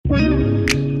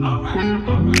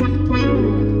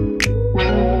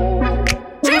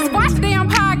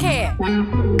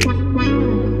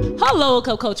Hello,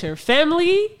 Cup Culture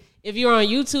family. If you're on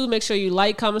YouTube, make sure you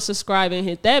like, comment, subscribe, and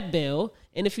hit that bell.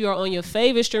 And if you are on your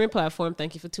favorite streaming platform,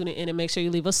 thank you for tuning in and make sure you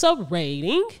leave us a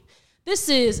rating. This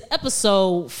is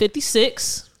episode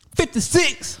 56.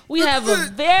 56. We have a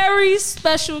very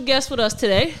special guest with us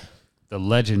today. The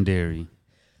legendary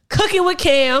Cooking with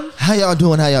Cam. How y'all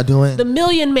doing? The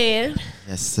Million Man.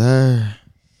 Yes, sir.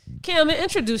 Cam,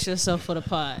 introduce yourself for the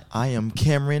pod. I am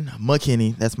Cameron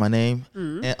McKinney. That's my name.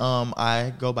 And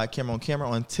I go by Cameron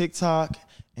on TikTok.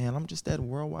 And I'm just that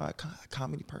worldwide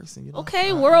comedy person. You know?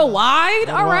 Okay, worldwide.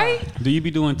 All right. Do you be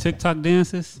doing TikTok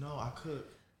dances? No, I cook.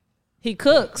 He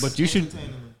cooks. But you should.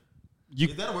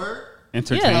 Is that a word?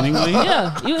 Entertainingly?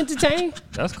 Yeah, you entertain.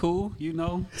 That's cool, you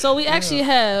know. So we actually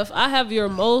I have your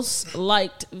most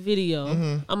liked video.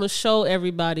 I'm going to show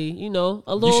everybody, a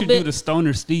little You should bit. do the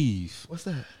Stoner Steve. What's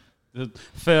that?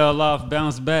 Fell off,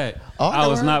 bounced back. Oh, I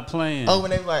was never not playing. Oh, when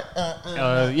they were like,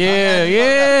 yeah.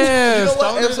 You know what?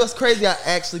 Stoner- It's what's crazy. I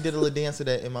actually did a little dance to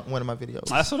that in one of my videos.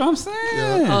 That's what I'm saying.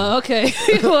 Yeah. Okay.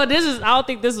 Well, I don't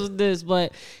think this was this,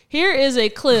 but here is a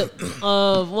clip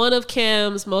of one of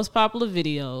Cam's most popular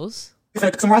videos. You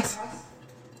finna cook some rice?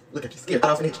 Look at you, scared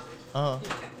off an itch.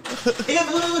 If I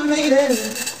would've made it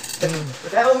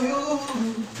without you,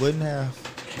 Wouldn't have.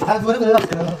 I would've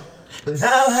loved you. But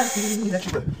now I see that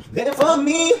you were there for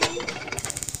me.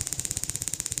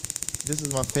 This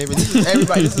is my favorite. This is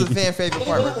everybody. This is a fan favorite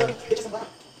part right there. Get you some water.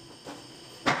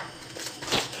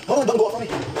 Hold on, don't go up on me.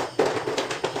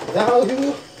 Without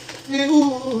you.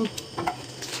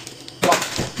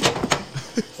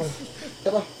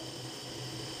 Come on.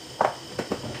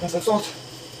 Want some salt?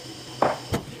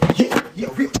 Yeah,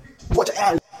 real. Watch your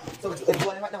eye. So let's go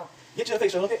in right now. Get your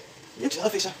facial, okay? Get your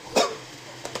facial.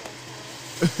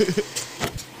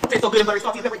 Tastes so good and very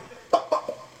salty and peppery.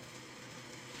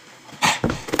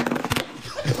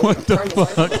 What the fuck?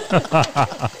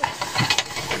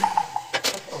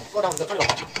 Slow down, turn it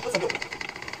off. Put some milk.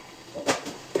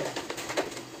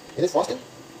 It is frosted?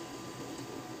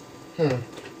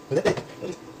 What is it?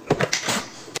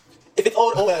 If it's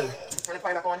old, oh well. Turn the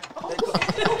fire back on.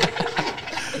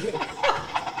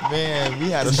 Man, we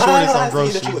had a shortest on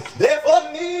groceries. There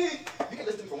for me. You can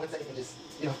listen to me for 1 second and just,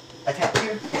 I can't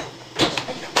hear.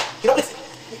 You don't listen.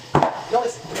 You don't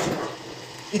listen.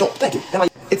 You don't. Thank you.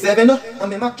 It's 7.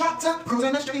 I'm in my drop top,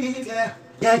 cruising the streets. Yeah.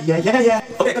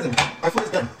 Okay, cousin. Our food is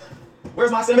done.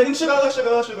 Where's my cinnamon sugar? Let's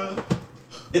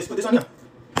put this on here.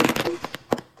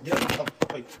 Get up. Oh,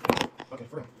 wait. Okay,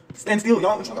 for real. Stand still,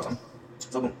 y'all. I'm trying to something.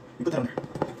 So boom. You put that on there.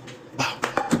 Wow.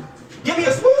 Give me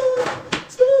a spoon.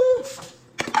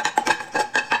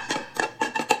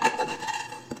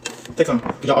 Take some.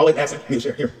 Cause y'all always asking me to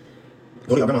share. Here.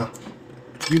 Go to your grandma.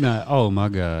 You not. Oh my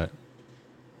God.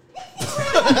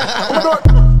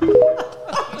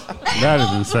 That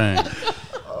is insane.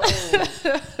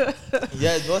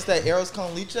 Yeah, what's that? Arroz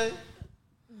con leche?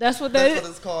 That's what That's what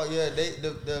it's called. Yeah,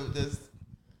 the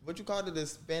what you call it? The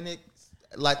Hispanic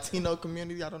Latino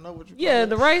community. I don't know what you call it.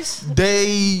 the rice.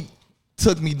 They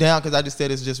took me down because I just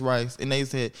said it's just rice, and they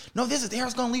said, "No, this is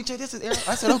Arroz con leche. This is Arroz."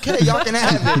 I said, "Okay, y'all can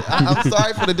have it." I'm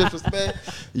sorry for the disrespect.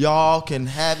 Y'all can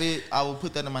have it. I will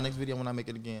put that in my next video when I make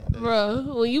it again.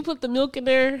 Bro, when you put the milk in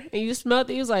there and you smelled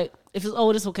it, you was like, if it's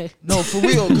old, it's okay. No, for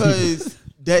real, because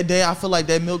that day I feel like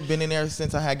that milk been in there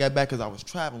since I had got back because I was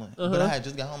traveling. But I had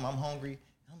just got home. I'm hungry.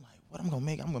 I'm like, what I'm gonna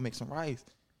make? I'm gonna make some rice.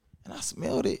 And I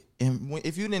smelled it. And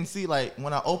if you didn't see, like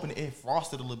when I opened it, it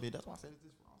frosted a little bit. That's why I said it's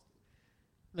frosted.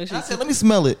 Make sure I said, let me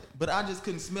smell it, but I just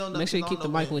couldn't smell nothing. Make sure you keep the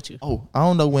mic with you. Oh, I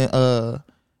don't know when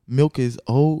milk is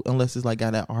old unless it's like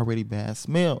got that already bad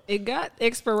smell. It got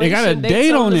expiration. It got a dates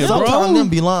date on the it, milk. bro. Sometimes them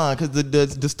be lying because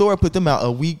the store put them out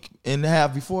a week and a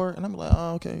half before, and I'm like,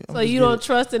 oh, okay. So you don't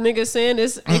trust the nigga saying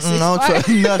this? I don't trust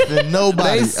nothing.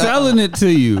 Nobody. They selling it to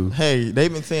you. Hey,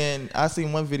 they've been saying. I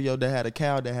seen one video that had a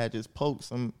cow that had just poked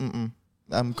some.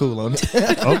 I'm cool on it.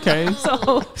 Okay.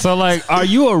 So like, are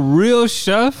you a real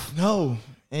chef? No.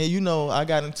 And I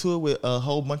got into it with a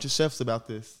whole bunch of chefs about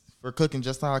this for cooking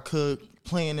just how I cook,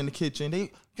 playing in the kitchen.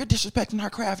 You're disrespecting our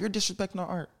craft. You're disrespecting our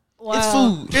art. Wow. It's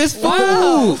food. It's food.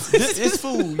 Wow. It's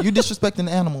food. You disrespecting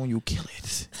the animal and you kill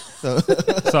it.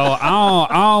 So I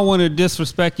don't want to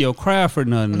disrespect your craft or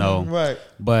nothing, though. Right.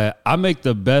 But I make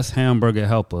the best hamburger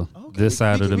helper this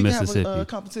side of the we can Mississippi. have a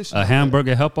competition. A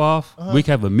hamburger help off. We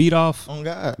can have a meat off. Oh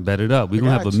God. Bet it up. We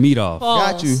gonna have got a you. meat off.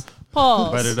 Got you.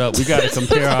 Pause. Bet it up. We gotta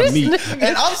compare our meat.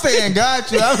 And I'm saying got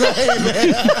you. I'm like, hey,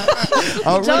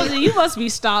 man. Josie, you must be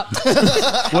stopped.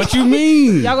 What you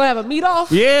mean? Y'all gonna have a meat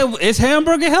off? Yeah, it's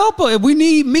hamburger helper. If we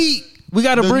need meat, We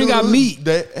got to bring our meat.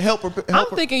 That helper. I'm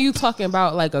thinking you talking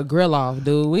about like a grill off,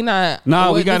 dude. We not. Nah,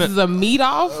 what, we gotta- This is a meat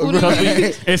off. What is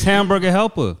it? It's Hamburger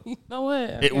Helper. You know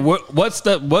what?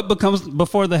 What becomes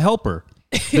before the helper?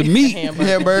 The meat.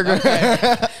 hamburger.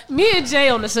 Me and Jay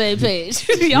on the same page.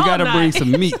 You got to bring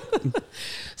some meat.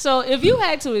 So if you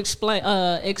had to explain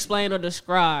or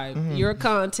describe your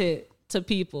content to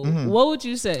people, what would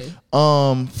you say?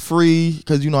 Free,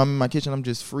 because I'm in my kitchen. I'm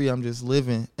just free. I'm just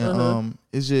living, and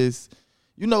it's just.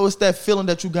 It's that feeling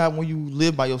that you got when you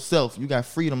live by yourself. You got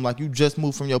freedom, like you just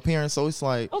moved from your parents. So it's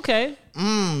like, Okay.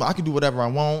 I can do whatever I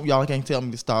want. Y'all can't tell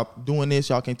me to stop doing this.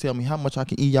 Y'all can't tell me how much I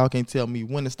can eat. Y'all can't tell me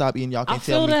when to stop eating. Y'all I can't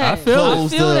tell feel me that.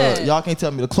 close I feel that. Y'all can't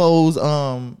tell me to close.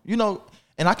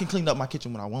 And I can clean up my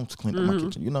kitchen when I want to clean up my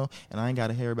kitchen. And I ain't got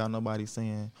to hear about nobody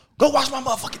saying, "Go wash my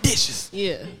motherfucking dishes."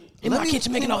 Yeah. In my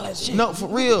kitchen making all that shit. No, for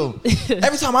real.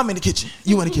 Every time I'm in the kitchen,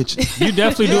 you in the kitchen. You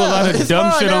definitely do a lot of it's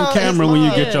dumb fine shit now, on camera it's when you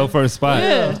fine. get your first spot.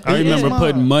 Yeah. I remember It's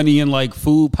putting fine. money in like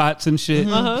food pots and shit.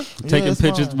 Taking it's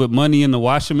pictures fine. with money in the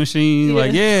washing machine.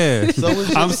 Like, yeah. So it's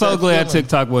just I'm so that glad feeling.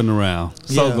 TikTok wasn't around.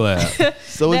 So Yeah. glad.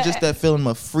 So it's just that feeling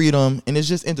of freedom, and it's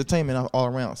just entertainment all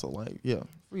around. So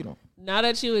freedom. Now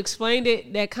that you explained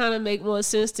it, that kind of make more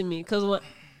sense to me. Because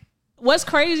what's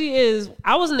crazy is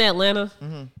I was in Atlanta,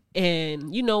 and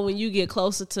when you get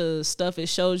closer to stuff, it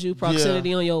shows you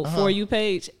proximity on your For You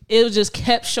page. It just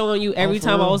kept showing you every for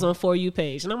time I real? was on For You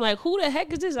page, and I'm like, who the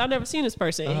heck is this? I've never seen this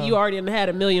person. And you already had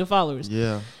 1 million followers.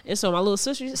 Yeah. And so my little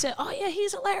sister said, "Oh yeah,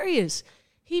 he's hilarious.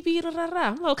 He be da da da."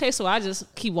 I'm like, okay, so I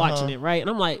just keep watching it, right? And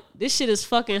I'm like, this shit is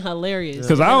fucking hilarious.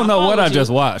 Because I don't know what I followed just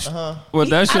you. watched. What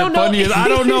that shit don't know. funny is, I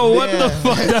don't know what the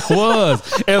fuck that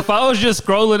was. If I was just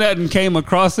scrolling that and came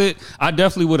across it, I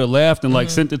definitely would have laughed and like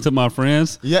sent it to my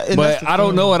friends. Yeah, and but that's the I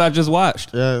don't thing. know what I just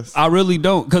watched. Yes. I really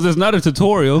don't, because it's not a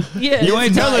tutorial. Yeah. You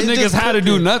ain't It's not, telling it's niggas just how to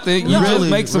do cooking. nothing. You just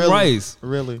make some rice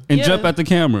Really. and Yeah. jump at the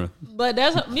camera. But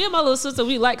that's me and my little sister.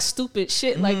 We like stupid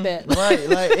shit like that. Right,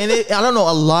 and I don't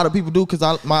know, a lot of people do, because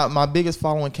my biggest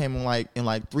following came in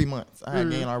like 3 months. I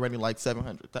had gained already like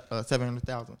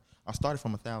 700,000. I started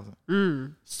from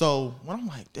 1,000. So when I'm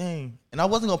like, dang, and I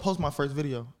wasn't gonna post my first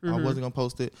video. I wasn't gonna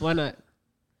post it Why not?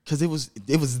 because it was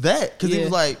that, because Yeah. it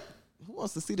was like, who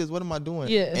wants to see this? What am I doing?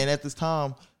 Yeah. And at this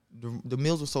time, the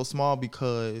meals were so small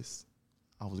because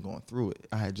I was going through it.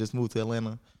 I had just moved to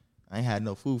Atlanta. I ain't had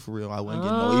no food for real. I wasn't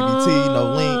getting no EBT,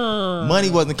 no link. Money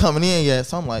wasn't coming in yet.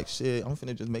 So I'm like, shit, I'm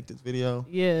finna just make this video.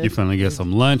 Yeah. You finna get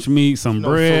some lunch meat, some No,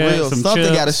 for bread, real. some Something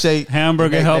chips, gotta shake.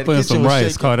 hamburger That helper, and kitchen some was rice.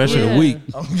 shaking. Call that shit Yeah. a week.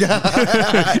 Oh,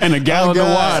 God. And a gallon of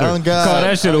water. Oh, God. Call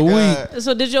that shit a Oh, week. God.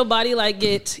 So did your body like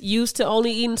get used to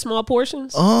only eating small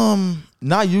portions?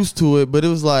 Not used to it, but it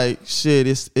was like, shit,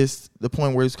 it's the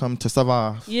point where it's come to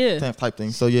survive. Yeah. Type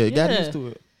thing. So yeah, got Yeah. used to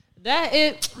it. That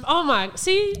it. Oh my.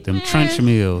 See. Them man. trench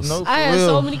meals. No, for I had real.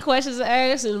 so many questions to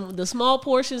ask, and the small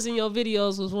portions in your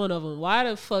videos was one of them. Why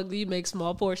the fuck do you make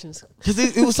small portions? Cause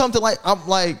it was something like, I'm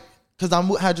like, cause I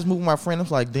had just moved with my friend. I was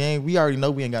like, dang, we already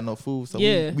know we ain't got no food, so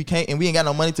Yeah. we can't, and we ain't got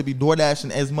no money to be door dashing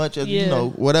as much as Yeah.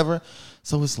 whatever.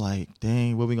 So it's like,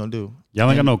 dang, what we gonna do? Y'all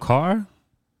ain't got no car?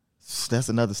 That's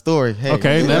another story. Hey,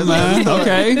 Okay, that's never another mind. story.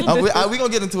 Okay. We gonna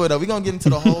get into it though. We gonna get into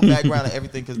the whole background of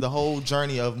everything, because the whole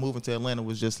journey of moving to Atlanta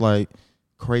was just like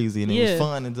crazy, and it Yeah. was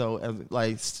fun, and so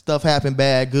like stuff happened,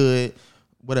 bad, good,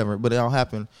 whatever, but it all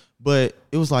happened. But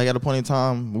it was like at a point in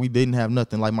time we didn't have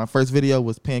nothing. Like my first video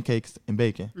was pancakes and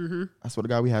bacon. I swear to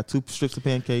God, we had 2 strips of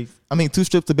pancakes. 2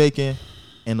 strips of bacon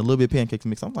and a little bit of pancakes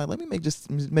mix. I'm like, let me make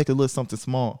a little something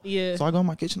small. Yeah. So I go in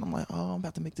my kitchen. I'm like, oh, I'm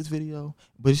about to make this video.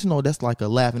 But that's like a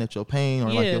laughing at your pain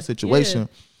or like Yeah, your situation.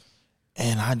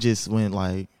 And I just went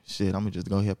like, shit, I'm gonna just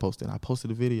go ahead and post it. I posted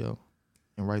the video,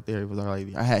 and right there it was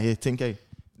already, I had hit 10K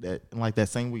that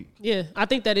same week. Yeah, I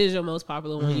think that is your most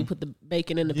popular one. You put the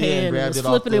bacon in the Yeah, pan and grabbed was it off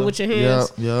flipping it the- with your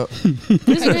hands. Yep.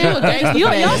 This man,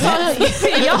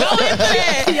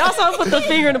 y'all saw him put the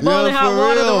finger in the bowl and hot for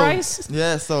water the real. rice.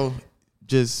 Yeah, so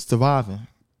just surviving,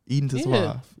 eating to Yeah.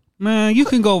 survive. Man, you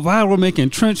can go viral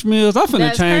making trench meals. I'm finna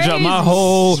That's change up crazy. my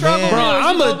whole. Struggle Bro, meals,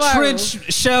 I'm you a go viral.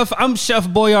 trench chef. I'm Chef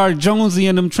Boyard Jonesy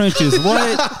in them trenches.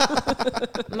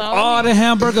 What? No. all the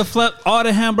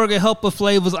hamburger helper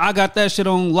flavors. I got that shit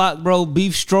on lock, bro.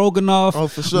 Beef stroganoff. Oh,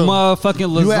 for sure. Motherfucking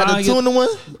lasagna. You had the tuna one?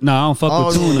 No, I don't fuck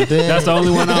with Oh, tuna. damn. That's the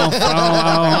only one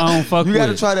I don't fuck You with.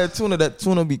 gotta try that tuna. That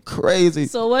tuna be crazy.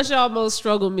 So what's y'all most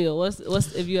struggle meal? What's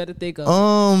if you had to think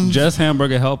of? Just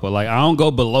hamburger helper. Like I don't go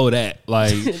below that.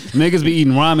 Like niggas be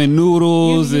eating ramen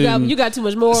noodles and you got too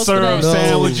much morals for syrup that. No.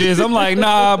 sandwiches. I'm like,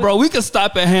 nah, bro. We can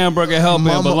stop at hamburger helper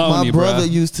and My bologna, brother bro.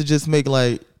 used to just make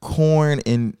like corn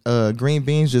and green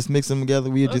beans, just mix them together.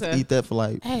 We would just Okay. eat that for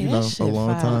like Hey, you that know shit a long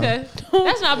fire. time. Okay,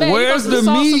 that's not bad. Where's You the put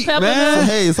some salt, some meat, pepper man? now.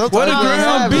 Hey, sometimes What you a gotta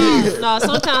ground have beef? it. No,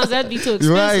 sometimes that'd be too expensive.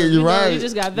 You're right, you're you know, right. You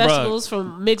just got vegetables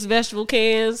from mixed vegetable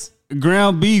cans.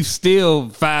 Ground beef still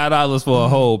 $5 for a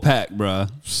whole pack, bruh.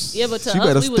 Yeah, but to You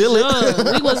better us, we was steal it.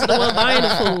 young. We wasn't the one buying the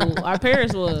food. Our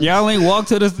parents was. Y'all ain't walk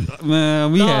to this,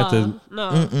 man. We had to.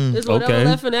 No, it's whatever Okay.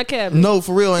 left in that cabinet. No,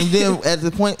 for real. And then at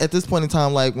this point in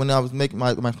time, like when I was making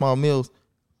my small meals,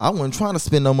 I wasn't trying to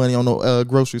spend no money on no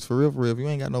groceries for real. If you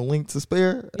ain't got no link to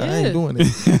spare, I Yeah. ain't doing it.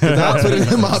 'Cause I put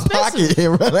it in my pocket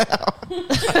and run out.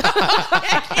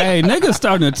 Hey, niggas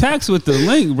starting to tax with the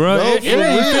link, bro. No, It for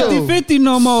ain't real. 50-50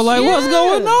 no more. Like, what's Yeah.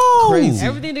 going on? Crazy.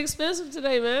 Everything expensive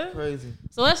today, man. Crazy.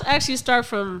 So let's actually start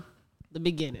from the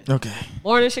beginning. Okay.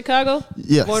 Born in Chicago?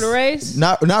 Yes. Born and raised?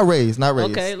 Not raised.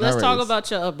 Okay, let's not talk raised.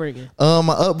 about your upbringing.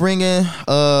 My upbringing.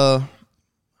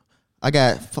 I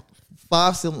got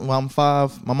five siblings. Well, I'm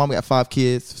five. My mom got 5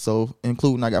 kids, so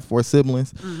including I got 4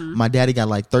 siblings. Mm-hmm. My daddy got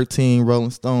like 13.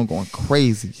 Rolling Stone, going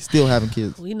crazy. Still having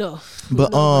kids. We know.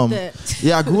 But We know about that.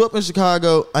 yeah, I grew up in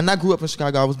Chicago. I not grew up in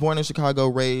Chicago. I was born in Chicago,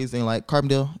 raised in like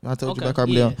Carbondale. I told you Okay, about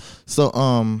Carbondale. yeah. So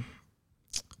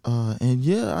and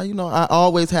yeah, I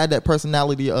always had that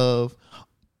personality of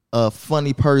a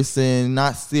funny person,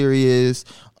 not serious.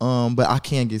 But I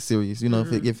can get serious,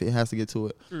 if it has to get to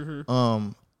it.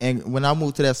 And when I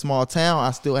moved to that small town, I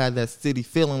still had that city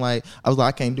feeling. Like I was like,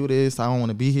 I can't do this. I don't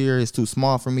want to be here. It's too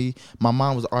small for me. My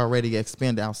mind was already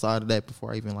expanded outside of that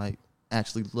before I even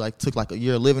actually took a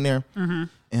year living there.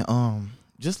 And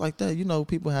just like that,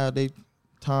 people have they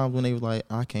times when they was like,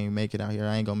 I can't make it out here.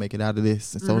 I ain't gonna make it out of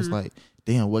this. And so it's like,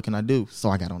 damn, what can I do? So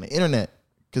I got on the internet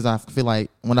because I feel like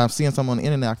when I'm seeing something on the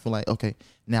internet, I feel like, okay,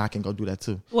 now I can go do that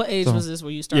too. What age So- was this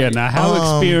where you started? Yeah, now how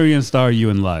experienced are you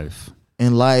in life?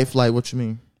 In life, like what you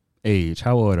mean? Age.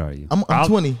 How old are you? I'm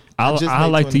 20. I just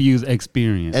like made to 20. use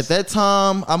experience. At that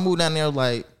time, I moved down there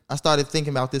I started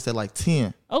thinking about this at like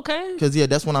 10. Okay. Because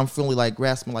that's when I'm feeling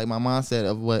grasping my mindset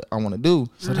of what I want to do.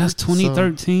 so that's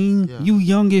 2013. yeah. You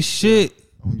young as shit.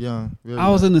 I'm young. Really I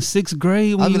was young. in the 6th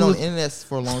grade when I've been you on was, the internet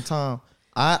for a long time.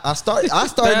 I started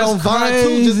That's on Vine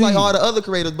too, just like crazy. all the other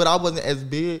creators, but I wasn't as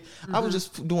big. I was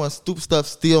just doing stupid stuff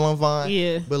still on Vine.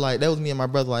 Yeah. But that was me and my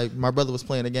brother. Like my brother was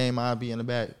playing a game, I'd be in the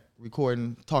back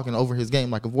recording, talking over his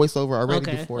game, like a voiceover already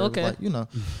Okay, before. okay. It was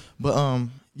But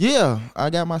yeah, I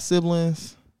got my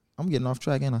siblings. I'm getting off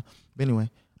track, ain't I? But anyway,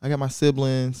 I got my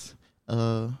siblings.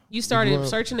 You grew started up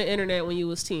searching the internet when you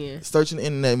was 10. searching the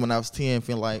internet when I was 10,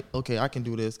 feeling like, okay, I can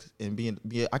do this and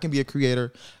I can be a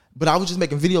creator. But I was just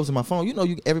making videos on my phone.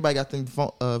 Everybody got them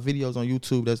videos on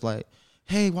YouTube that's like,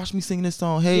 hey, watch me sing this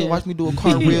song. Hey, Yeah. watch me do a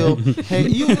cartwheel.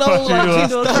 Hey, just stuff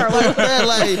like that.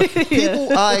 Like people,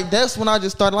 that's when I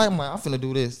just started like, I'm finna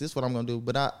do this. This is what I'm gonna do.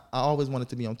 But I always wanted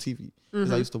to be on TV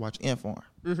because I used to watch Ant Farm.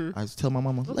 I used to tell my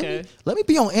mama, Okay. let me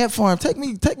be on Ant Farm. Take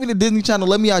me to Disney Channel.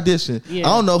 Let me audition. Yeah.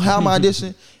 I don't know how I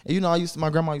audition. And my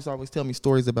grandma used to always tell me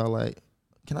stories about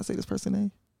can I say this person's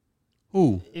name?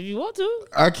 who? If you want to.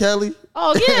 R. Kelly.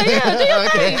 Oh, yeah. Do your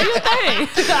thing. Do your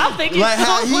thing. I'm thinking Like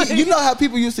how so you know how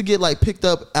people used to get picked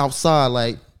up outside,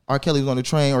 like R. Kelly was on the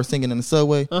train or singing in the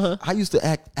subway. I used to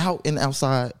act out and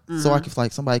outside so I could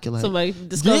somebody could somebody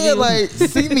discover yeah,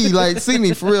 you. see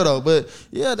me for real though. But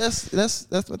yeah, that's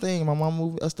my thing. My mom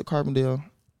moved us to Carbondale,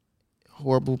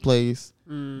 horrible place,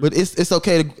 but it's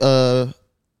okay to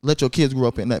let your kids grow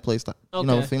up in that place. You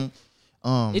know what I mean?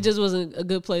 It just wasn't a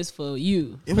good place for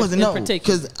you. It wasn't in no,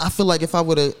 particular. because I feel like if I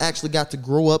would have actually got to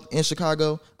grow up in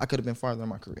Chicago, I could have been farther in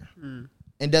my career.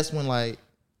 And that's when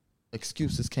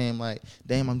excuses came,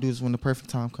 damn, I'm doing this when the perfect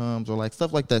time comes, or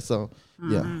stuff like that. So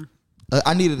yeah,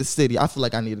 I needed the city. I feel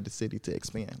like I needed the city to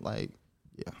expand.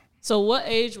 Yeah. So what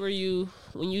age were you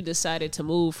when you decided to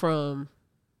move from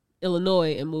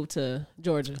Illinois and move to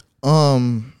Georgia?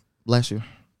 Last year.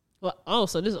 Well,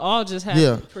 so this all just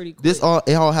happened pretty quick. It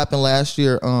all happened last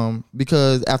year.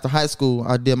 Because after high school,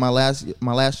 I did my last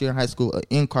year in high school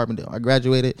in Carbondale. I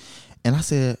graduated, and I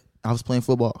said I was playing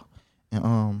football, and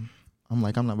I'm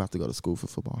like, I'm not about to go to school for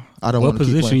football. I don't What want to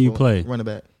keep position playing you football. play? Running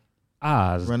back.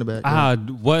 Running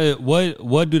back,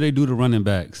 What do they do to running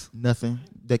backs? Nothing.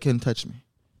 They couldn't touch me.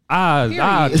 Touch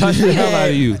the hell out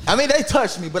of you. I mean, they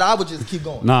touched me, but I would just keep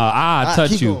going. Nah, I touch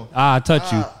keep you. going. I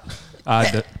touch you.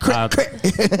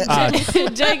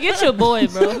 Jay, get your boy,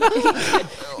 bro.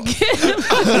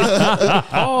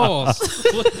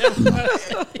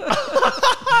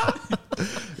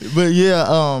 But yeah,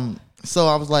 so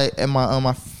I was like at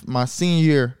my senior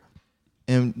year,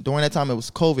 and during that time it was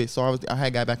COVID, so I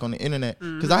had got back on the internet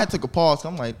because I had took a pause. So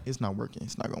I'm like, it's not working,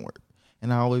 it's not gonna work,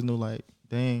 and I always knew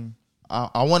dang,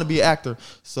 I want to be an actor,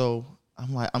 so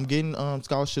I'm like, I'm getting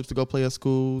scholarships to go play at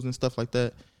schools and stuff like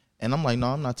that. And I'm like, no,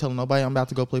 I'm not telling nobody I'm about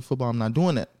to go play football. I'm not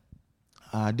doing that.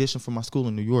 I auditioned for my school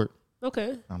in New York.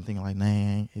 Okay. I'm thinking like,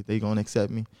 nah, if they gonna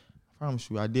accept me, I promise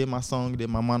you. I did my song, did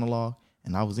my monologue,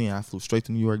 and I was in. I flew straight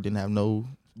to New York. Didn't have no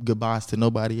goodbyes to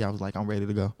nobody. I was like, I'm ready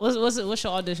to go. What's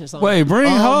your audition song? Wait, hold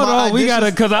on. We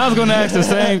gotta, because I was gonna ask the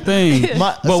same thing.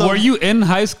 Were you in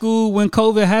high school when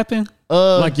COVID happened?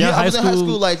 Like your I was in high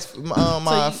school, like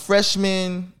my So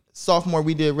freshman, sophomore,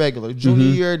 we did regular. Junior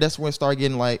year, that's when it started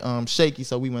getting like shaky,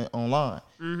 so we went online.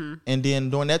 And then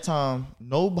during that time,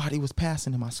 nobody was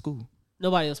passing in my school.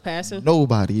 Nobody was passing.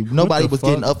 Nobody was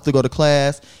getting up to go to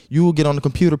class. You would get on the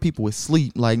computer, people would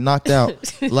sleep, like knocked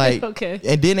out. Like, Okay.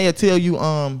 And then they'd tell you,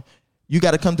 you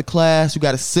got to come to class. You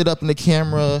got to sit up in the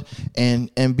camera and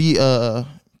be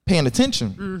paying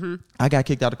attention. I got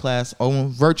kicked out of class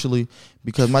virtually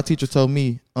because my teacher told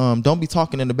me, don't be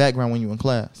talking in the background when you're in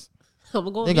class.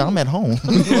 Nigga, I'm at home.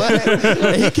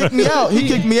 And he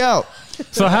kicked me out.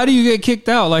 So how do you get kicked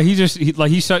out? Like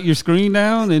he shut your screen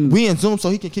down, and We in Zoom, so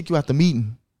he can kick you out the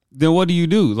meeting. then what do you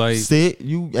do? Like, Sit,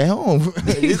 you at home.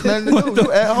 It's nothing to do.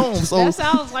 You at home. So That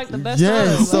sounds like the best yeah,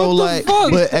 time. so like,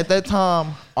 fuck? but at that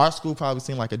time, our school probably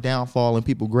seemed like a downfall, and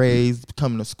people grades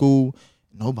coming to school.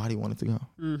 Nobody wanted to go.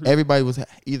 Everybody was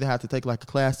either had to take like a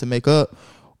class to make up,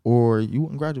 or you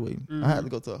wouldn't graduate. I had to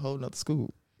go to a whole nother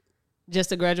school Just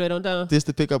to graduate on time. just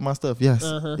to pick up my stuff. Yes,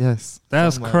 yes.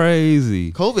 that's So I'm like,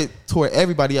 crazy. COVID tore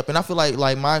everybody up, and I feel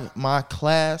like my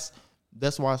class.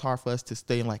 That's why it's hard for us to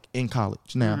stay in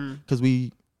college now because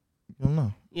we don't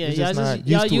know. Yeah, We're y'all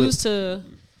not used to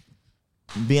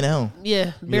being at home.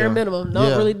 bare minimum,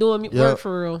 not really doing work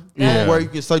for real. Yeah. Where you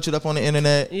can search it up on the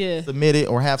internet, Yeah. submit it,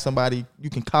 or have somebody you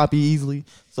can copy easily.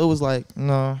 So it was like,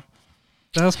 no.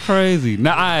 That's crazy.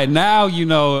 Now you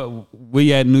know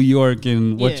we at New York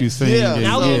and what Yeah. you saying. Yeah. and-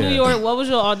 Now we in Yeah. New York. What was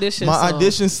your audition? My song?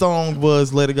 audition song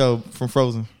was "Let It Go" from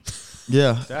Frozen.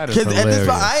 Yeah, That is 'Cause at this hilarious.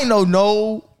 point, I ain't know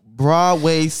no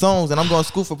Broadway songs, and I'm going to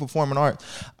school for performing arts.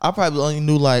 I probably only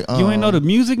knew like You ain't know the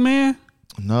Music Man?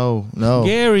 no.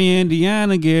 Gary,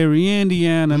 Indiana, not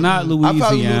I probably knew the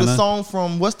Louisiana. song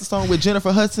from what's the song with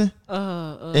Jennifer Hudson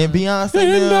and Beyonce.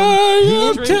 And them. I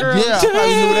am Yeah, I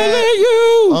probably knew that.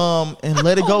 you. And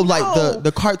Let It Go, like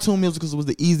the cartoon musicals was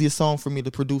the easiest song for me to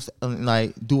produce and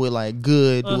like do it like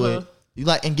good, do it you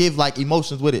like and give like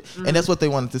emotions with it, and that's what they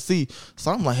wanted to see.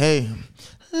 So I'm like, hey,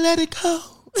 let it go.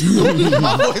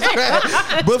 My voice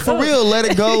cracked. But for real, Let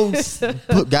It Go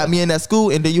got me in that school,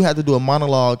 and then you had to do a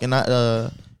monologue, and I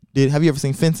did. Have you ever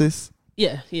seen Fences?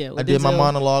 Yeah. I did my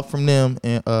monologue from them,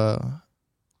 and I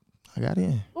got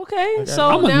in. Okay, I'm so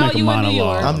gonna now make a you in New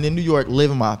York. monologue. I'm in New York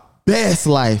living my best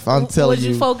life. I'm telling Would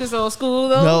you. you focus on school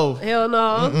though? No. Hell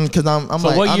no. Because I'm So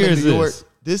like, what I'm year in is New York.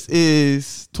 this? This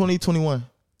is 2021.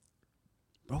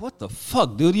 Bro, what the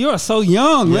fuck, dude? You're so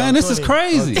young, Yeah, man. I'm This is 20.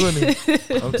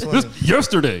 crazy. I'm 20.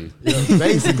 Yesterday. Yeah,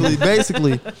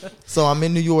 basically. So I'm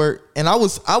in New York, and I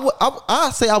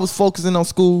say I was focusing on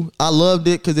school. I loved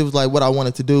it because it was like what I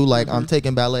wanted to do. Like I'm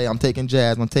taking ballet, I'm taking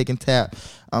jazz, I'm taking tap,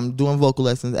 I'm doing vocal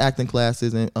lessons, acting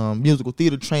classes, and musical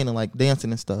theater training, like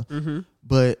dancing and stuff.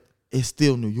 But it's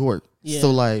still New York, Yeah.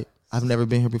 so like I've never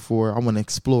been here before. I want to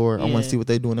explore. I want Yeah. to see what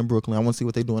they're doing in Brooklyn. I want to see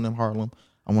what they're doing in Harlem.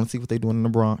 I want to see what they're doing in the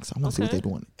Bronx. I want to see what Okay.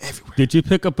 they're doing everywhere. Did you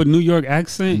pick up a New York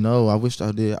accent? No, I wish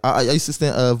I did. I used to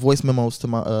send voice memos to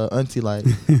my auntie like,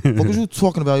 what was you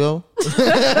talking about, yo? That's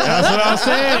what I'm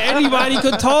saying. Anybody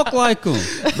could talk like him.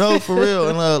 No, for real.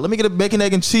 And let me get a bacon,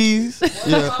 egg, and cheese.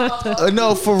 Yeah.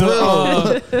 No, for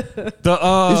real.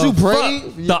 Is you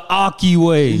brave? The Aki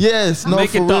way. Yes, no,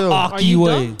 Make for it the real. Are Aki you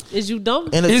way. dumb? Is you dumb?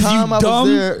 And the Is you time I was dumb?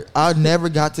 there, I never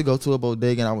got to go to a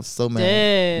bodega, and I was so mad.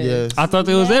 Damn. Yes. I thought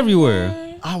they was everywhere.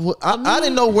 I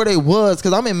didn't know where they was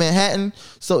because I'm in Manhattan,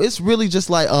 so it's really just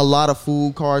like a lot of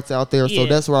food carts out there. So Yeah.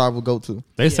 that's where I would go to.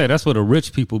 They say that's where the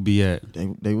rich people be at.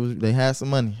 They had some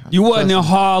money. You wasn't in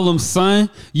Harlem, son.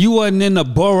 You wasn't in the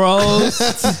boroughs.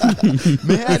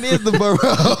 Manhattan is the borough.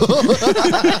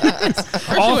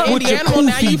 Off You with your Indiana,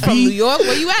 now you koofy from New beat. York?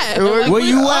 Where you at? Where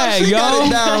you at, She got it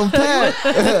yo? down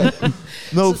pat.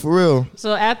 No, for real.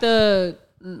 So after,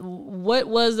 what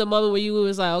was the moment where you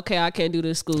was like, okay, I can't do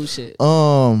this school shit?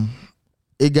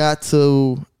 It got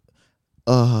to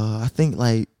I think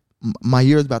like my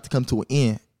year is about to come to an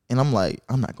end, and I'm like,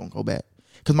 I'm not gonna go back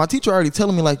because my teacher already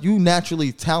telling me like you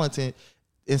naturally talented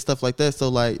and stuff like that. So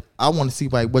like I want to see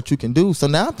like what you can do. So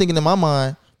now I'm thinking in my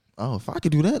mind, oh, if I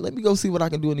could do that, let me go see what I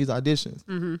can do in these auditions.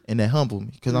 And that humbled me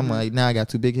because I'm like, now I got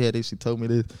too big headed. She told me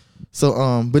this.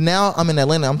 So but now I'm in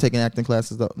Atlanta. I'm taking acting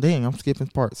classes though. Dang, I'm skipping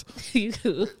parts.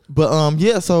 But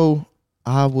yeah, so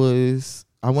I went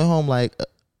home like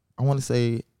I want to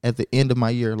say at the end of my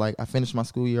year. Like I finished my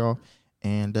school year off,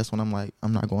 and that's when I'm like,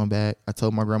 I'm not going back. I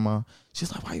told my grandma.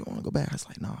 She's like, why you want to go back? I was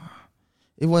like, nah.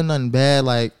 It wasn't nothing bad.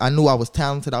 Like I knew I was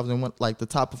talented. I was in like the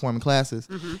top performing classes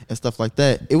and stuff like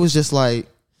that. It was just like,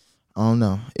 I don't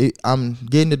know. I'm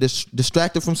getting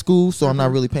distracted from school, so I'm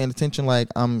not really paying attention. Like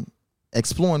I'm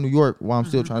exploring New York while I'm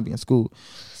still trying to be in school.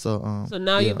 So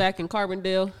now you're back in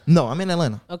Carbondale. No, I'm in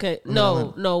Atlanta. Okay,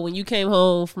 no. When you came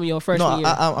home from your freshman year,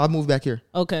 I moved back here.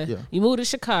 Okay, Yeah. You moved to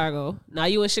Chicago. Now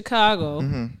you in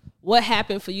Chicago. What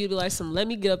happened for you to be like, let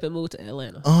me get up and move to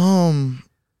Atlanta?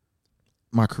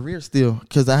 My career still,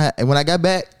 because when I got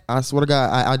back, I swear to God,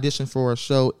 I auditioned for a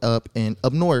show up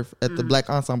north at the Black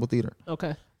Ensemble Theater.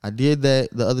 Okay. I did that,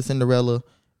 the other Cinderella,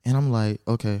 and I'm like,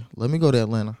 okay, let me go to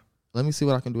Atlanta. Let me see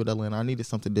what I can do with Atlanta. I needed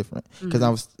something different because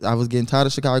I was getting tired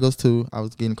of Chicago's too. I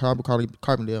was getting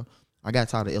Carbondale. I got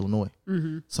tired of Illinois,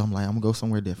 so I'm like, I'm gonna go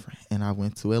somewhere different, and I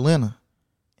went to Atlanta.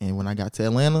 And when I got to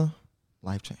Atlanta,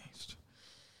 life changed.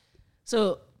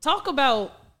 So talk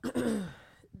about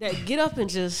that. Get up and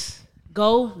just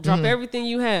go, drop everything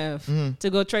you have to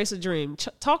go chase a dream.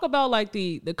 Talk about like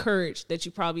the courage that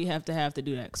you probably have to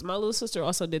do that. Because my little sister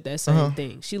also did that same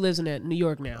thing. She lives in New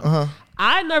York now.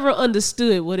 I never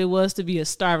understood what it was to be a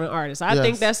starving artist. I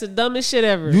think that's the dumbest shit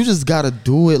ever. You just gotta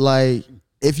do it. Like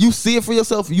if you see it for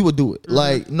yourself, you would do it.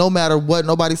 Like no matter what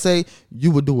nobody say,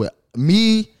 you would do it.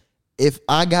 Me, if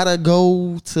I gotta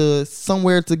go to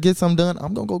somewhere to get something done,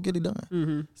 I'm gonna go get it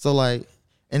done. So like.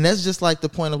 And that's just like the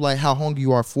point of like how hungry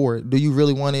you are for it. Do you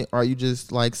really want it? Or are you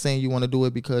just like saying you want to do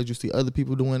it because you see other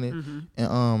people doing it?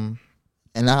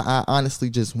 And I honestly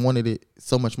just wanted it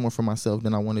so much more for myself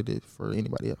than I wanted it for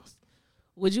anybody else.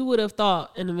 Would have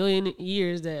thought in a million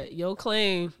years that your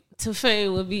claim to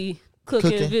fame would be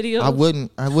cooking videos? I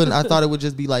wouldn't. I thought it would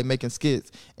just be like making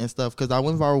skits and stuff. Because I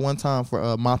went viral one time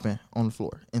for mopping on the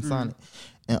floor in Sonic.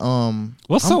 And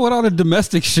what's up with all the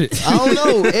domestic shit? I don't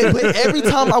know. But every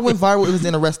time I went viral, it was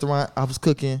in a restaurant. I was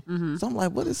cooking. So I'm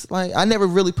like, what is like? I never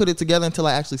really put it together until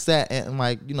I actually sat and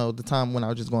like, the time when I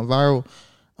was just going viral.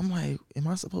 I'm like, am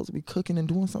I supposed to be cooking and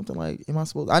doing something? Like, I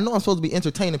know I'm supposed to be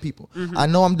entertaining people. I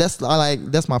know that's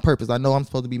my purpose. I know I'm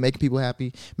supposed to be making people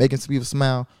happy, making people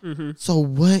smile. So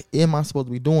what am I supposed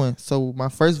to be doing? So my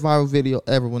first viral video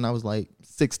ever when I was like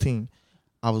 16,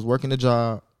 I was working a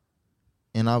job.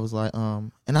 And I was like,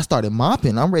 and I started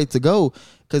mopping. I'm ready to go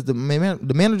because the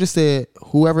manager said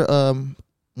whoever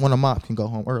want to mop can go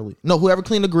home early. No, whoever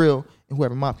clean the grill and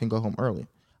whoever mop can go home early.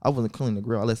 I wasn't cleaning the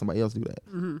grill. I let somebody else do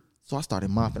that. So I started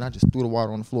mopping. I just threw the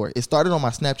water on the floor. It started on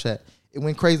my Snapchat. It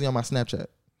went crazy on my Snapchat.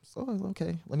 So I was like,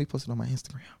 okay, let me post it on my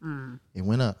Instagram. It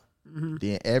went up.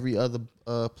 Then every other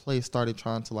place started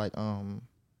trying to like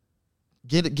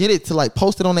get it to like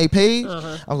post it on their page.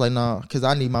 I was like, nah, because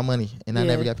I need my money, and I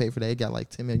never got paid for that. It got like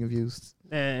 10 million views.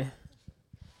 Yeah.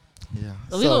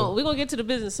 So we're gonna get to the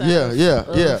business side. Yeah.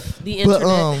 The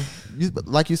internet. But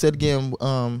like you said again,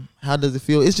 how does it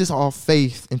feel? It's just all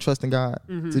faith and trusting God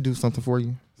to do something for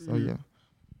you. So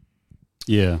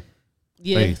yeah.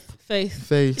 Faith.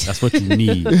 That's what you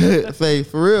need.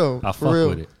 Faith for real. I fuck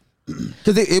with it.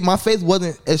 Because my faith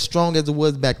wasn't as strong as it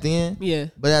was back then. Yeah.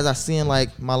 But as I seen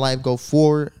like my life go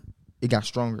forward, it got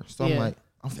stronger. So I'm like,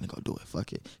 I'm finna go do it.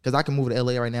 Fuck it. Because I can move to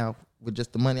LA right now with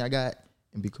just the money I got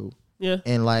and be cool. Yeah.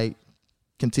 And like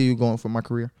continue going for my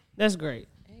career. That's great.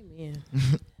 Amen.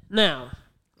 Now,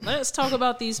 let's talk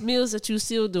about these meals that you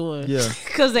still doing. Yeah.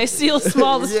 Because they still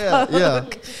small as fuck. Yeah.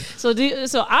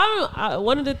 So I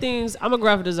one of the things, I'm a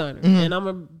graphic designer and I'm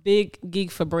a big geek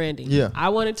for branding. Yeah. I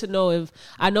wanted to know if,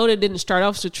 I know that didn't start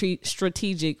off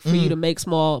strategic for you to make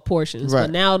small portions, but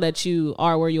now that you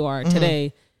are where you are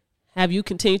today, have you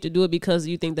continued to do it because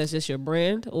you think that's just your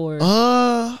brand or?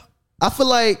 I feel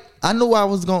like I knew I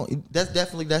was going,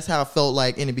 that's how I felt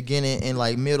like in the beginning and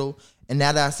like middle. And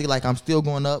now that I see like I'm still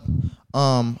going up,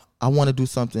 I want to do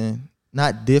something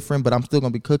not different, but I'm still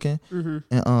gonna be cooking.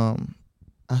 And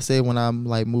I said when I'm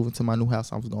like moving to my new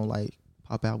house, I was gonna like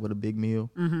pop out with a big meal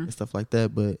and stuff like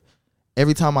that. But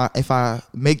every time if I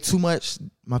make too much,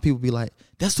 my people be like,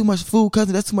 "That's too much food,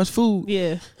 cousin. That's too much food."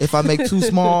 Yeah. If I make too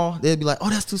small, they'd be like, "Oh,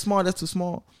 that's too small. That's too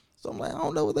small." So I'm like, I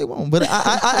don't know what they want, but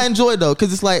I enjoy it though,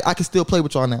 because it's like I can still play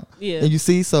with y'all now. Yeah. And you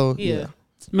see, so yeah.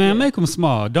 Man, make them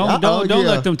small. Don't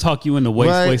let them talk you into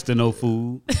wasting no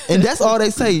food. And that's all they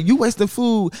say. You wasting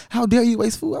food. How dare you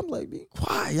waste food? I'm like, be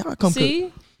quiet. Y'all come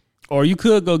cook. Or you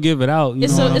could go give it out.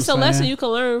 It's a lesson you can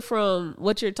learn from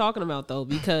what you're talking about though,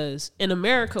 because in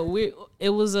America, it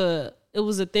was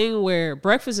a thing where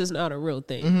breakfast is not a real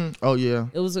thing. Oh yeah.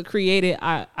 It was a created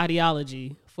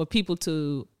ideology for people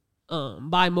to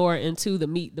buy more into the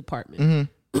meat department.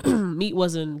 meat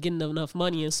wasn't getting enough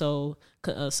money, and so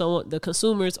the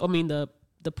consumers,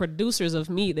 the producers of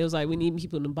meat, they was like, we need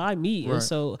people to buy meat. Right. And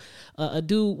so a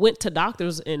dude went to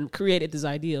doctors and created this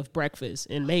idea of breakfast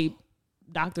and made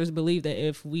doctors believe that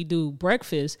if we do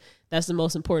breakfast, that's the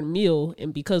most important meal.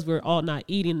 And because we're all not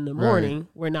eating in the morning,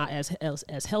 we're not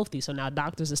as healthy. So now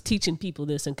doctors is teaching people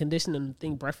this and conditioning them to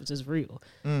think breakfast is real.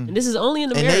 And this is only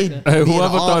in And they America. Hey, be in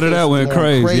whoever the thought of that office went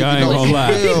going crazy. I ain't No, gonna for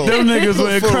lie. real. Them niggas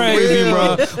went For crazy,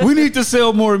 real. bro. We need to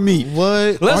sell more meat.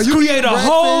 What? Let's Are you create eating a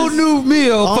whole breakfast? new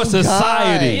meal Oh, for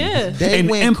society God. Yeah. They and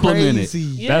went implement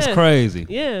crazy. it. That's Yeah. crazy.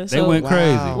 Yeah, They so- went Wow.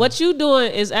 crazy. What you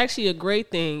doing is actually a great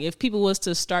thing if people was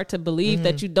to start to believe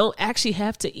that you don't actually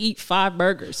have to eat 5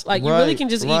 burgers. Like, you really can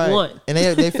just eat one. And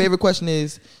their favorite question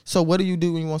is, so what do you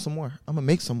do when you want some more? I'm gonna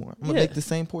make some more. I'm gonna Yeah. make the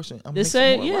same portion. I'm The gonna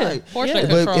same- make some more. yeah. Right. Portion Yeah.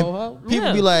 But control. if Huh? people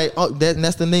Yeah. be like, oh,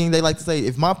 that's the thing they like to say.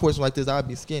 If my portion like this, I'd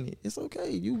be skinny. It's okay.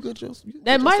 You good.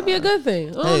 That might be a good thing.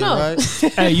 I don't Hey, know.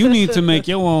 right? Hey, you need to make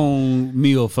your own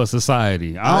meal for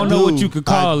society. I don't know do. what you could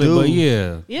call I it, but do.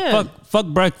 yeah. Yeah. Fuck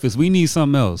breakfast. We need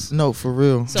something else. No, for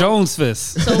real. Jones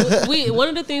Fist. So one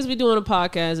of the things we do on the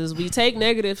podcast is we take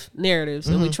negative narratives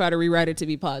and we try to rewrite it to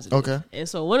be positive. Okay. And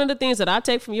so one of the things that I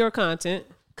take from your content,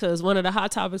 because one of the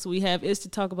hot topics we have is to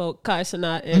talk about Kai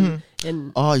Cenat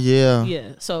and Oh yeah.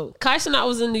 yeah. So Kai Cenat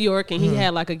was in New York and he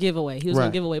had like a giveaway. He was gonna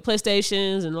Right. give away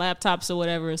PlayStations and laptops or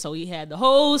whatever. And so he had the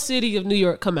whole city of New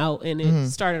York come out and it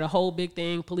started a whole big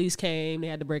thing. Police came, they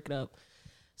had to break it up.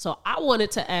 So I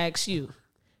wanted to ask you,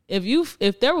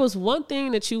 if there was one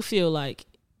thing that you feel like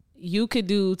you could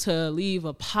do to leave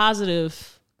a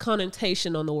positive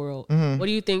connotation on the world, what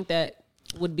do you think that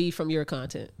would be from your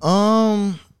content?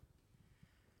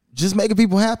 Just making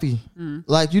people happy.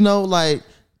 Like, like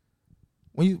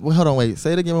when you hold on, wait,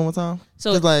 say it again one more time.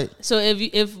 So 'Cause, like, so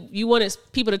if you wanted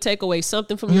people to take away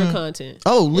something from your content,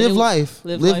 live life.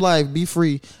 live Live life. life. Be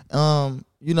free.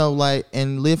 Like,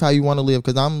 and live how you want to live.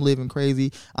 Cause I'm living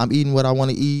crazy. I'm eating what I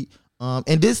want to eat.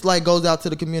 And this like goes out to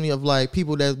the community of like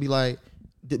people that be like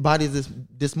bodies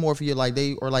dysmorphia,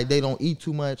 like they don't eat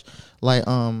too much, like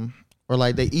or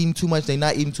like they eating too much, they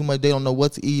not eating too much, they don't know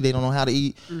what to eat, they don't know how to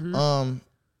eat.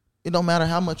 It don't matter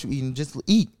how much you eating, just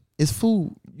eat. It's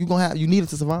food. You need it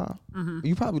to survive.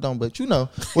 You probably don't, but you know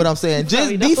what I'm saying. Just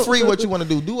probably be don't. free what you want to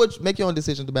do. Make your own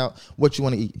decisions about what you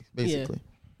want to eat, basically.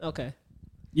 okay.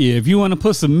 Yeah, if you want to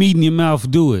put some meat in your mouth,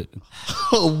 do it.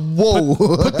 Whoa.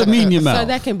 Put the meat in your So mouth.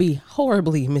 that can be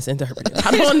horribly misinterpreted.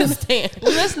 I don't understand. We're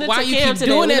listening Why to you Cam keep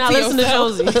today. doing We're that not to listening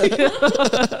to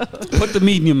yourself? Josie. Put the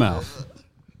meat in your mouth.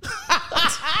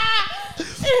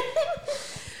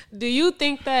 Do you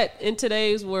think that in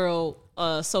today's world,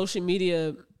 social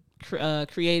media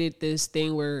created this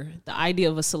thing where the idea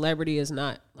of a celebrity is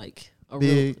not like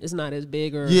it's not as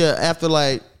big or Yeah, after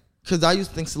like, cause I used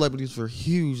to think celebrities were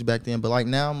huge back then, but like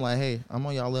now I'm like, hey, I'm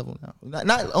on y'all level now.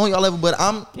 Not on y'all level, but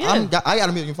I got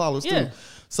 1 million followers Yeah. too.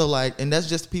 So like, and that's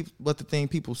just what the thing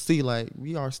people see. Like,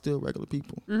 we are still regular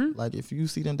people. Like, if you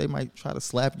see them, they might try to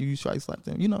slap you. You try to slap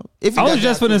them. If you I was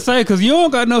just gonna say, because you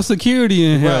don't got no security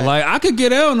in here. Right. Like, I could get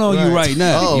down on you right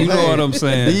now. Oh, you know hey, what I'm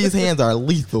saying? These hands are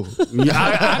lethal. I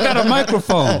got a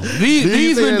microphone. These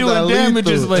been hands doing are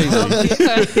damages lethal.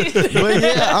 lately. But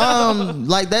yeah,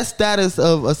 like that status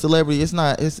of a celebrity,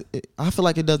 I feel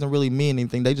like it doesn't really mean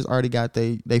anything. They just already got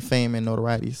they fame and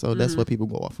notoriety, so that's what people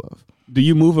go off of. Do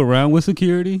you move around with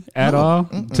security at all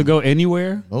to go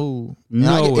anywhere? Oh,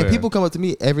 Nowhere. and people come up to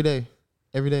me every day.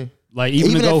 Like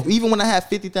even Even when I had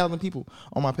 50,000 people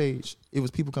on my page, it was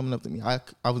people coming up to me. I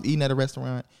was eating at a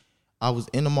restaurant, I was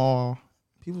in the mall.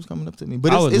 People was coming up to me,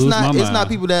 but it's not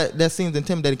people that seems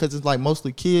intimidating because it's like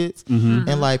mostly kids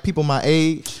and like people my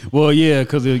age. Well, yeah,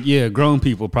 because grown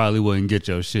people probably wouldn't get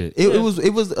your shit. It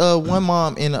was one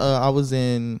mom and I was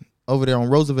in over there on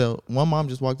Roosevelt. One mom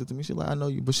just walked up to me. She's like, I know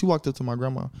you, but she walked up to my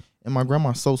grandma, and my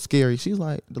grandma's so scary. She's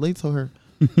like, the lady told her,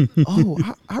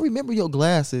 oh, I remember your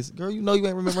glasses, girl. You know you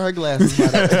ain't remember her glasses.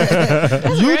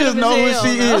 You just know who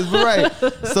she is, right?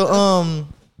 So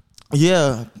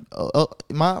yeah,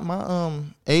 my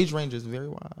age range is very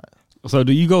wide. So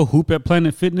do you go hoop at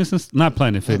Planet Fitness? Not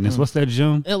Planet Fitness. What's that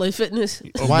gym? LA Fitness.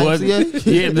 What?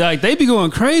 YMCA? Yeah, like they be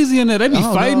going crazy in there. They be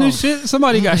Oh, fighting no. and shit.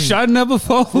 Somebody got shot in there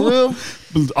before. For real?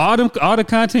 All the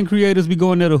content creators be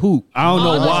going there to hoop. I don't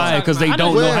know that's what why, I'm because talking they about.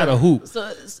 don't know Where? how to hoop.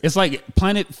 So, It's like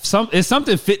it's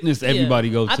something fitness everybody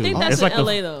yeah. go to. I think that's it's in like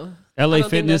LA though. I LA don't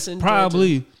think Fitness, that's in Georgia.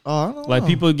 probably. Oh, I don't Like know.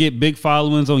 people get big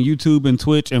followings on YouTube and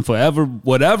Twitch, and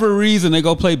whatever reason, they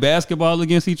go play basketball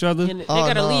against each other. And they Oh,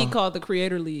 got a no. league called the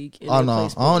Creator League. and Oh they no, play I don't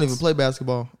sports. even play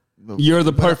basketball. You're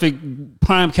the perfect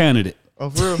prime candidate. Oh,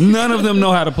 for real? None of them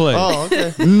know how to play. Oh,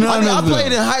 okay. None I of them.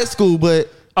 played in high school,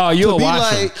 but Oh, to you'll be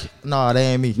watch them. like, nah, that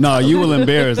ain't me. No, you will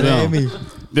embarrass That them. ain't me.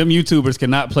 Them YouTubers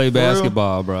cannot play real?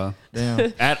 basketball, bro.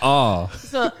 Damn. At all.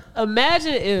 So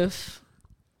imagine if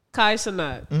Kai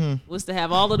Cenat Mm-hmm. was to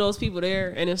have all of those people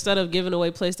there, and instead of giving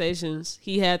away PlayStations,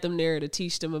 he had them there to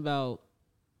teach them about.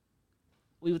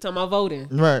 We were talking about voting,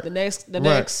 Right. The next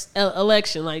Right.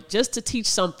 election, like just to teach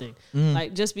something,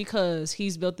 like just because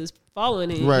he's built this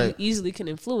following and Right. he easily can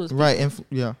influence. Right.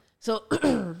 Yeah. So,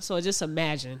 so just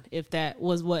imagine if that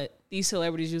was what these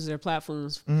celebrities use their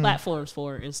platforms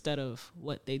for instead of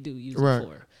what they do use Right. it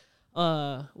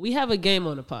for. We have a game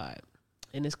on the pod,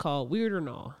 and it's called Weird or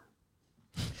No.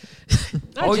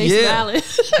 Not Oh, Jay yeah. Smiling.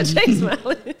 Jay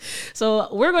Smiling. So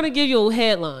we're gonna give you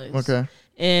headlines. Okay.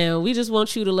 And we just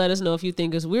want you to let us know if you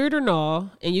think it's weird or no,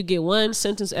 and you get one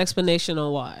sentence explanation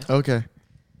on why. Okay.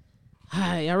 All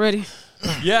right, y'all ready?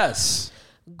 Yes.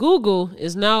 Google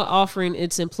is now offering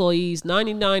its employees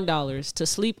 $99 to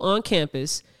sleep on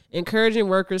campus, encouraging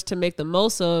workers to make the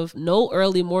most of no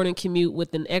early morning commute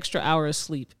with an extra hour of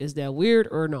sleep. Is that weird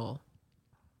or no?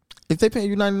 If they pay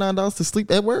you $99 to sleep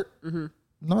at work,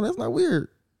 no, that's not weird.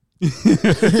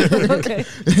 Okay.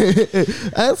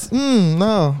 That's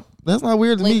no, that's not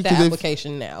weird to me. Link the 'cause if-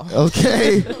 application now.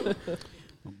 okay.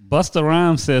 Busta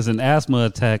Rhymes says an asthma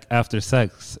attack after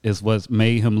sex is what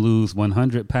made him lose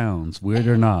 100 pounds. Weird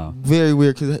or not? Very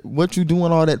weird. Because what you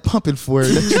doing all that pumping for?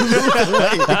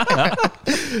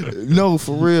 No,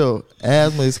 for real.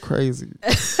 Asthma is crazy.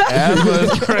 Asthma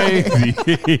is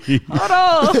crazy. Hold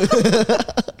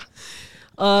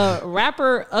on.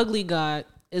 Rapper Ugly God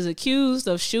is accused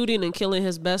of shooting and killing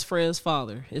his best friend's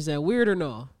father. Is that weird or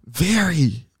no?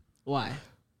 Very. Why?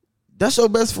 That's your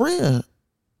best friend.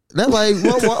 That's like,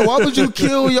 why would you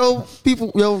kill your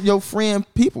people, your friend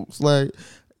peoples? Like,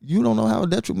 you don't know how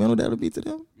detrimental that'll be to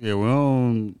them. Yeah,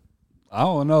 I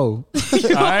don't know.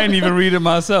 I ain't even read it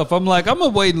myself. I'm like, I'm gonna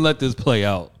wait and let this play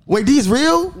out. Wait, these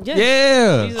real? Yeah.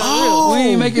 Yeah. These are We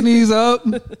ain't making these up.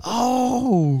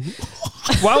 Oh,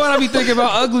 Why would I be thinking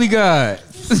about Ugly God?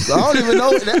 I don't even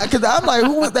know because I'm like,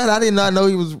 who was that? I did not know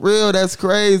he was real. That's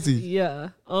crazy, Yeah.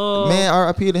 man.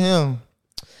 R.I.P. to him.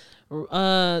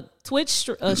 Twitch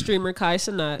streamer Kai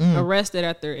Cenat arrested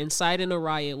after inciting a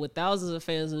riot with thousands of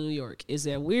fans in New York. Is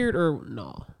that weird or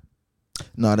no?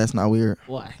 No, that's not weird.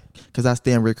 Why? Because I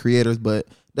stand with creators, but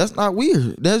that's not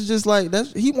weird. That's just like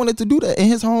he wanted to do that in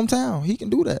his hometown. He can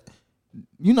do that.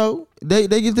 You know, they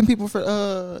give them people for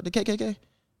the KKK.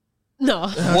 No.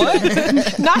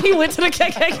 What? Now he went to the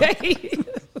KKK.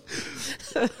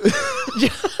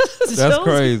 That's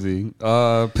crazy.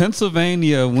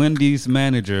 Pennsylvania Wendy's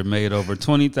manager made over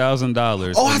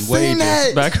 $20,000 Oh, I in seen wages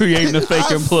that. by creating a fake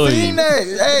I employee. seen that.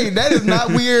 Hey, that is not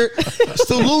weird.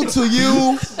 Salute to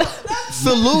you.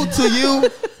 Salute to you.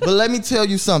 But let me tell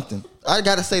you something. I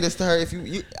gotta say this to her. If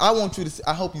you I want you to.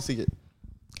 I hope you see it.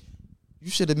 You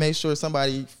should have made sure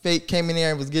somebody fake came in there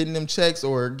and was getting them checks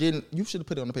or getting. You should have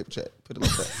put it on the paper check. Put it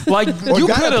like that. Like Or you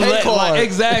got a could have pay let, card. like,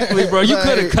 exactly, bro. You Like-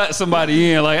 could have cut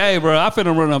somebody in. Like, hey, bro, I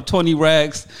finna run up 20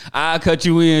 racks. I cut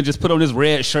you in. Just put on this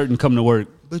red shirt and come to work.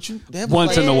 But you that was Once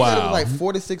like, in a that was while. like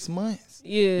 4 to 6 months.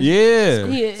 Yeah. Yeah,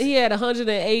 He had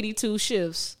 182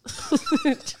 shifts.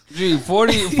 Gee,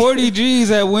 40 G's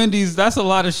at Wendy's. That's a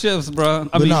lot of shifts, bro.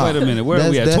 I mean, nah, wait a minute. Where are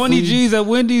that's we at? 20 definitely- G's at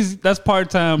Wendy's. That's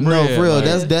part time. No, for real.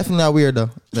 That's definitely not weird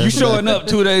though. you That's showing up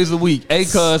 2 days a week. Hey,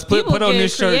 cuz, People put on get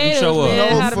this shirt and creative, show up.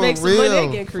 man. No, How to for make some real. money,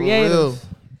 they get For creative.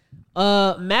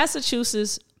 real.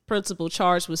 Massachusetts principal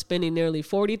charged with spending nearly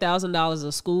 $40,000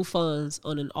 of school funds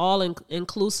on an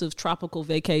all-inclusive tropical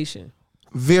vacation.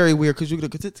 Very weird because you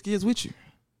could have the kids with you.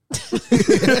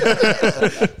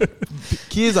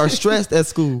 Kids are stressed at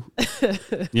school.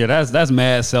 Yeah, that's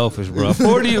mad selfish, bro.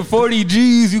 40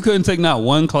 G's, you couldn't take not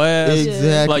one class.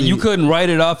 Exactly. Like you couldn't write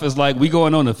it off as like we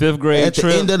going on a 5th grade at the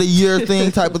trip. end of the year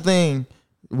thing type of thing.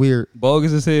 Weird.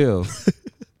 Bogus as hell.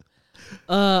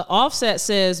 Offset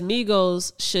says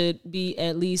Migos should be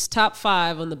at least top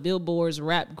 5 on the Billboard's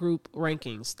rap group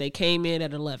rankings. They came in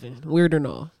at 11. Weird or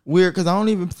no? Weird because I don't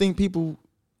even think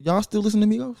y'all still listen to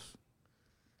Migos?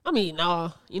 I mean,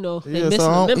 nah, they Yeah, missing so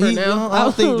a member now. I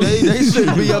don't think they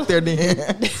should be up there then.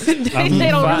 they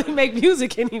don't really make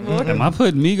music anymore. Am I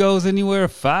putting Migos anywhere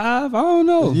 5? I don't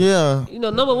know. Yeah.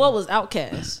 Number 1 was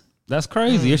Outkast. That's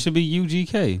crazy. It should be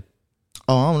UGK.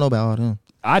 Oh, I don't know about all them.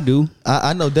 I do.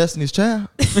 I know Destiny's Child.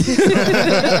 We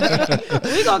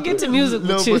gonna get to music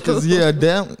No, with you. because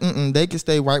they can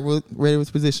stay right where it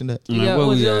was positioned at. Yeah, Where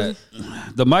what we Josie?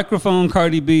 at? The microphone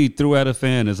Cardi B threw at a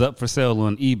fan is up for sale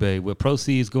on eBay with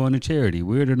proceeds going to charity.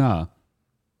 Weird or not?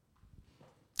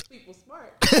 People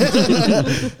smart.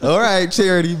 All right,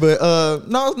 charity, but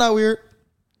no, it's not weird.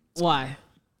 Why?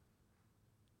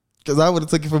 Because I would have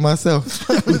took it for myself.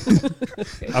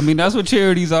 I mean, that's what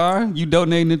charities are. You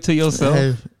donating it to yourself.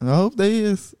 Hey, I hope they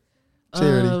is.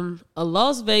 Charity. A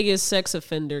Las Vegas sex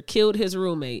offender killed his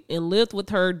roommate and lived with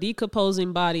her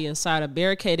decomposing body inside a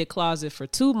barricaded closet for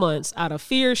 2 months out of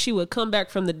fear she would come back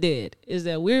from the dead. Is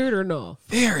that weird or no?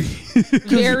 Very.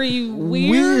 Very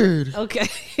weird. Weird.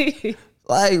 Okay.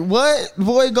 Like, what?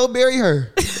 Boy, go bury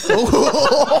her.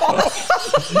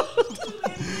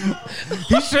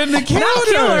 He shouldn't have killed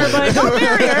Kill her. her, but don't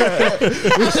bury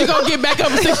her. She gonna get back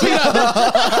up 6 feet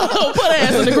up. Put her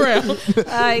ass on the ground.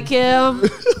 All right, Kim.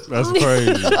 That's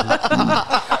crazy.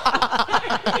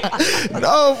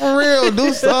 No, for real.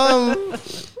 Do something.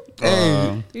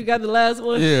 Hey. You got the last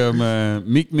one? Yeah, man.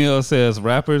 Meek Mill says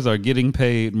rappers are getting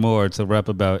paid more to rap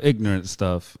about ignorant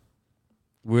stuff.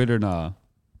 Weird or nah?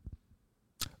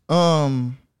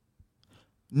 No,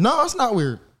 it's not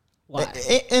weird. Why?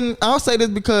 And I'll say this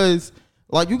because,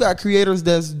 like, you got creators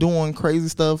that's doing crazy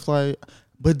stuff, like,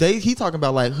 but he talking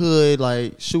about like hood,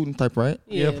 like shooting type, right?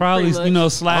 Yeah, probably, pretty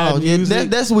much. slide Oh, yeah, music.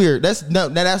 that's weird.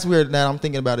 That's weird. Now I'm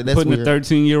thinking about it. That's Putting weird. a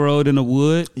 13-year-old in the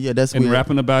wood. Yeah, that's and weird.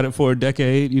 rapping about it for a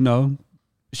decade.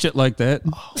 Shit like that.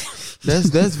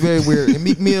 That's very weird. And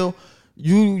Meek Mill,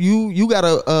 you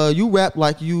gotta you rap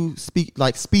like you speak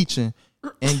like speeching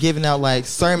and giving out like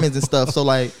sermons and stuff. So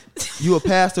like you a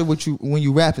pastor when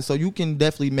you rap it, so you can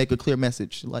definitely make a clear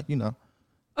message. Like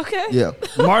Okay. yeah,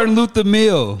 Martin Luther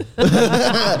Mill.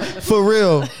 for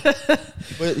real.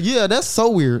 But yeah, that's so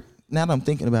weird. Now that I'm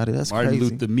thinking about it, that's Martin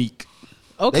crazy. Luther Meek.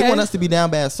 Okay. They want us to be down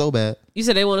bad so bad. You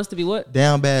said they want us to be what?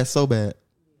 Down bad so bad.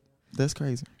 That's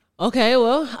crazy. Okay,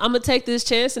 well, I'm going to take this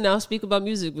chance and I'll speak about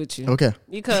music with you. Okay.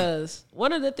 Because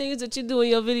one of the things that you do in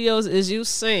your videos is you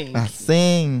sing. I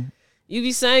sing. You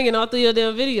be singing all through your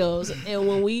damn videos. And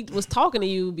when we was talking to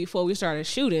you before we started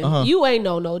shooting, Uh-huh. you ain't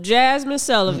know no Jasmine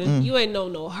Sullivan. You ain't know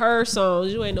no her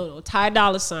songs. You ain't know no Ty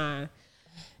Dolla $ign.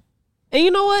 And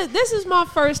you know what? This is my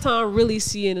first time really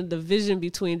seeing a division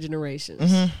between generations.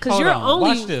 Because Hold you're on. only...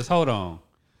 Watch this. Hold on.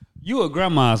 You a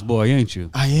grandma's boy, ain't you?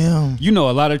 I am. You know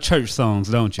a lot of church songs,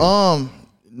 don't you?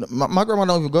 My grandma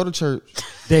don't even go to church.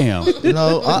 Damn. You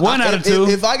know, One out of two.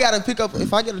 If I gotta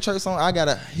if I get a church song, I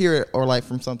gotta hear it or like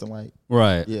from something like.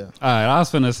 Right. Yeah. All right. I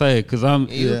was finna say because I'm.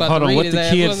 was about Hold to on. read What his the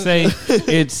ass, kids say?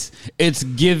 wasn't It's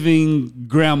giving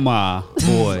grandma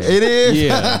boy. It is.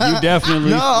 Yeah. You definitely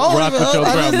No, I don't rock even- with your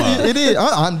grandma. It is.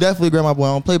 I'm definitely grandma boy.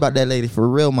 I don't play about that lady for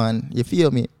real, man. You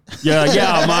feel me? Yeah.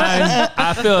 Mine.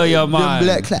 I feel your Them mind.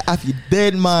 black clap off you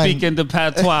dead man. Speaking the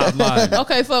patois, mine.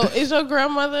 Okay, so is your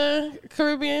grandmother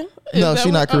Caribbean? Is No, that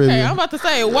she not Okay, Caribbean. I'm about to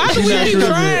say, why do we not keep Caribbean.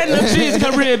 trying to? She's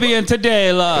Caribbean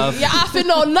today, love. Yeah, I feel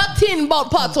know nothing about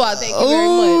patois. Thank you very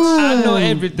Ooh. much. I know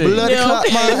everything. Bloody Yeah, clock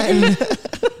okay. man.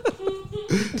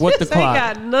 What the This ain't clock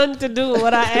got nothing to do with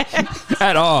what I asked.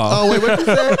 at all? Oh wait, what you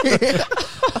say?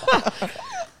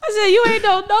 I said, you ain't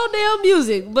know no damn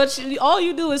music, but all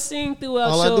you do is sing throughout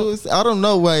All your... I do is I don't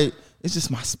know. Like it's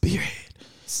just my spirit.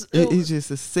 It's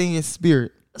just a singing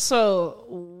spirit. So,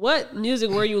 what music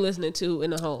were you listening to in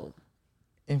the home?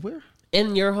 And where?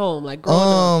 In your home, like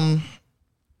growing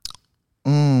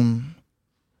up?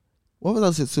 What was I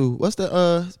listening to? What's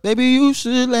the baby you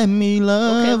should let me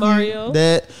love Okay, you. Mario.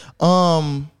 That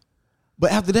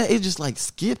but after that it just like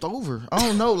skipped over. I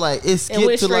don't know, like it skipped And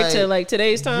went to straight to like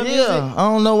today's time yeah. music? I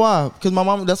don't know why because my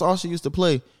mom that's all she used to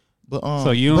play. But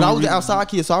So you but don't I was an really- outside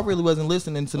kid, so I really wasn't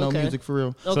listening to no Okay. music for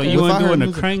real. So Okay. you If I weren't heard doing the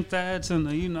music- crank that's and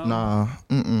the Nah,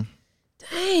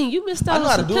 Dang, you missed I out know on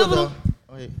how to some do it pivotal.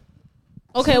 though. Wait.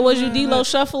 Okay, was you D-Lo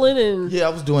shuffling and Yeah, I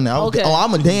was doing that. Okay.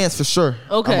 I'm a dance for sure.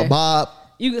 Okay. I'm a bob.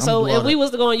 you? I'm So doing if all we that.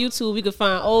 was to go on YouTube, we could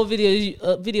find old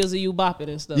videos of you bopping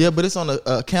and stuff. Yeah, but it's on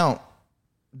the account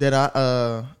that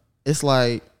I it's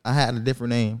like I had a different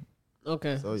name.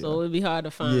 Okay, So, so yeah. it'd be hard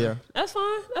to find. Yeah. That's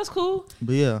fine. That's cool.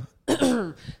 But yeah.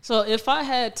 So if I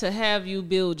had to have you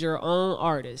build your own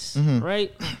artist, Mm-hmm.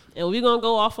 right? And we're gonna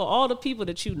go off of all the people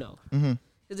that you know.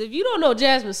 Because if you don't know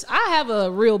Jasmine, I have a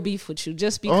real beef with you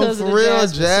just Oh, because for of the real,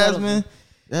 Jasmine. Sullivan. Jasmine.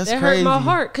 That's That crazy. hurt my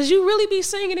heart because you really be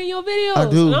singing in your videos. I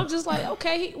do. And I'm just like,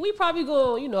 okay, we probably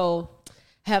gonna,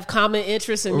 have common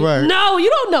interests in me. Right. No, you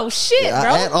don't know shit,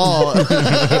 bro. At all.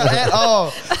 At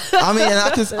all. I mean,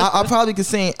 I probably could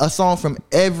sing a song from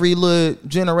every little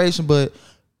generation, but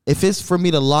if it's for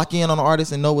me to lock in on an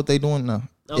artist and know what they doing, no.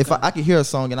 If Okay. I could hear a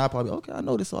song and I probably, okay, I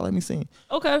know this song, let me sing.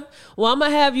 Okay. Well, I'm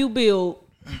gonna have you build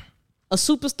a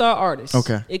superstar artist.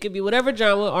 Okay. It could be whatever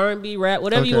genre, R&B, rap,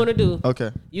 whatever you Okay. want to do.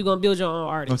 Okay. You're gonna build your own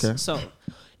artist. Okay. So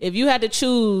if you had to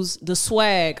choose the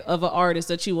swag of an artist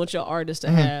that you want your artist to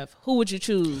Mm-hmm. have, who would you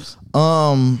choose?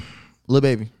 Lil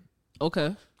Baby.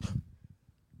 Okay.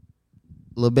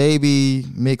 Lil Baby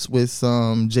mixed with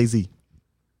some Jay-Z.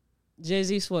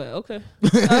 Jay-Z Sweat. Okay. All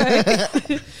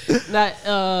right.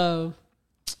 Now,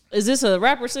 is this a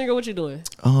rapper, singer? What you doing?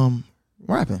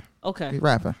 Rapping. Okay.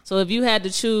 Rapping. So if you had to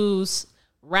choose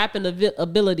rapping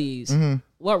abilities,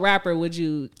 what rapper would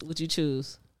you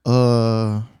choose?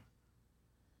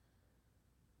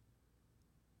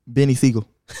 Benny Siegel.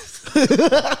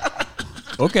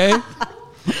 Okay.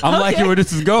 I'm liking where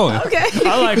this is going. Okay.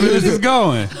 I like where this is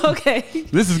going. Okay.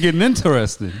 This is getting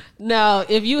interesting. Now,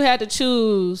 if you had to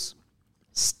choose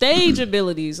stage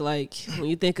abilities, like when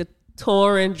you think of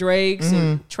touring Drakes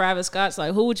and Travis Scott's,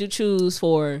 like who would you choose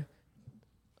for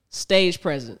stage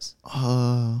presence?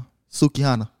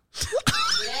 Sukihana.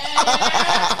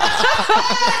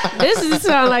 This is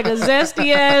sound like a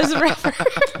zesty ass rapper.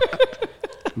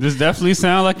 This definitely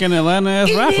sound like an Atlanta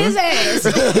ass rapper. His ass.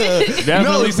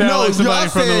 Definitely sound like somebody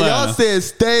from Atlanta. Y'all said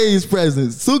stage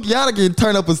presence. Sukihana can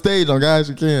turn up a stage on guys.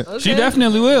 She can. Okay. She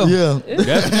definitely will. Yeah.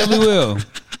 Definitely will.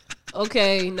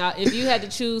 Okay, now if you had to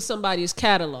choose somebody's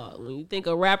catalog, when you think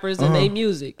of rappers and their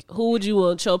music, who would you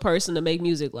want your person to make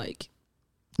music like?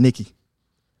 Nicki,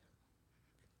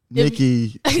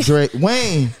 Drake,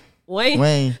 Wayne.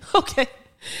 Okay.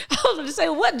 I was going to say,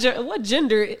 what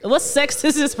gender, what sex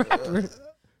is this rapper?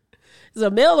 Is it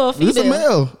a male or a female? It's a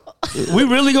male. We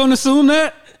really gonna assume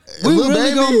that? We Lil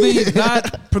really Baby. gonna be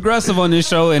not progressive on this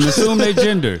show and assume their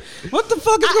gender. What the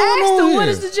fuck is I going asked on him, here? what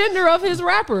is the gender of his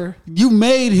rapper? You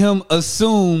made him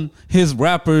assume his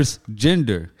rapper's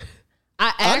gender,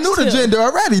 I knew the gender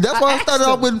already. That's why I started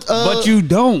off with. but you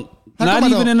don't. How Not come I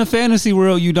even don't? in the fantasy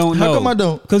world, you don't know. How come I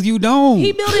don't? Because you don't.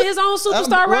 He building his own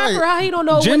superstar right. rapper. How he don't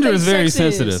know Gender what is their very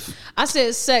sex sensitive. I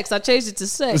said sex. I changed it to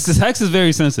sex. Sex is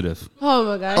very sensitive. Oh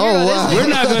my god! Oh, Here go this wow. nigga. We're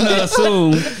not gonna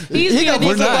assume. He's He being gonna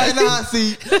put not. somebody in the hot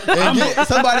seat and get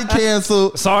somebody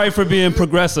canceled. Sorry for being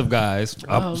progressive, guys.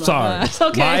 I'm Oh my sorry. God. It's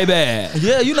okay. My bad.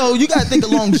 Yeah, you know, you gotta think of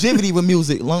longevity with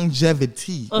music.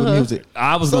 Longevity with music.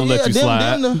 I was gonna let you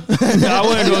slide. Them, I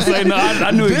wasn't gonna say no. I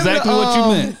knew Them exactly the, what you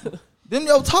meant. them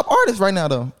your top artists right now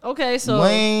though. Okay, so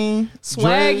Wayne,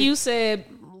 swag. Drake. You said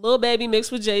Lil Baby mixed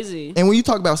with Jay-Z. And when you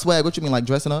talk about swag, what you mean, like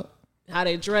dressing up? How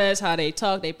they dress, how they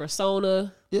talk, they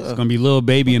persona. Yeah. It's gonna be Lil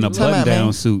Baby in a Time out, button-down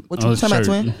man. suit. What on you his talking about,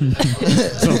 shirt. twin?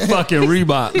 Some fucking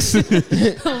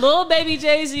Reeboks. Lil Baby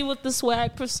Jay-Z with the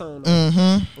swag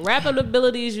persona. Rapping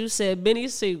abilities, you said Benny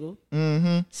Siegel.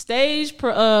 Stage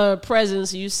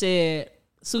presence, you said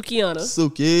Sukihana.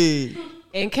 Suki.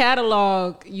 And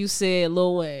catalog, you said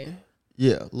Lil Wayne.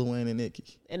 Yeah, Lil Wayne and Nicki.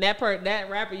 And that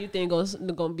rapper you think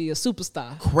gonna be a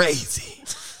superstar. Crazy.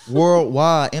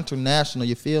 Worldwide, international,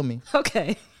 you feel me?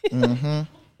 Okay. That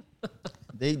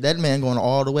man going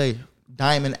all the way.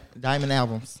 Diamond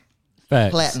albums.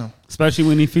 Facts. Platinum. Especially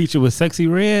when he featured with Sexy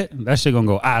Red. That shit gonna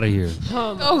go out of here.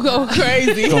 Oh, go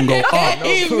crazy. Gonna go up.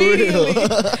 Immediately.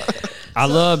 I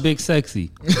love Big Sexy.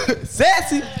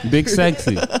 Sassy. Big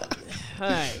Sexy. All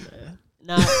right, man.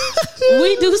 Now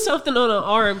we do something on an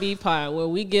R&B pod where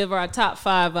we give our top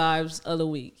 5 vibes of the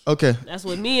week. Okay. That's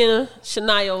what me and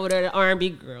Shania over there, the R&B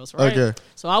girls, right? Okay.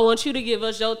 So I want you to give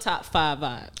us your top 5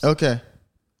 vibes. Okay.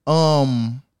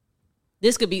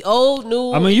 This could be old,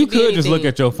 new. I mean, you it be could just look anything.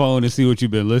 at your phone and see what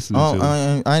you've been listening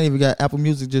to. I ain't even got Apple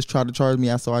Music. Just tried to charge me,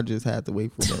 so I just had to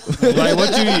wait for it. Like what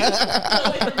you?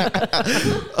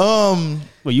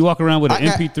 Well, you walk around with an I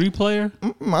got- MP3 player?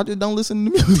 I just don't listen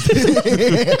to music.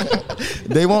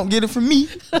 They won't get it from me.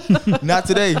 Not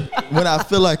today when I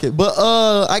feel like it. But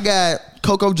I got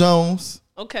Coco Jones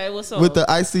Okay, what's up? with the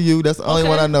ICU. That's the only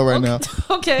one I know right now.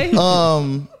 Okay.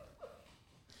 You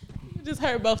just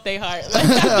heard both they heart.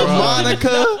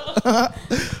 Monica.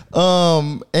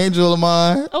 Angel of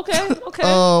Mine. Okay. Okay.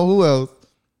 Who else?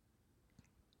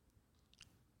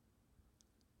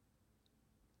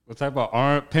 What type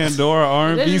of Pandora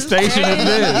R&B This is station is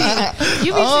this?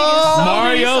 You be singing so many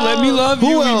Mario, Let Me songs. Love Who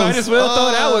You. We else? might as well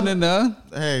throw that one in there.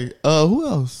 Hey, who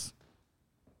else?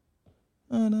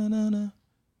 No.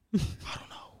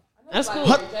 That's cool.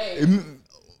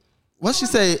 What she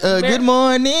say? Good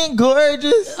morning,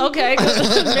 gorgeous. Okay.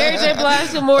 Mary J.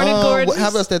 Blige, Good Morning, Gorgeous. How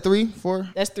about that? 3, 4?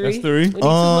 That's 3. That's 3. We need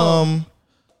some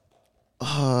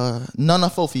more. Nana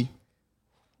Fofi.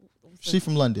 She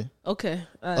from London. Okay.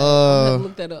 All right. I'm gonna have to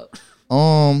look that up.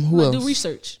 Who else? Do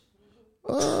research.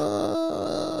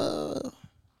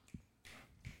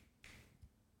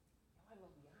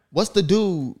 What's the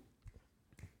dude?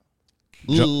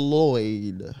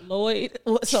 Lloyd.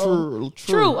 So, True.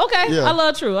 True. Okay. Yeah. I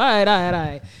love True. All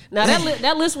right. Now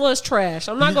that list was trash.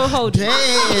 I'm not gonna hold you. Dang.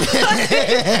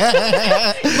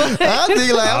 I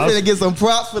think like I'm gonna get some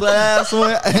props for the last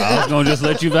one. I was going to just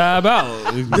let you vibe out.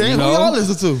 Damn, who y'all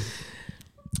listen to?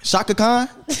 Shaka Khan.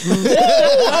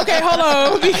 Okay, hold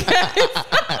on.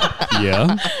 Because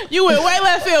Yeah. you went way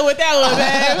left field with that one,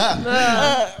 man.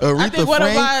 I Aretha think one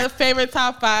of Frank. my favorite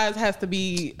top fives has to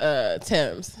be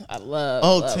Tim's. I love.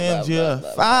 Oh, love, Tim's, love, yeah. love,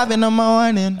 love. 5 in the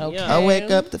morning. Okay. I wake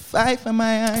up to fight for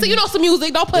my eyes. So you know some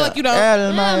music. Don't play like you don't. Early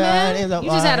my man. eyes are You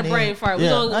just had a winding. brain fart. We Yeah,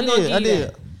 gonna I give did. you I did.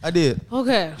 that. I did.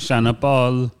 Okay. Shine up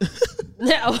all.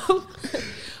 Now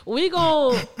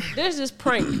there's this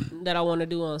prank that I want to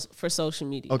do for social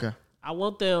media. Okay. I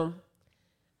want them.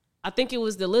 I think it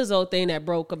was the Lizzo thing that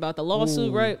broke about the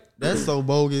lawsuit, right? That's so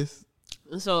bogus.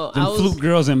 And so Them I was Fluke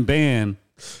girls in band.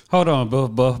 Hold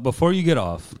on, before you get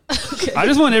off, I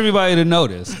just want everybody to know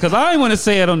this because I didn't want to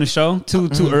say it on the show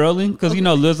too early because you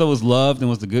know Lizzo was loved and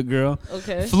was the good girl.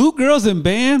 Okay. Fluke girls in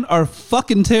band are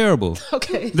fucking terrible.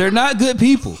 okay. They're not good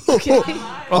people. Okay.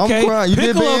 Okay, I'm crying. You did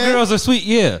Piccolo band? girls are sweet.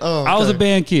 Yeah, Oh, I was a okay.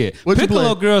 band kid. What'd you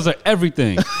Piccolo play? girls are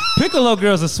everything. Piccolo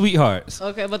girls are sweethearts.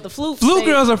 Okay, but the Fluke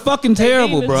Girls are fucking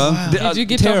terrible, bro. demons. They- Did you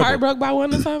get your terrible. heart broke by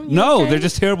one or something? You No, okay? they're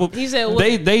just terrible. He said what-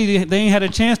 they ain't had a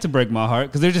chance to break my heart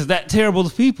because they're just that terrible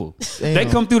to people. They Damn.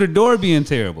 come through the door being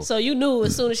terrible. So you knew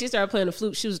as soon as she started playing the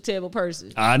flute, she was a terrible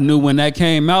person. I knew when that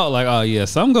came out, like, oh yeah,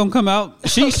 something gonna come out.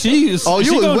 She is. Oh, you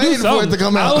she was gonna do waiting for it something. to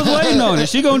come out. I was waiting on it.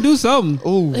 She gonna do something.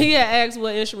 Ooh. He had asked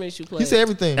what instruments you played. He said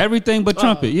everything. Everything but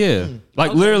trumpet. Yeah,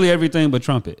 like literally everything but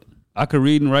trumpet. I could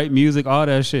read and write music, all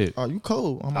that shit. Oh, you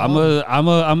cold.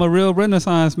 I'm a real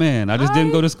Renaissance man. I just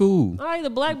didn't go to school. All right, the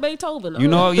Black Beethoven. You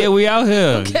know, yeah, we out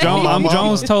here. Okay. I'm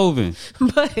Jones Tovin.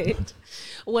 But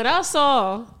when I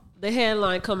saw the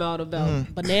headline come out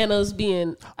about bananas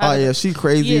being, Oh, yeah. She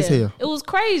crazy as hell. it was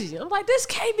crazy. I'm like, this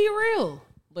can't be real.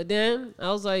 But then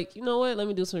I was like, you know what? Let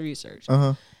me do some research.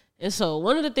 Uh-huh. And so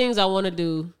one of the things I want to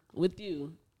do with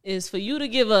you is for you to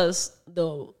give us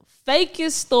the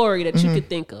fakest story that you could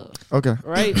think of. Okay.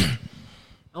 Right?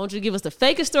 I want you to give us the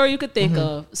fakest story you could think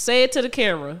of. Say it to the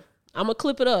camera. I'm going to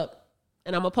clip it up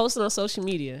and I'm going to post it on social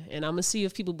media and I'm going to see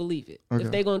if people believe it. Okay.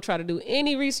 If they're going to try to do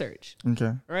any research.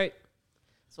 Okay. Right?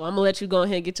 So I'm going to let you go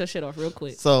ahead and get your shit off real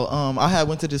quick. So I had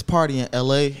went to this party in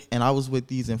LA and I was with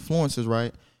these influencers,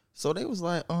 right? So they was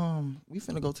like, we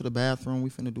finna go to the bathroom. We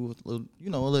finna do a little, a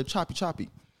little choppy.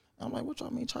 I'm like, what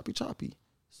y'all mean choppy?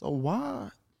 So why?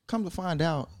 Come to find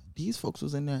out, these folks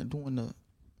was in there doing the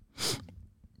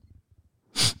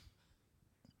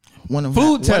one of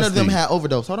Food them testing. had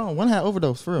overdose. Hold on, one had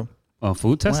overdose for real. Food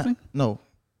One testing. had- no,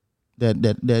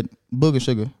 that booger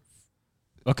sugar.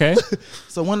 Okay.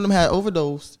 So one of them had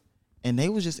overdose, and they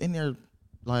was just in there,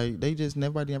 like they just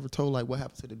nobody ever told like what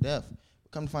happened to the death.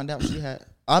 Come to find out, she had.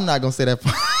 I'm not gonna say that.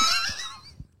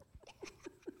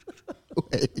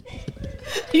 Wait.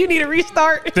 You need a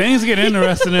restart? Things get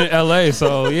interesting in LA,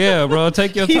 so yeah, bro,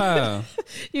 take your time.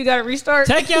 You got to restart?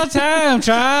 Take your time,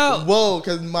 child. Whoa,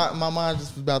 because my mind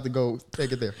just was about to go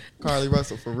take it there. Carly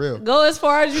Russell, for real. Go as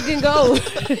far as you can go.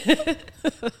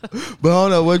 But I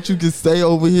don't know what you can say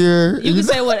over here. You can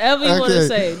say whatever you want to Okay.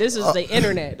 say. This is the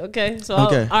internet, okay? So,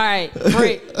 Okay. all right,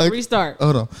 break, Okay. restart.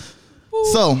 Hold on.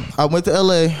 So I went to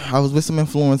LA. I was with some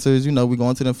influencers. We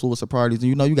going to the influencer parties, and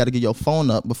you got to get your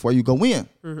phone up before you go in.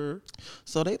 Mm-hmm.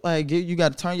 So they like you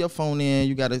got to turn your phone in.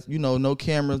 You got to no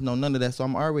cameras, no none of that. So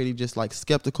I'm already just like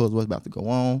skeptical of what's about to go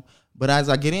on. But as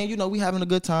I get in, we having a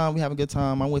good time.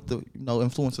 I'm with the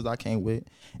influencers I came with,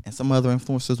 and some other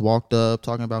influencers walked up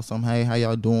talking about hey, how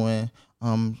y'all doing?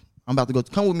 I'm about to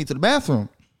come with me to the bathroom.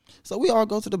 So we all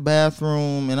go to the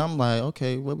bathroom, and I'm like,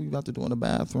 okay, what we about to do in the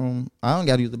bathroom? I don't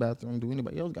got to use the bathroom. Do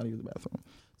anybody else got to use the bathroom?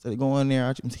 So they go in there.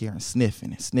 I'm hearing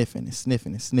sniffing.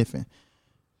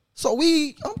 So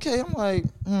I'm like,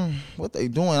 what they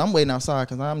doing? I'm waiting outside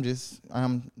because I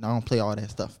don't play all that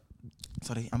stuff.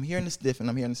 So I'm hearing the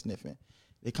sniffing.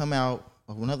 They come out.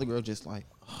 Another girl just like,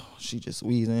 she just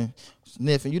wheezing,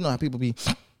 sniffing. You know how people be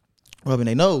rubbing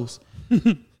their nose.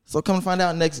 So come to find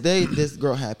out next day, this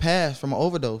girl had passed from an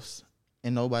overdose,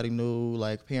 and nobody knew.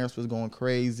 Like parents was going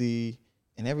crazy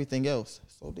and everything else.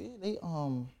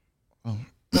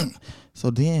 So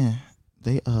then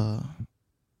the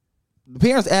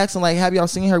parents asking like, "Have y'all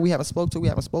seen her? We haven't spoke to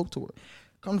her."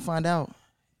 Come to find out,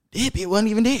 that bitch wasn't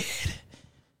even dead.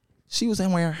 She was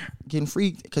somewhere getting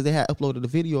freaked because they had uploaded a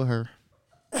video of her.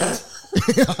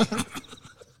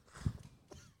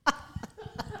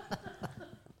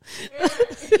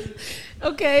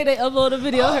 Okay, they upload a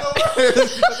video. All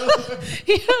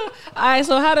right,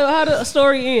 so how the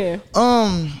story end?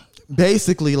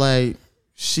 Basically, like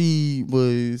she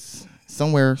was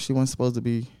somewhere she wasn't supposed to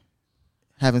be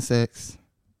having sex,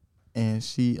 and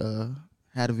she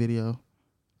had a video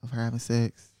of her having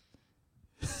sex.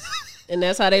 And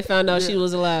that's how they found out she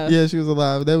was alive. Yeah, she was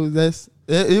alive.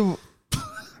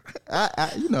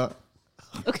 I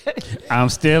Okay. I'm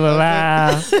still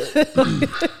alive.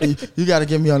 You got to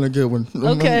get me on a good one.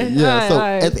 Okay. Yeah. All right, so all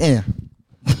right. at the end.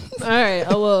 All right.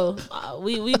 Oh well,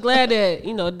 we glad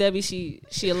that Debbie she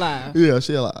alive. Yeah,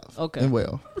 she alive. Okay. And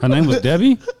well. Her name was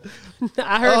Debbie.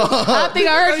 I heard. I think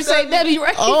I heard you say Debbie,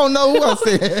 right? I don't know who I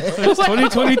said. It's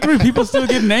 2023. People still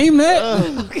get named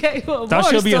that. Okay. Well, Thought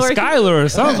she'll be a story. Skylar or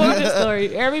something. Moral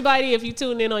story. Everybody, if you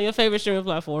tune in on your favorite streaming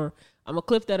platform, I'm gonna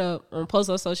clip that up. I'm gonna post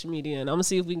on social media, and I'm gonna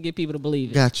see if we can get people to believe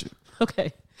it. Got you.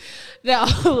 Okay. Now,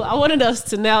 I wanted us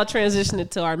to now transition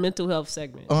into our mental health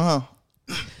segment.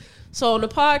 So on the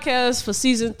podcast for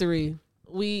season 3,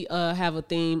 we have a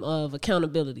theme of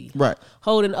accountability. Right.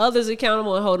 Holding others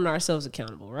accountable and holding ourselves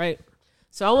accountable, right?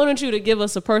 So I wanted you to give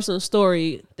us a personal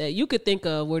story that you could think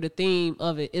of where the theme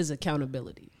of it is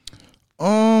accountability.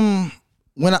 When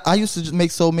I used to just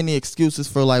make so many excuses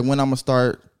for like when I'm gonna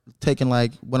start taking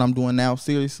like what I'm doing now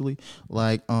seriously.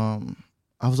 Like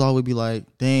I was always be like,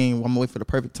 dang, I'm gonna wait for the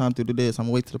perfect time to do this. I'm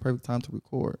gonna wait till the perfect time to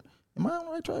record. Am I on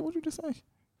the right track? What you just say?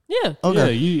 Yeah.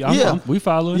 Okay. Yeah, we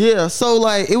follow it. Yeah, so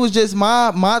like it was just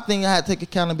my thing I had to take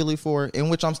accountability for, in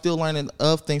which I'm still learning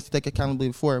of things to take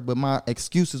accountability for. But my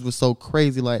excuses were so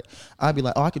crazy. Like I'd be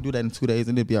like, oh, I could do that in 2 days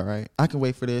and it'd be all right. I can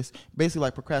wait for this. Basically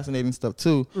like procrastinating stuff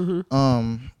too.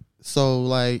 So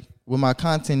like with my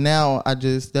content now,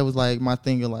 that was like my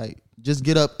thing of like just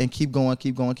get up and keep going.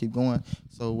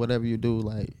 So whatever you do,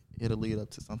 like it'll lead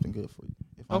up to something good for you.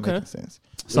 If I'm making sense.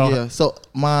 So Yeah. So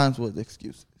mine was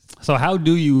excuses. So how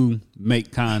do you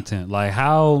make content? Like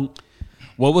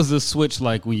what was the switch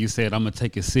like when you said I'm gonna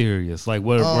take it serious? Like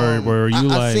were you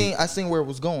I seen where it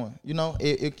was going. You know,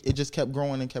 it just kept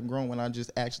growing when I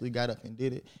just actually got up and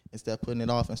did it instead of putting it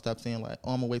off and stopped saying like,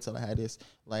 oh, I'm gonna wait till I had this.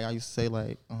 Like I used to say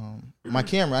like my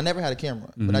camera. I never had a camera,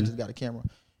 but I just got a camera.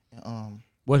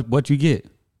 What you get?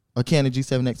 A Canon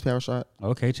G7X PowerShot.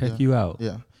 Okay, check you out.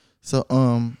 Yeah. So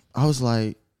I was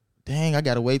like, dang, I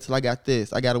gotta wait till I got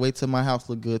this. I gotta wait till my house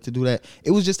look good to do that.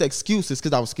 It was just excuses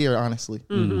because I was scared, honestly.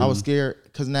 I was scared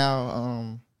because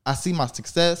now I see my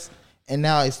success, and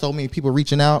now it's so many people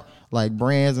reaching out, like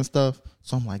brands and stuff.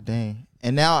 So I'm like, dang.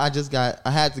 And now I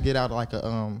had to get out like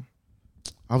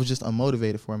I was just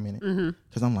unmotivated for a minute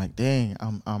because I'm like, dang,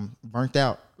 I'm burnt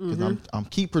out because I'm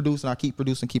keep producing.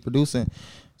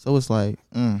 So it's like,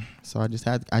 so I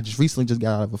just recently just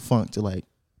got out of a funk to like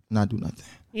not do nothing.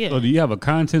 Yeah. So do you have a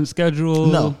content schedule?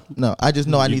 No. I just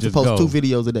know I need to post 2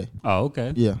 videos a day. Oh,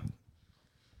 okay. Yeah.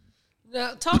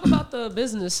 Now talk about the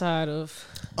business side of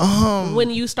when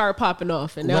you start popping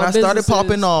off. And now when I started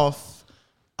popping off,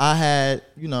 I had,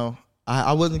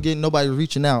 I wasn't getting nobody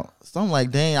reaching out. So I'm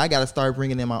like, dang, I got to start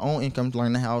bringing in my own income to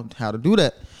learn how to do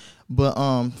that. But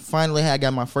finally, I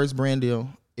got my first brand deal.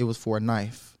 It was for a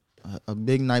knife. A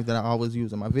big knife that I always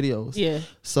use in my videos. Yeah.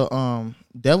 So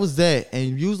that was that.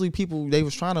 And usually people, they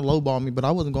was trying to lowball me, but I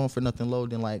wasn't going for nothing lower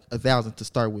than like $1,000 to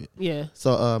start with. Yeah.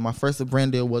 So my first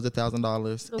brand deal was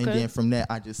 $1,000, and then from that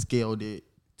I just scaled it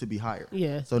to be higher.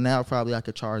 Yeah. So now probably I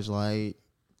could charge like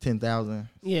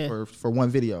 $10,000 for one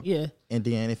video. Yeah. And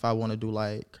then if I want to do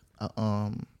like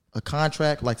a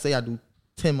contract, like say I do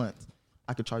 10 months,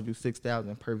 I could charge you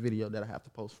 $6,000 per video that I have to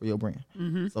post for your brand.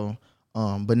 So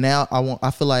but now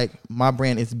I feel like my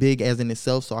brand is big as in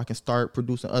itself, so I can start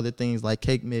producing other things like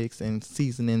cake mix and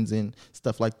seasonings and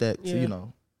stuff like that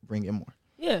to, bring in more.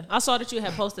 Yeah. I saw that you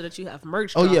had posted that you have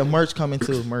merch. Oh yeah, merch coming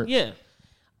too. Merch. Yeah.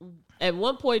 At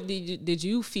one point did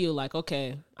you feel like,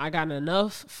 okay, I got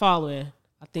enough following,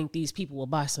 I think these people will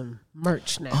buy some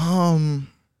merch now?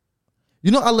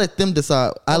 I let them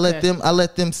decide. I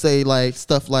let them say like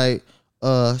stuff like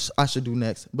I should do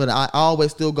next, but I always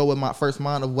still go with my first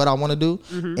mind of what I want to do.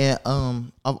 And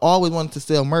I've always wanted to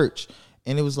sell merch,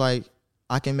 and it was like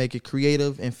I can make it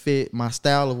creative and fit my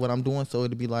style of what I'm doing, so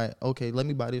it'd be like, okay, let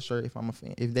me buy this shirt if I'm a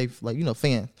fan, if they like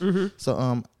fans.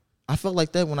 So I felt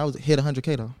like that when I was hit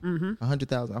 100K though.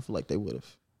 100,000, I feel like they would have.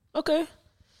 Okay.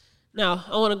 Now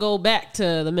I want to go back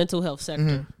to the mental health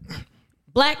sector.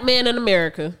 Black man in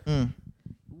America,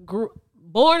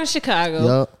 born in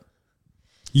Chicago. Yep.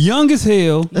 Young as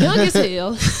hell.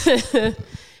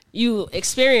 You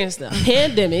experienced a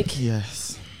pandemic.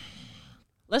 Yes.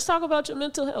 Let's talk about your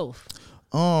mental health.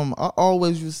 I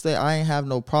always used to say I ain't have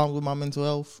no problem with my mental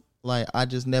health. Like I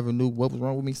just never knew what was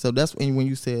wrong with me. So that's when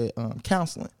you said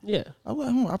counseling. Yeah. I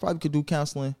was like, I probably could do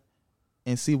counseling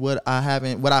and see what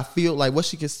I feel like, what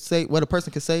she could say, what a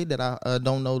person could say that I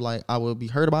don't know, like I will be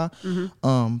hurt about.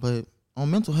 But on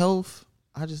mental health,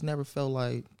 I just never felt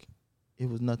like it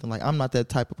was nothing. Like I'm not that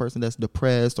type of person that's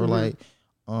depressed or like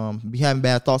be having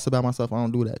bad thoughts about myself. I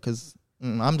don't do that because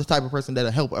I'm the type of person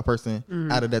that'll help a person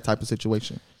out of that type of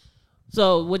situation.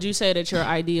 So would you say that your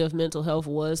idea of mental health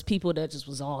was people that just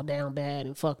was all down bad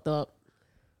and fucked up?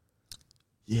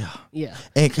 Yeah. Yeah.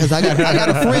 And because I got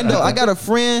a friend though. I got a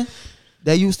friend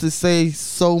that used to say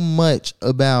so much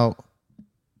about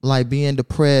like being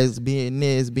depressed, being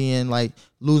this, being like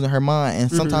losing her mind.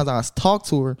 And sometimes I talk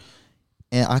to her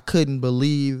and I couldn't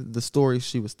believe the story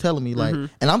she was telling me. Like, and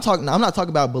I'm not talking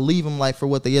about believe them like for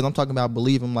what they is. I'm talking about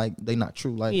believe them like they not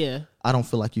true. Like, Yeah. I don't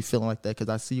feel like you feeling like that because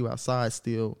I see you outside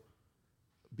still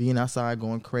being outside,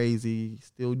 going crazy,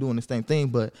 still doing the same thing.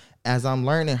 But as I'm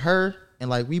learning her, and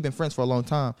like we've been friends for a long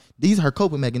time, these are her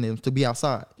coping mechanisms to be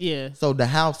outside. Yeah. So the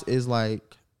house is like,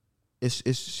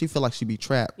 she feel like she be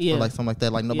trapped Yeah. or like something like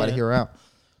that. Like nobody Yeah. hear her out.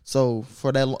 So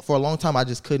for a long time, I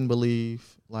just couldn't believe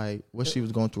like what she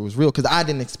was going through was real because I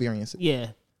didn't experience it. Yeah.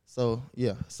 So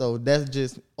yeah, so that's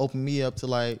just opened me up to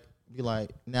like be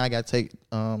like now I got to take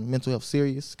mental health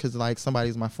serious because like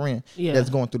somebody's my friend Yeah. that's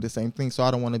going through the same thing. So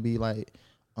I don't want to be like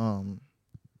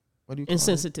what do you call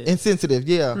Insensitive. it? Insensitive,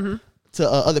 yeah, to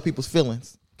other people's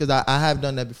feelings because I have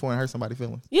done that before and hurt somebody's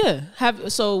feelings. Yeah.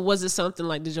 So was it something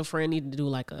like, did your friend need to do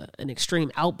like an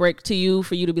extreme outbreak to you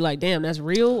for you to be like, damn, that's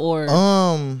real? Or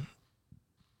I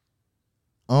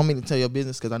don't mean to tell your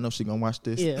business because I know she gonna watch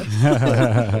this. yeah.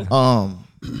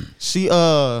 She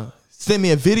sent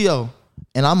me a video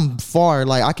and I'm far,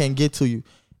 like I can't get to you.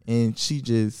 And she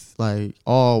just like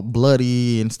all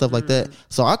bloody and stuff like that.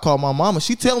 So I called my mama.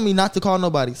 She telling me not to call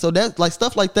nobody. So that's like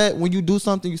stuff like that. When you do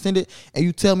something, you send it and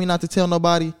you tell me not to tell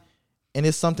nobody. And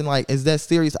it's something like, is that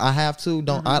serious? I have to.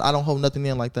 I don't hold nothing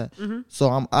in like that. So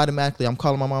I'm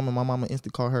calling my mama and my mama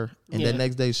instantly call her. And the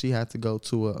next day she had to go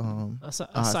to a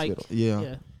hospital. psych.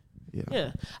 Yeah.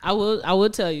 Yeah, I will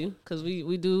tell you because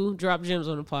we do drop gems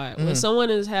on the pod. When someone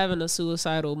is having a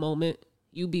suicidal moment,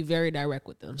 you be very direct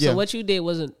with them. Yeah. So what you did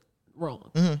wasn't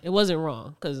wrong. It wasn't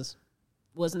wrong because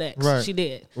what's next? Right. She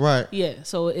did. Right. Yeah.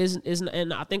 So it's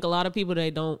and I think a lot of people they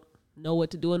don't know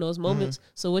what to do in those moments.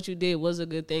 So what you did was a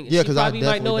good thing. Yeah, She 'cause I probably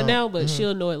might know it definitely now, don't. but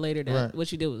she'll know it later that Right. what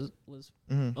you did was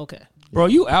okay. Bro,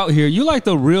 you out here. You like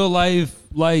the real life,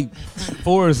 like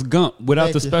Forrest Gump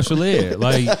without Thank the you. special ed.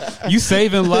 Like you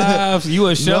saving lives. You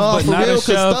a chef, No, but for not real, a 'cause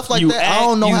chef. stuff like you that, act, I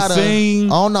don't know you how to. sing.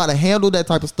 I don't know how to handle that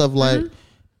type of stuff.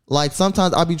 Like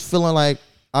sometimes I be feeling like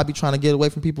I be trying to get away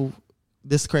from people.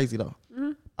 This is crazy though.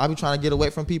 I be trying to get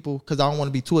away from people because I don't want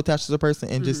to be too attached to the person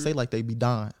and just say like they be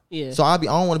dying. Yeah. So I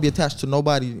don't want to be attached to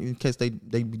nobody in case they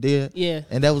be dead. Yeah.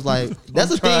 And that was like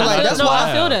that's the thing. trying Like not that's no, why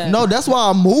I feel that. No, that's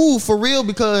why I moved for real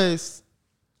because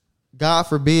God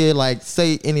forbid, like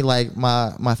say any like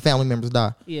my family members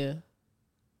die. Yeah.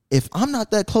 If I'm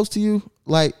not that close to you,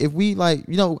 like if we like,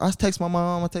 I text my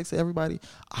mom, I text everybody.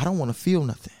 I don't want to feel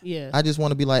nothing. Yeah. I just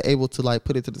want to be like able to like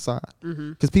put it to the side.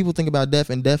 Because people think about death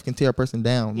and death can tear a person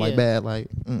down like Yeah. bad. Like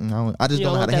I just You don't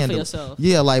know how want to that handle for it. yourself.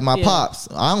 Yeah, like my Yeah. pops.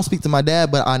 I don't speak to my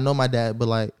dad, but I know my dad. But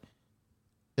like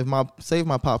if my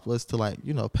pop was to like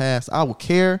pass, I would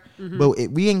care. But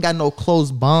we ain't got no close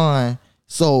bond,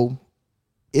 so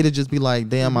it'd just be like,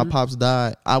 damn, my pops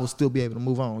died. I would still be able to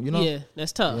move on. Yeah,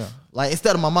 that's tough. Yeah. Like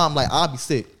instead of my mom, like I'll be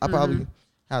sick. I probably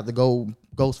have to go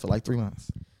ghost for like 3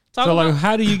 months. Talk So about, like,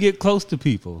 how do you get close to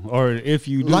people, or if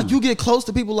you do? Like you get close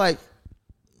to people like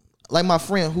my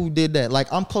friend who did that.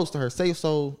 Like I'm close to her. Say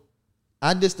so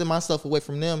I distanced myself away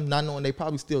from them, not knowing they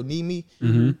probably still need me.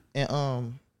 And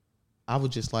I was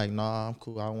just like, nah, I'm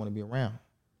cool. I don't want to be around.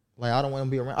 Like I don't want to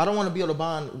be around. I don't want to be able to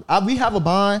bond. We have a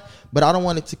bond, but I don't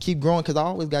want it to keep growing because I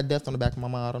always got death on the back of my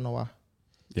mind. I don't know why.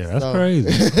 Yeah, that's So- crazy.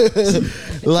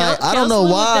 Like I don't know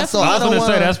counseling why. was So I I was don't gonna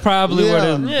want say that's probably what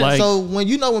it Yeah. like. So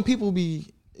when people be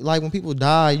like when people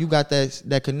die, you got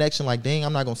that connection. Like dang,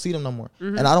 I'm not gonna see them no more,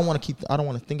 and I don't want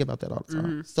to think about that all the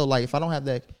time. So like if I don't have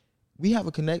that, we have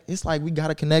a connect. It's like we got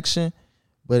a connection,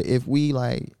 but if we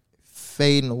like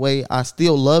fading away, I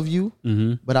still love you,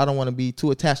 but I don't want to be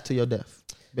too attached to your death.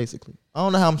 Basically, I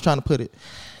don't know how I'm trying to put it.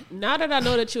 now that I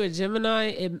know that you're a Gemini,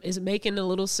 it is making a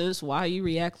little sense why you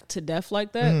react to death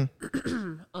like that.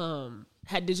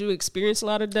 Did you experience a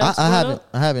lot of deaths? I growing haven't. up?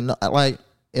 I haven't. No, like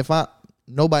if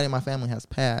nobody in my family has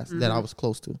passed that I was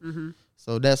close to.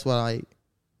 So that's why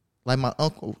like my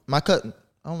uncle, my cousin.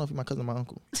 I don't know if he's my cousin or my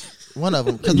uncle. One of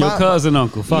them. Your cousin,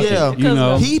 uncle. Fuck Yeah. it. You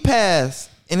know. He passed,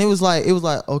 and it was like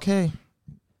okay.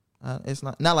 It's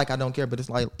not like I don't care, but it's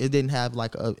like it didn't have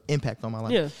like an impact on my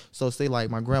life. Yeah. So say like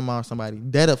my grandma or somebody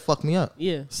that'll fuck me up.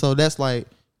 Yeah. So that's why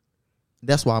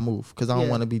I move because I don't Yeah.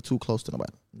 want to be too close to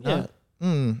nobody. Yeah.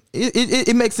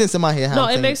 It makes sense in my head. How No, I'm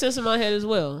it thinking. makes sense in my head as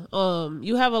well.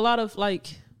 You have a lot of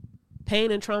like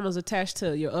pain and traumas attached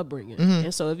to your upbringing,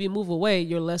 and so if you move away,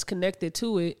 you're less connected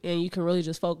to it, and you can really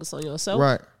just focus on yourself.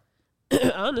 Right.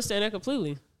 I understand that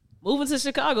completely. moving to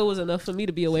Chicago was enough for me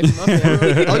to be away from my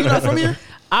family. Oh, you're not from here?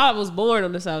 I was born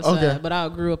on the South Side, Okay. but I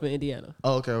grew up in Indiana.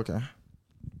 Oh, okay.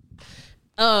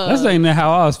 That's ain't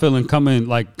how I was feeling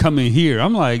coming here.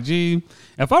 I'm like, gee,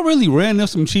 if I really ran up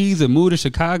some cheese and moved to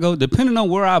Chicago, depending on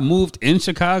where I moved in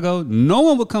Chicago, no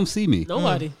one would come see me.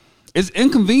 Nobody. It's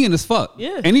inconvenient as fuck.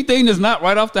 Yeah. Anything that's not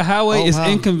right off the highway Oh, is wow.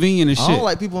 inconvenient as I shit. don't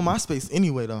like people in my space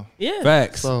anyway, though. Yeah.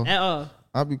 Facts. So At all.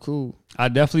 I'll be cool. I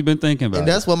definitely been thinking about And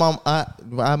it. that's what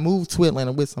I moved to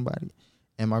Atlanta with somebody.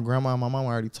 And my grandma and my mom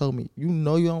already told me, you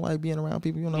know you don't like being around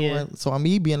people. You know, Yeah. right? So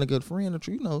me being a good friend,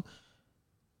 you know,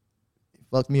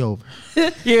 fucked me over.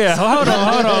 Yeah, hold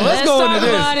on. Let's Let's go talk into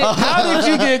this. about it. How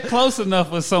did you get close enough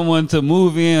with someone to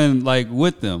move in like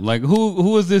with them? Like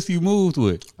who is this you moved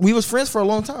with? We was friends for a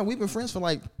long time. We've been friends for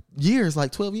like years,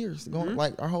 like 12 years, going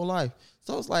like our whole life.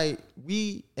 So it's like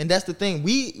and that's the thing.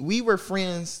 We were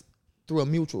friends through a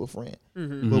mutual friend,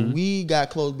 but we got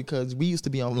close because we used to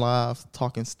be on live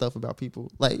talking stuff about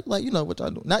people, like you know what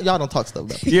y'all do. Not y'all don't talk stuff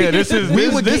about people. Yeah, this is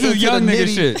this is young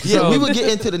nigga shit. Yeah, So- we would get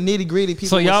into the nitty gritty.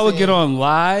 So y'all would get on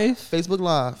live Facebook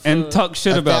Live and talk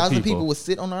shit about 1,000 people. people would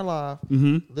sit on our live.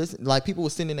 Listen, like people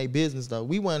would send in their business though.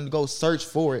 We wouldn't go search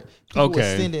for it. People would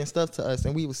Okay. send in stuff to us,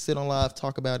 and we would sit on live,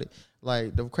 talk about it.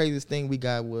 Like the craziest thing we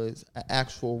got was an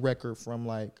actual record from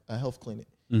like a health clinic,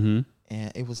 and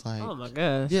it was like, Oh my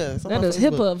gosh. Yeah, it's on That my is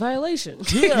Facebook. HIPAA violation.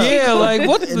 Yeah, like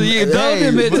what the don't Hey,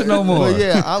 admit to no more. But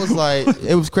yeah, I was like,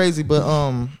 it was crazy. But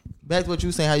back to what you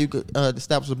were saying, how you could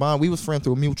establish a bond. We was friends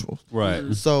through mutuals.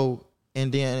 Right. So,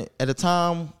 and then at the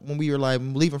time when we were like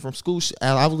leaving from school,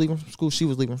 I was leaving from school, she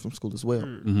was leaving from school as well.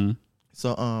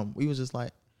 So we was just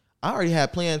like, I already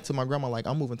had planned to my grandma, like,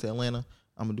 I'm moving to Atlanta,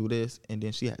 I'm gonna do this. And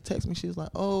then she had text me, she was like,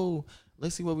 oh,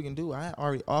 let's see what we can do. I had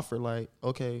already offered, like,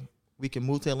 okay, we can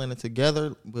move to Atlanta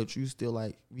together, but you still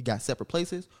like, we got separate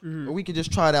places, or we could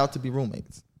just try it out to be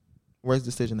roommates. Worst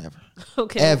decision ever.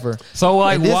 Okay. Ever. So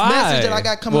like And this why? message that I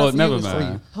got coming up for you never is for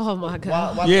mind. you. Oh my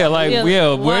god. Yeah, like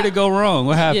Yeah, where'd it go wrong?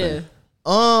 What happened?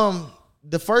 Yeah.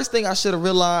 The first thing I should have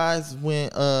realized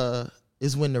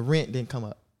is when the rent didn't come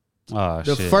up. Oh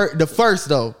The shit. the first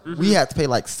though, we had to pay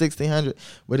like $1,600,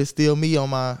 but it's still me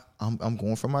on my. I'm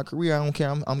going for my career. I don't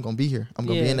care. I'm gonna be here. I'm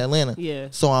gonna be Yeah. in Atlanta. Yeah.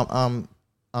 So I'm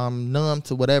numb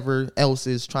to whatever else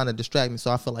is trying to distract me.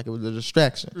 So I felt like it was a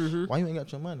distraction. Why you ain't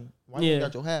got your money? Why you Yeah. ain't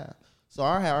got your half? So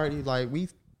I had already like we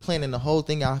planning the whole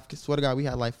thing. I swear to God, we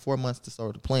had like 4 months to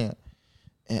start the plan,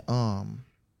 and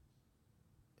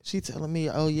she telling me,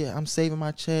 oh yeah, I'm saving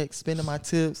my checks, spending my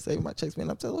tips, saving my checks, spending.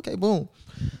 I'm telling, okay, boom.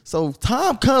 So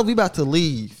time comes, we about to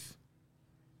leave.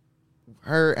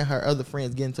 Her and her other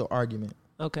friends get into an argument.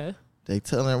 Okay. They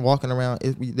telling her walking around.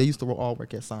 They used to all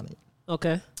work at Sonic,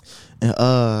 Okay.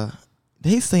 and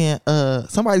they saying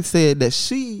somebody said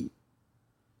that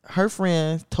her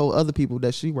friends told other people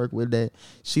that she worked with that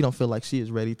she don't feel like she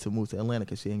is ready to move to Atlanta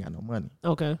because she ain't got no money.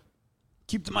 Okay.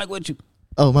 Keep the mic with you.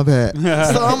 Oh my bad.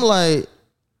 So I'm like,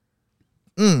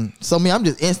 so me, I'm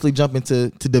just instantly jumping to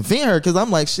defend her because I'm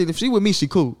like, shit, if she with me, she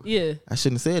cool. Yeah. I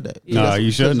shouldn't have said that. Nah, That's-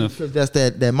 you shouldn't because- have. because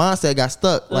that's that mindset got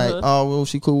stuck. Like, Uh-huh. oh well,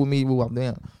 she cool with me, well, I'm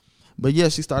down. But yeah,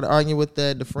 she started arguing with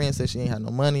that. The friend said she ain't had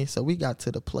no money, so we got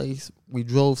to the place. We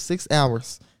drove 6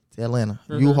 hours to Atlanta.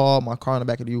 U-Haul, my car in the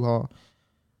back of the U-Haul.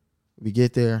 We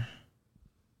get there.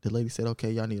 The lady said,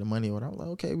 "Okay, y'all need a money order." I was like,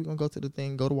 "Okay, we're gonna go to the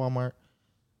thing, go to Walmart."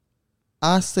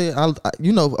 I said,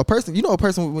 a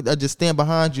person would just stand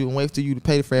behind you and wait for you to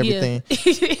pay for everything.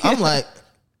 Yeah. I'm like,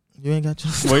 you ain't got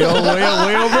your Where your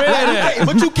bread at?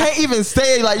 but you can't even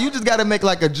say, like, you just got to make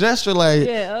like a gesture, like,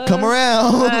 Yeah, come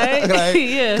around, right. like,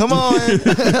 Yeah. come on.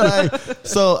 Like,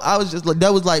 so I was just like,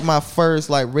 that was like my first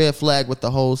like red flag with the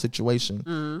whole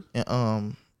situation.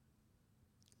 And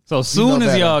So soon know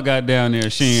as better. y'all got down there,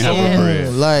 she ain't have her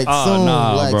bread.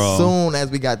 like bro. soon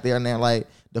as we got there, now like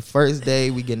the first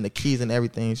day we getting the keys and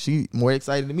everything, she more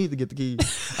excited than me to get the keys.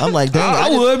 I'm like, dang, I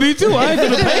would be too. I ain't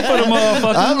gonna pay for the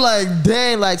motherfucker. I'm like,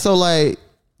 dang, like, so like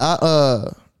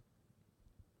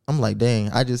I'm like, dang,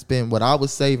 I just spent what I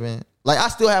was saving. Like, I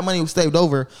still have money saved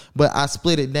over, but I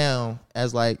split it down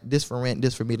as like this for rent,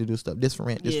 this for me to do stuff, this for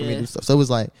rent, this for me to Yeah. do stuff. So it was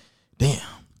like, damn.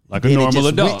 Like a Then normal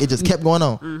it adult. it just kept going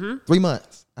on. 3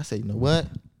 months. I said, you know what?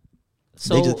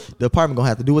 So The apartment gonna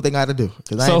have to do what they got to do.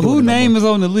 So who name is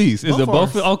on the lease? Is Both it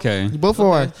both? ours. Okay. both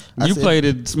for ours? I You said, played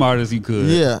it smart as you could.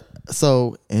 Yeah.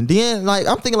 So and then like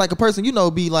I'm thinking like a person,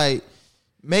 be like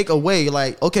make a way.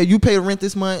 Like, okay, you pay rent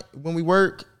this month when we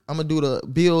work. I'm gonna do the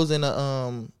bills and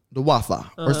the Wi-Fi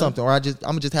or something, or I'm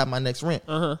gonna just have my next rent.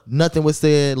 Nothing was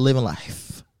said. Living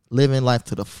life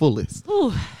to the fullest.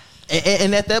 Ooh.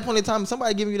 And at that point in time,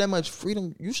 somebody giving you that much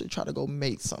freedom, you should try to go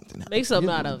make something. Make something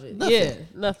out of it. Nothing. Yeah,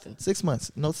 nothing. 6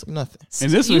 months, nothing.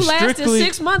 And this You was lasted strictly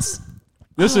 6 months.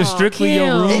 this was strictly Kim.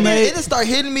 your It roommate. didn't start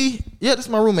hitting me. Yeah, this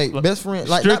is my roommate, best friend.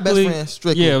 Like not best friend,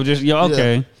 strictly. Yeah, just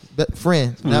okay.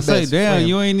 Friend, I'm not say, best damn, friend.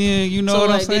 you ain't in. You know So what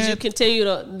I'm like, saying? did you continue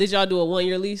to? Did y'all do a 1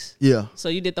 year lease? Yeah. So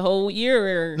you did the whole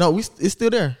year, or No, it's still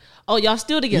there. oh, y'all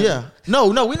still together? Yeah.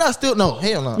 No, we not still. No,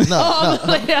 hell no. No, Oh,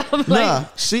 no. I'm like, Nah,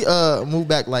 she moved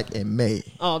back like in May.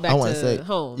 oh, back I wanna to say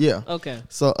home. Yeah. Okay.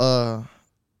 So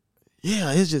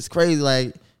yeah, it's just crazy.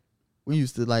 Like we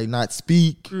used to like not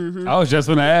speak. I was just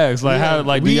gonna ask, like, how,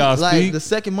 like, do y'all like speak the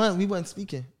second month we wasn't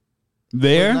speaking.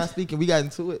 there? Not speaking. We got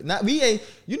into it. Not we ain't.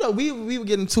 You know we would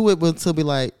get into it, but to be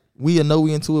like we know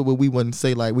we into it, but we wouldn't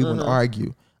say like we wouldn't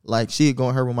argue. Like she'd go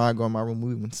in her room, I'd go in my room.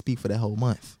 We wouldn't speak for that whole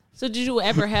month. So did you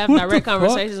ever have What direct the fuck?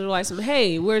 conversations with like some,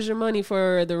 hey, where's your money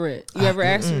for the rent? You ever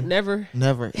asked her? Never.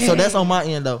 Never. So that's on my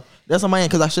end though. That's on my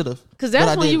end because I should have. Because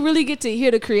that's when you really get to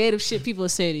hear the creative shit people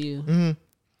say to you.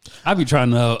 I be trying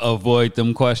to avoid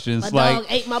them questions. My Like, dog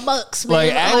ate my bucks, man.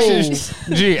 like actions,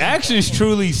 actions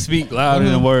truly speak louder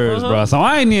than words, bro. So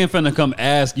I ain't even finna come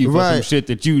ask you for some Right. shit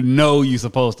that you know you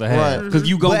supposed to have, Right. because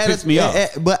you gonna But piss me off.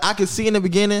 But I could see in the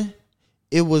beginning,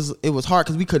 it was hard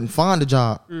because we couldn't find a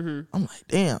job. I'm like,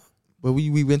 damn. But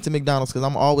we went to McDonald's because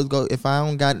I'm always go. If I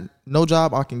don't got no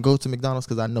job, I can go to McDonald's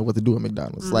because I know what to do at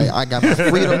McDonald's. Like I got my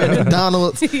freedom at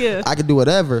McDonald's. Yeah. I could do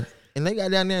whatever. And they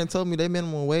got down there and told me their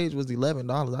minimum wage was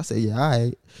 $11. I said, yeah, all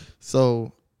right.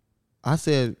 So I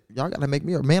said, y'all got to make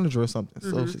me a manager or something.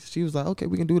 So she was like, okay,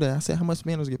 we can do that. I said, how much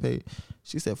managers get paid?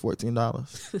 She said $14.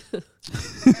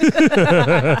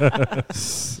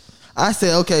 I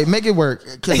said, okay, make it work.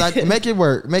 Cause I make it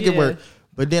work. Make it Yeah. work.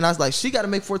 But then I was like, she got to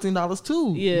make $14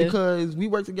 too. Yeah. Because we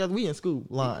work together. We in school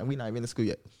line. We not even in school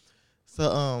yet.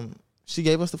 So she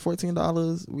gave us the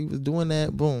 $14. We was doing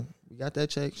that. Boom. We got that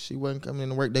check. She wasn't coming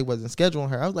into work. They wasn't scheduling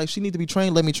her. I was like, she need to be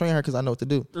trained. Let me train her because I know what to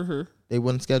do. They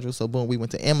wasn't scheduled. So boom, we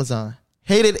went to Amazon.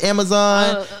 Hated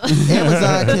Amazon.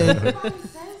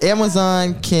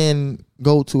 Amazon can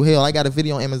go to hell. I got a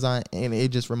video on Amazon and it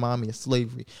just reminded me of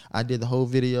slavery. I did the whole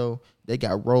video. They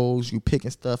got rolls, you picking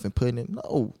stuff and putting it.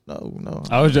 No.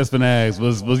 I was just gonna ask,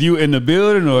 was you in the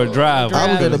building or a driver?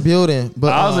 I was in the building,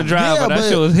 but I was a driver. That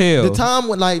shit was hell. The time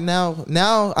when like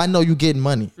now I know you getting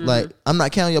money. Like I'm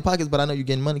not counting your pockets, but I know you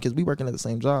getting money because we working at the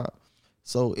same job.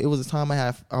 So it was a time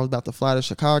I was about to fly to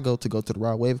Chicago to go to the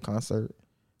Rod Wave concert,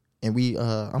 and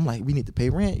I'm like, we need to pay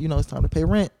rent. You know, it's time to pay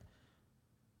rent.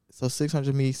 So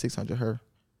 600 me, 600 her.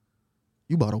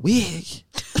 You bought a wig.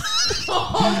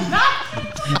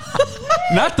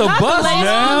 Not the bust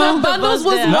down. Bundles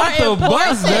was more Not the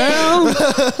bust down.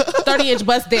 30-inch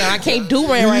bust down. I can't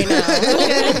do rent right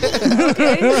now.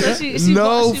 Okay. So she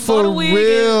No, she for bought a wig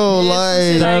real, and like-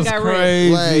 she said, I ain't That's got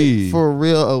rent. crazy. Like for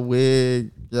real, a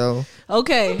wig, yo.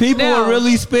 Okay. People now, were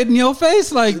really spitting your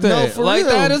face like that. for like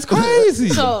real. that is crazy.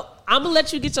 So I'm gonna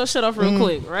let you get your shit off real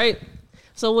quick, right?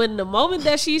 So when the moment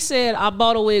that she said I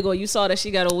bought a wig, or you saw that she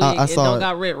got a wig I and saw don't it.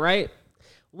 got rent, right?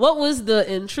 What was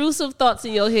the intrusive thoughts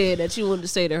in your head that you wanted to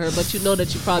say to her, but you know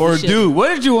that you probably or shouldn't? do, what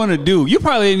did you want to do? You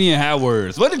probably didn't even have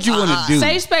words. What did you want to do?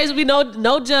 Safe space, we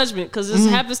no judgment because this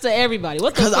happens to everybody.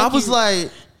 What the Cause fuck I was you- like,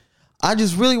 I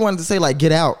just really wanted to say like,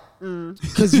 get out.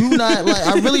 Cause you not like,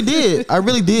 I really did. I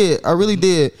really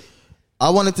did. I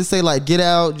wanted to say like, get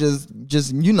out, just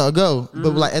go.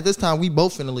 But like at this time, we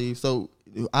both finna leave. So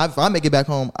if I make it back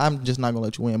home, I'm just not gonna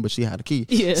let you in. But she had the key.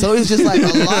 Yeah. So it's just like a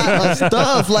lot of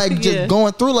stuff, like just Yeah.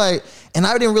 going through like, and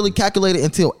I didn't really calculate it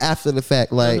until after the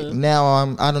fact. Like now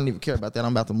I don't even care about that.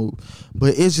 I'm about to move.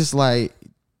 But it's just like,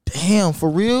 damn, for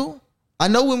real. I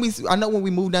know when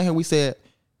we moved down here, we said,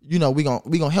 you know, we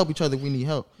gonna help each other if we need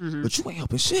help. But you ain't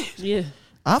helping shit. Yeah.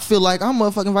 I feel like I'm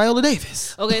motherfucking Viola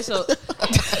Davis. Okay, so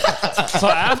So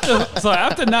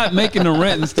after not making the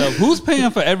rent and stuff, who's paying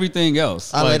for everything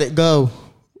else? I Like, let it go.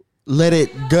 Let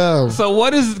it go. So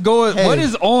what is going? Hey. What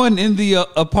is on in the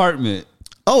apartment?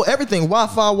 Oh, everything.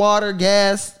 Wi-Fi, water,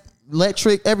 gas,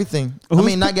 electric, everything. I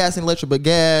mean, not gas and electric, but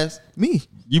gas. Me.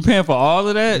 You paying for all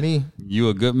of that? Me. You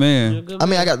a good man. I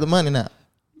mean, I got the money now.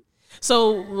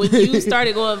 So when you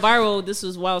started going viral, this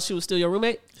was while she was still your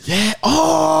roommate? Yeah.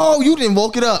 Oh, you didn't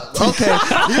woke it up. Okay.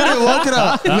 You didn't woke it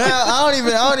up. Now, I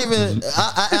don't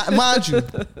even,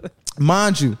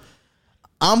 mind you,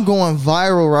 I'm going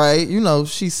viral, right? You know,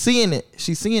 she's seeing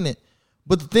it.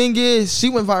 But the thing is, she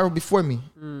went viral before me.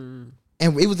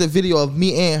 And it was a video of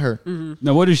me and her.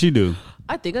 Now what did she do?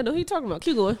 I think I know who you're talking about.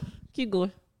 Keep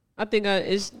going. I think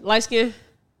is light skin.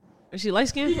 Is she light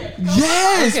skin?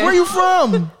 Yes. Okay. Where you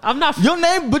from? I'm not. Your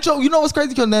name, but you know what's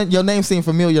crazy? Your name seemed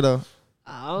familiar though.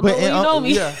 I don't know when you know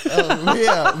me.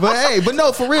 Yeah, but hey, but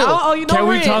no, for real. Oh, you know Can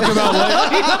we Red. talk about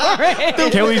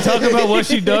what? Can we talk about what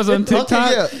she does on TikTok?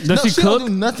 Okay, yeah. Does she don't cook?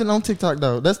 do nothing on TikTok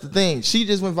though. That's the thing. She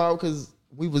just went viral because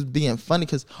we was being funny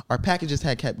because our packages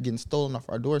had kept getting stolen off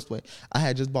our doorstep. I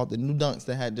had just bought the new Dunks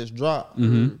that had just dropped,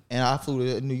 and I flew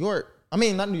to New York. I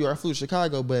mean, not New York. I flew to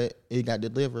Chicago, but it got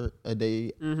delivered a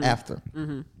day after.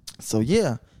 So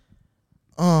yeah,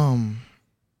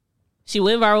 She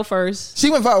went viral first. she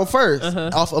went viral first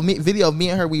off a video of me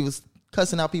and her. We was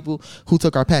cussing out people who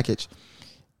took our package,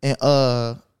 and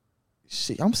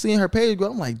I'm seeing her page go.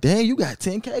 I'm like, dang, you got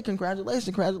 10K.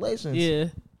 Congratulations. Yeah.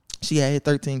 She had hit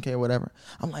 13K or whatever.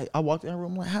 I'm like, I walked in her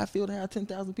room, I'm like, how I feel to have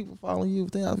 10,000 people following you,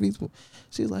 10,000 people.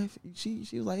 She was like, she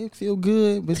was like, it feel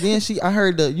good. But then I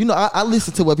heard I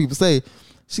listen to what people say.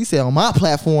 She said on my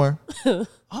platform.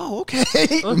 Oh, okay.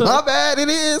 My bad, it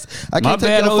is. I can't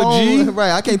take your phone.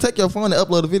 Right. I can't take your phone and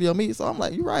upload a video of me. So I'm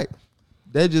like, you're right.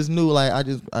 They just knew like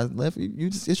I left you.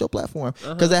 It's your platform.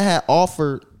 Because I had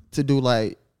offered to do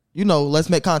like, let's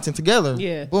make content together.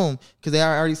 Yeah. Boom. Because they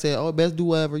already said, oh, best do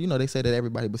whatever. They say that to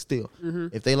everybody, but still,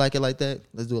 if they like it like that,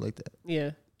 let's do it like that.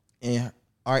 Yeah. And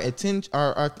our intentions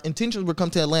were come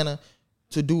to Atlanta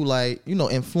to do like,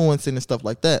 influencing and stuff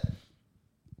like that.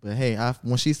 But hey,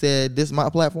 when she said this is my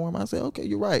platform, I said, okay,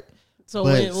 you're right. So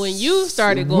when you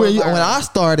started going when viral, I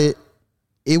started,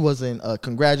 it wasn't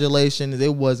congratulations.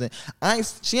 It wasn't.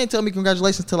 She ain't tell me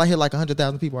congratulations till I hit like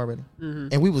 100,000 people already,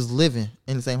 and we was living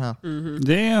in the same house.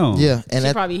 Damn. Yeah, and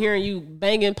she probably hearing you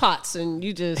banging pots and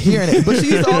you just hearing it. But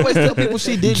she used to always tell people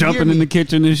she didn't jumping hear me. in the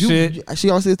kitchen and shit. She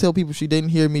always tell people she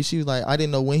didn't hear me. She was like, I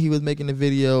didn't know when he was making the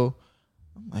video.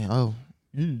 I'm like, oh,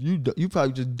 you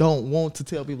probably just don't want to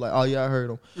tell people like, oh yeah, I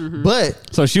heard him.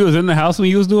 But So she was in the house when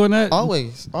you was doing that?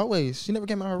 always, she never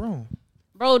came out of her room.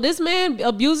 Bro, this man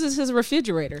abuses his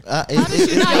refrigerator. How did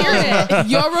you not hear that?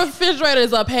 Your refrigerator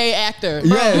is a paid actor. Bro,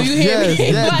 Yes, do you hear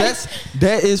me?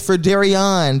 that is for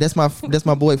Darion. That's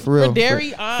my boy for real. For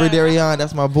Darion,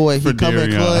 that's my boy. He come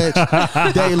in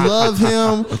clutch. They love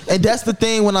him, and that's the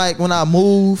thing when I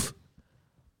move,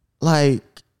 like,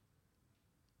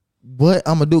 what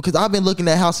I'm gonna do? Because I've been looking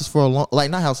at houses for a long,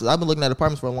 not houses. I've been looking at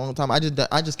apartments for a long time. I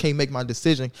just can't make my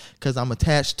decision because I'm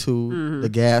attached to the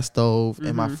gas stove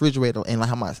and my refrigerator and like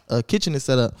how my kitchen is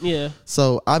set up. Yeah.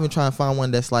 So I've been trying to find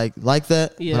one that's like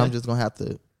that. Yeah. But I'm just gonna have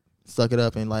to suck it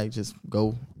up and like just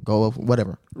go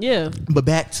whatever. Yeah. But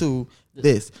back to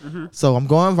this. So I'm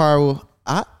going viral.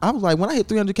 I was like, when I hit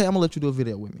 300K, I'm gonna let you do a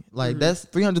video with me. Like that's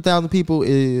 300,000 people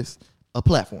is a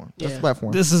platform. That's a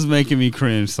platform. This is making me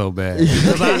cringe so bad.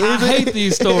 Because I hate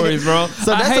these stories, bro.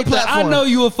 So that's I hate a platform. I know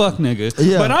you a fuck nigga,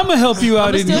 Yeah. but I'm gonna help you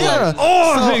out anyway. Yeah.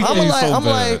 Oh, So I hate these so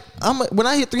bad. when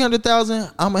I hit 300,000,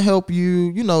 I'm gonna help you.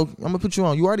 I'm gonna put you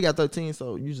on. You already got 13,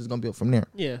 so you just gonna build from there.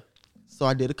 Yeah. So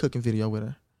I did a cooking video with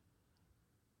her.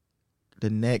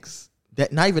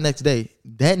 Not even next day.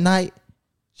 That night,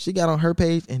 she got on her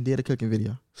page and did a cooking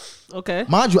video. Okay.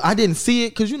 Mind you, I didn't see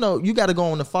it because you got to go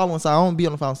on the following side. I don't be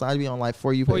on the following side. I be on like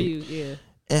For You page. yeah.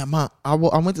 And I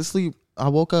went to sleep. I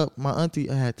woke up. My auntie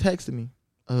had texted me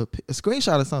a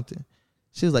screenshot of something.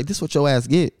 She was like, "This what your ass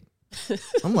get."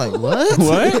 I'm like, what?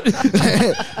 What?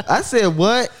 I said,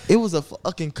 what? It was a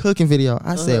fucking cooking video.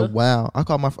 I said, wow. I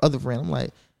called my other friend. I'm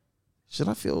like, should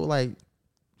I feel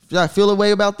a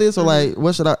way about this or like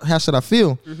how should I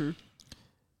feel?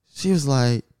 She was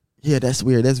like, yeah, that's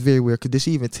weird. That's very weird. Cause did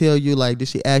she even tell you? Like, did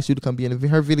she ask you to come be in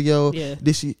her video? Yeah.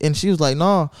 Did she? And she was like,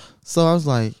 no. So I was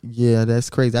like, yeah,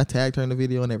 that's crazy. I tagged her in the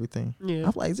video and everything. Yeah.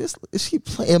 I'm like, is she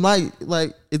playing? Am I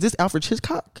like, is this Alfred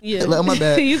Hitchcock? Yeah. Like, my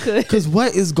bad. You could. Cause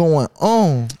what is going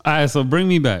on? All right, so bring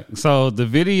me back. So the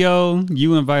video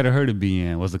you invited her to be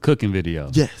in was a cooking video.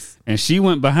 Yes. And she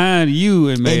went behind you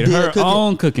and made did her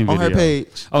own cooking on video. her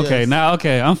page. Okay,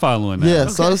 Yes. I'm following that. Yeah,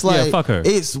 so it's like, fuck her.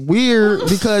 It's weird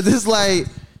because it's like,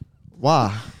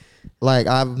 why? Like,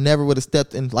 I never would have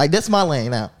stepped in. Like, that's my lane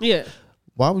now. Yeah.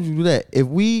 Why would you do that? If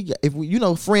we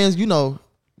friends, you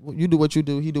do what you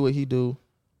do, he do what he do.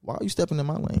 Why are you stepping in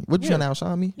my lane? What you trying to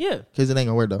outshine me? Yeah. Because it ain't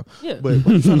gonna work though. Yeah. But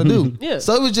what you trying to do? Yeah.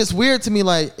 So it was just weird to me,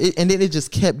 like, and then it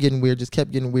just kept getting weird. It just kept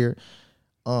getting weird.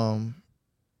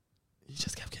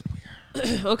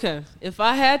 Okay. If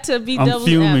I had to be I'm devil's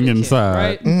fuming advocate, inside.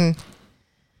 right? Mm-hmm.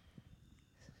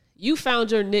 You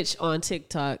found your niche on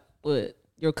TikTok with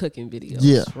your cooking videos.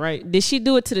 Yeah. Right. Did she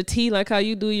do it to the T like how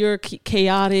you do your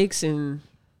chaotics and?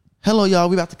 Hello, y'all.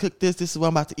 We about to cook this. This is what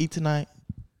I'm about to eat tonight.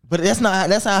 But that's not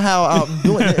how I'm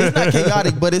doing it. It's not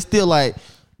chaotic, but it's still like,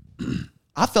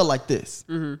 I felt like this.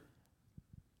 Mm-hmm.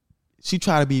 She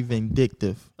tried to be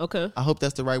vindictive. Okay. I hope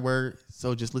that's the right word.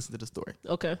 So just listen to the story.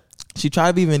 Okay. She tried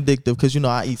to be vindictive because,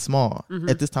 I eat small.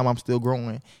 At this time, I'm still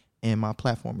growing. and my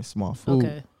platform is small food.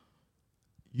 Okay.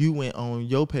 You went on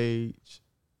your page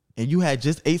and you had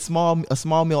just a small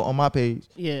meal on my page.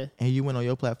 Yeah. And you went on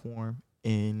your platform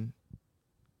and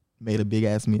made a big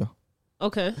ass meal.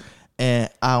 Okay. And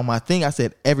on my thing, I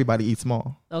said everybody eats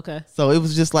small. Okay. So it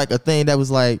was just like a thing that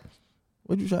was like,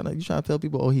 what you trying to tell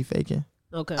people? Oh, he faking.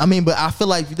 Okay. I mean, but I feel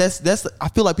like that's. I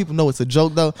feel like people know it's a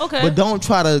joke though. Okay. But don't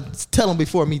try to tell them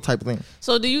before me type of thing.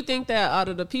 So do you think that out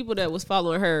of the people that was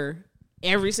following her,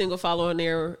 every single follower on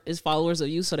there is followers of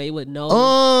you, so they would know?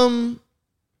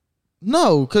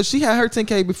 No, because she had her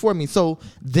 10K before me. So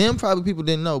them probably people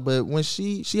didn't know. But when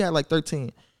she had like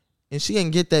 13, and she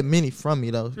didn't get that many from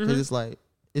me though, because it's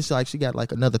like she got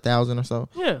like another 1,000 or so.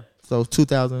 Yeah. So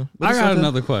 2,000. I got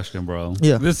another question, bro.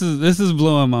 Yeah. This is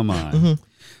blowing my mind.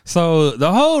 So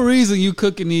the whole reason you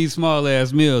cooking these small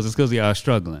ass meals is because y'all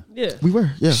struggling. Yeah. We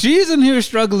were. Yeah. She's in here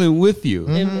struggling with you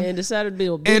And decided to be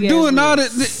a big and ass doing all meal.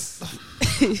 that.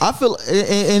 I feel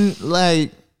and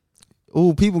like,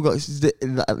 oh, people go.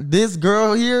 This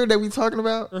girl here that we talking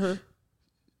about.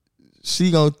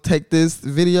 She gonna take this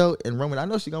video and run with it. I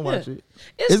know she gonna watch it.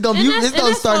 It's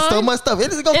gonna start so much stuff.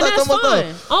 It's gonna start so much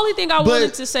stuff. Only thing I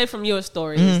wanted to say from your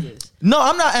story is this. No,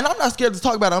 I'm not scared to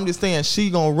talk about it. I'm just saying she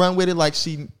gonna run with it like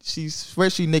she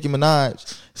swears she Nicki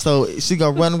Minaj. So she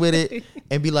gonna run with it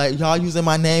and be like, y'all using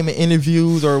my name in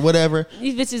interviews or whatever.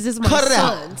 These bitches is my Cut it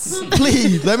sons. out.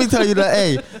 Please, let me tell you that.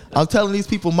 Hey, I'm telling these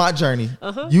people my journey.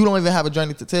 You don't even have a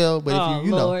journey to tell, but if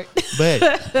you Lord. know.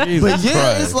 But Jesus yeah,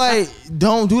 Christ. it's like,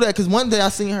 don't do that. Because one day I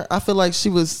seen her, I feel like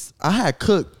I had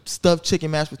cooked stuffed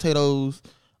chicken, mashed potatoes,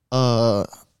 what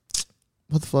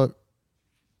the fuck?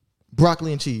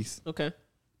 Broccoli and cheese. Okay.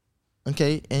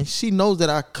 Okay. And she knows that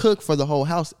I cook for the whole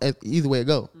house either way it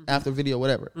go, after video,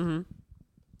 whatever.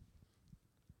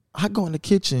 I go in the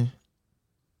kitchen.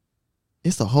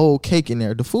 It's a whole cake in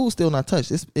there. The food's still not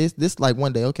touched. It's this like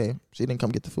one day, okay, she didn't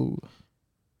come get the food.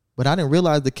 But I didn't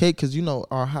realize the cake because, you know,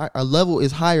 our level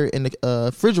is higher in the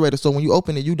refrigerator. So when you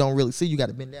open it, you don't really see. You got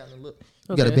to bend down and look.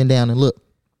 You got to bend down and look.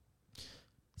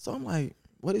 So I'm like,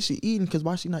 what is she eating? Because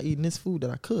why is she not eating this food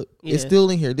that I cooked? Yeah. It's still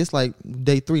in here. This like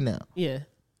day 3 now. Yeah.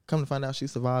 Come to find out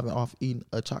she's surviving off eating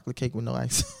a chocolate cake with no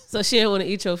ice. So she didn't want to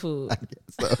eat your food. I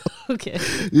guess so. Okay.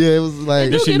 Yeah, it was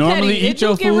like. Does she normally petty. eat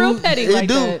your Get real food? petty It like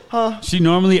do. that. Huh? She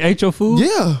normally ate your food?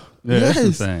 Yeah. Yeah, that's Yes.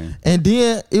 insane. And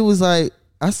then it was like,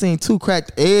 I seen 2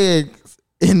 cracked eggs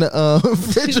in the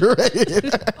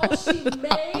refrigerator. Oh, she made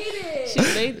it. She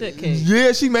made the cake.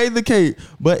 Yeah, she made the cake.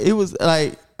 But it was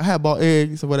like, I had bought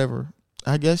eggs or whatever.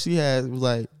 I guess she was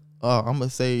like, oh, I'm going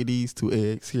to save these 2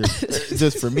 eggs here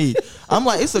just for me. I'm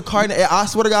like, it's a carton. I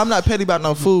swear to God, I'm not petty about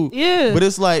no food. Yeah. But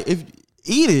it's like, if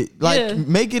eat it. Like, Yeah.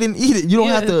 make it and eat it. You don't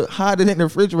have to hide it in the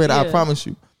refrigerator. I Yeah. promise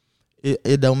you.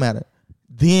 It don't matter.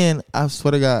 Then, I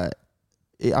swear to God,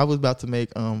 I was about to make,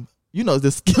 you know,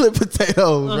 the skillet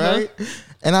potatoes, right?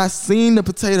 And I seen the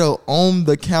potato on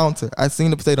the counter.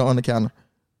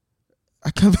 I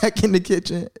come back in the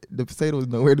kitchen. The potato was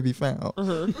nowhere to be found.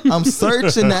 I'm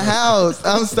searching the house.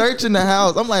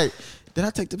 I'm like, did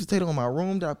I take the potato in my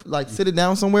room? Did I like sit it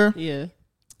down somewhere? Yeah.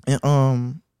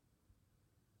 And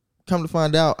come to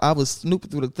find out, I was snooping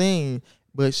through the thing,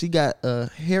 but she got a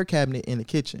hair cabinet in the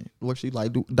kitchen where she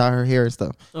like dye her hair and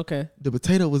stuff. Okay. The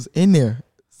potato was in there.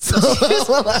 So,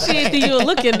 She didn't think you would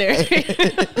look in there.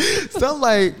 so I'm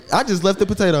like, I just left the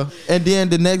potato, and then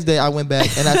the next day I went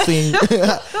back and I seen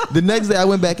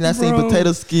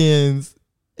potato skins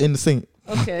in the sink,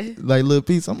 Okay. like little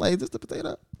piece. I'm like, is this the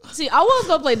potato? See, I was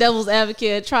gonna play devil's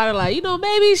advocate, try to like,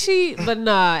 maybe but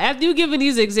nah. After you giving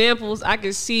these examples, I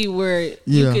can see where you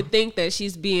Yeah. could think that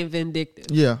she's being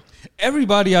vindictive. Yeah.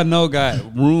 Everybody I know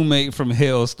got roommate from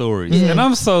hell stories. And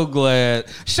I'm so glad.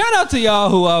 Shout out to y'all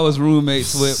who I was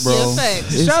roommates with, bro. Yeah,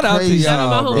 facts. It's Shout out to crazy. Shout out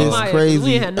y'all, my homie bro. It's Maya. crazy.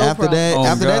 We ain't had no after problem. that,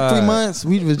 Oh, 3 God. months,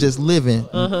 we was just living,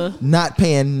 not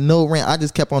paying no rent. I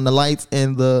just kept on the lights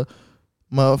and the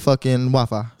motherfucking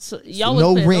Wi-Fi. So y'all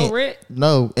was paying no rent?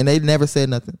 No, and they never said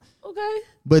nothing. Okay.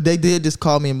 But they did just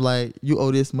call me and be like, you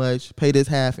owe this much, pay this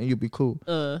half and you'll be cool.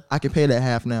 I can pay that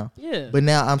half now. Yeah. But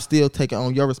now I'm still taking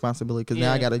on your responsibility because now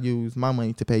Yeah. I got to use my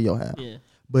money to pay your half. Yeah.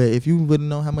 But if you wouldn't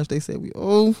know how much they said we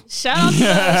owe. Shout out to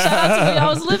where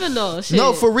y'all was living though. Shit.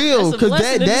 No, for real. That's a Because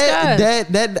blessing in disguise.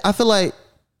 that, I feel like,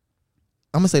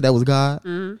 I'm going to say that was God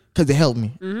because it helped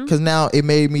me. Because now I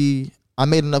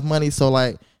made enough money so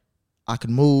like I could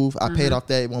move. I paid off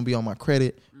that. It won't be on my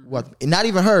credit. Well, not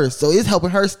even hers. So it's helping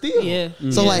her still. Yeah.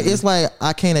 So Yeah. like it's like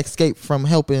I can't escape from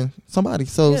helping somebody.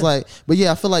 So it's Yeah. like, but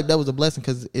yeah, I feel like that was a blessing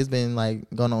because it's been like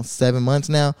going on 7 months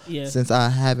now Yeah. since I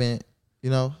haven't You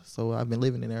know, so I've been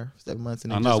living in there for 7 months.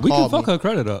 And I they know just we can called fuck me. her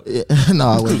credit up. Yeah. No,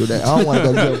 I wouldn't do that. I don't want to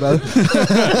go to jail, brother.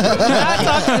 I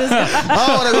talk to this guy. I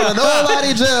don't want to go to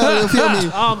nobody jail. You feel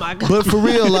me? Oh my god. But for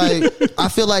real, like, I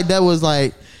feel like that was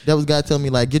God telling me,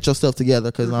 like, get yourself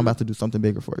together because I'm about to do something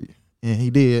bigger for you. And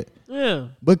he did. Yeah.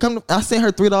 But I sent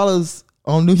her $3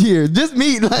 on New Year. Just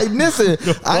me, like, listen.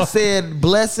 I said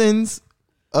blessings,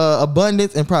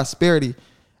 abundance, and prosperity.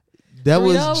 That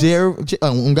was $3?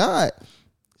 on God.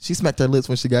 She smacked her lips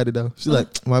when she got it though. She's like,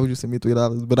 "Why would you send me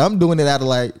 $3?" But I'm doing it out of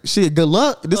like, shit. Good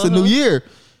luck. This is a new year.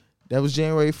 That was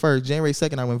January 1st. January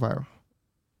 2nd, I went viral.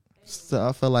 So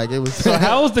I felt like it was. So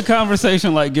how was the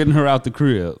conversation like getting her out the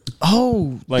crib?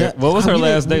 Oh, Like, what was her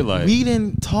last day like? We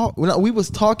didn't talk. We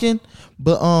was talking,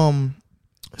 but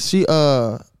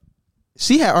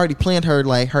she had already planned her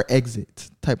like her exit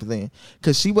type of thing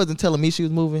because she wasn't telling me she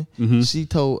was moving. Mm-hmm. She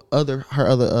told her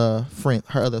other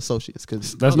associates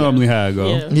because That's normally how I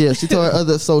go. yeah, she told her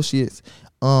other associates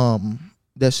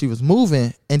that she was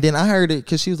moving, and then I heard it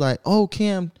because she was like, "Oh,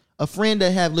 Cam, a friend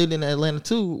that have lived in Atlanta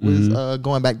too was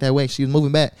going back that way. She was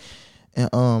moving back,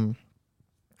 and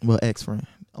well, ex-friend,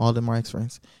 all of them are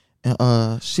ex-friends,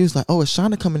 and she was like, "Oh, is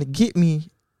Shauna coming to get me?"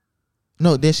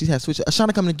 No, then she had switched.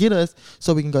 Shauna coming to get us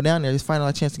so we can go down there. It's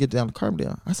finally a chance to get down to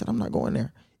Carbondale. I said, I'm not going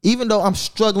there. Even though I'm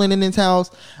struggling in this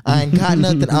house, I ain't got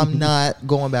nothing. I'm not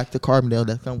going back to Carbondale.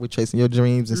 That comes with chasing your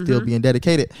dreams and still being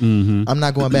dedicated. I'm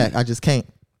not going back. I just can't.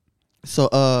 So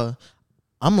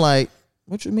I'm like,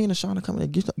 what you mean is Shauna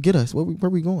coming to get us? Where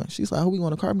we going? She's like, oh, we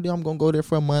going to Carbondale. I'm going to go there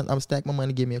for a month. I'm stack my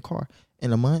money, give me a car.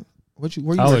 In a month? Where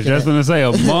you I was just gonna say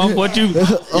a month. What you? Your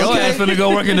ass finna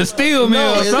go work in the steel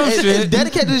mill or some shit. As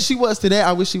dedicated as she was to that,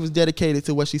 I wish she was dedicated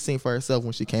to what she seen for herself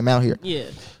when she came out here. Yeah.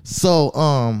 So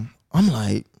I'm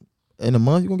like, in a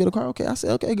month you gonna get a car? Okay. I said,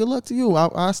 okay, good luck to you.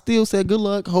 I still said good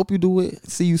luck. Hope you do it.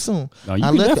 See you soon. No, you I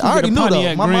can left it. definitely I already get a knew though.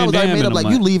 Pontiac My mom was Grand already Am made in up a like,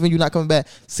 month. you leaving, you're not coming back.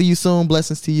 See you soon.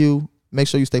 Blessings to you. Make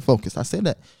sure you stay focused. I said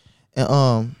that.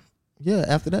 And yeah,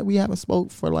 after that we haven't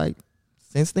spoke for like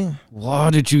since then. Why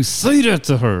did you say that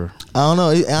to her? I don't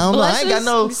know. I ain't got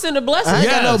no. You send a blessing. I ain't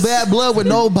got no Yes. bad blood with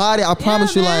nobody. I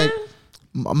promise you, man.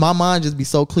 like my mind just be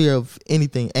so clear of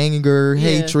anything, anger,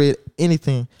 hatred,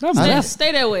 anything.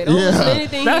 Stay that way. Don't listen to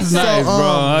anything. That's he say. nice,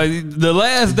 bro. The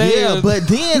last day. Yeah, but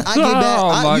then I get back. Oh,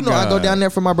 I my go God. down there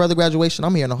for my brother's graduation.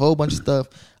 I'm hearing a whole bunch of stuff.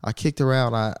 I kicked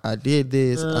around. I did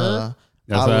this.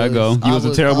 That's how I go. You was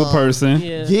a terrible person.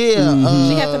 Yeah. Yeah.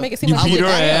 She had to make it seem You like beat her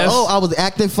ass. I was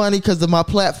acting funny because of my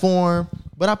platform,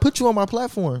 but I put you on my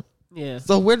platform. Yeah.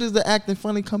 So where does the acting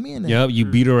funny come in? At? Yep, you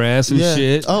beat her ass and Yeah.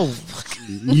 shit. Oh,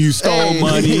 You stole Hey.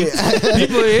 money.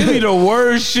 People, it be the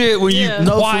worst shit when Yeah. you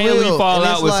No, for quietly real. fall And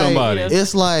out it's with like- somebody.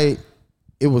 it's like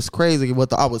it was crazy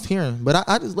what I was hearing, but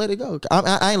I just let it go.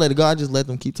 I ain't let it go. I just let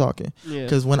them keep talking. Yeah.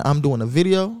 Because when I'm doing a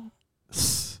video,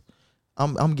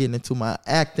 I'm getting into my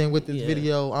acting with this Yeah.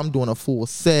 video. I'm doing a full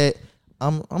set.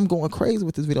 I'm going crazy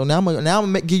with this video. Now I'm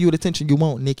gonna give you the attention you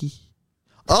want, Nikki.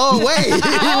 Oh wait,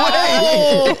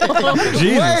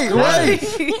 Jesus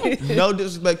Christ. wait. No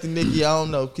disrespect to Nikki. I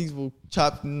don't know. People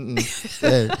chop.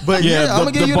 Hey. But Yeah, I'm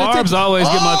gonna give the you Barbs attention. always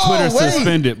get my Twitter wait.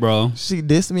 suspended, bro. She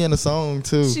dissed me in the song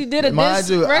too. She did a Mind diss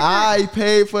you, record? I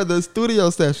paid for the studio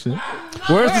session.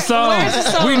 Where's the song? where's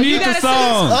the song? We You need the gotta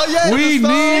song. Oh, yeah, We the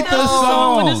song. need the Come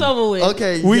on, when it's song. over with.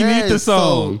 Okay, We yes. need the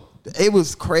song. So, it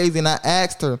was crazy, and I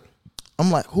asked her. I'm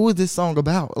like, who is this song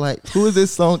about? Like, who is this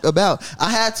song about?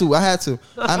 I had to.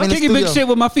 I'm in the Kicking big studio. shit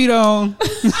with my feet on.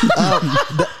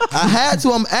 I had to.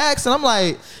 I'm asking. I'm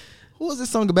like, who is this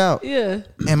song about? Yeah.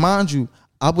 And mind you,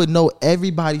 I would know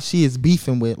everybody she is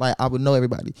beefing with. Like, I would know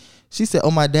everybody. She said, oh,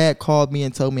 my dad called me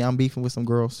and told me I'm beefing with some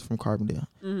girls from Carbondale.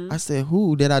 I said,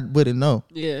 who that I wouldn't know?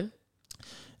 Yeah.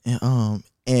 And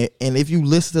if you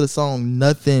listen to the song,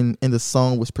 nothing in the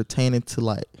song was pertaining to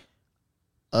like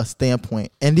a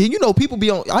standpoint. And then, you know, people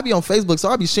I be on Facebook, so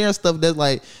I'll be sharing stuff that's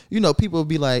like, you know, people will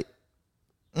be like,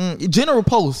 general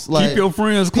posts. Like, Keep your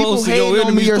friends people close to your hating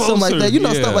on me enemies or something like closer. that. You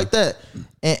know, Yeah. stuff like that.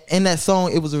 And in that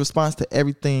song, it was a response to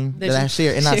everything that I you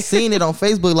shared. And I seen it on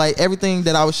Facebook, like everything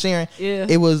that I was sharing. Yeah.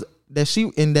 It was that she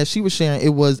was sharing. It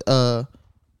was a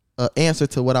answer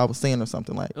to what I was saying or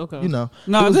something like. Okay. You know. It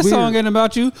No, was this weird. song ain't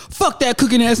about you. Fuck that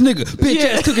cooking ass nigga. Bitch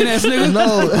ass cooking ass nigga.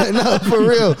 No, for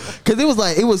real. Cause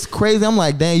it was crazy. I'm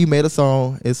like, dang, you made a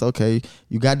song. It's okay.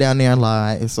 You got down there and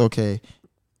lied. It's okay.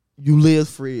 You live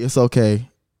free. It's okay.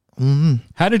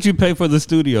 How did you pay for the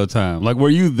studio time? Like, were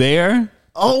you there?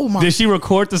 Oh my. Did she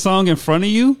record the song in front of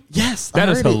you? Yes. That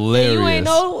I is heard it. hilarious. You ain't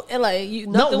know, and like you.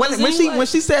 No, nothing was when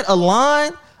she said a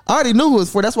line, I already knew who it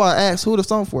was for. That's why I asked who the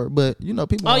song for. But you know,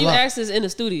 people. Oh, don't you lie. asked this in the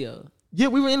studio. Yeah,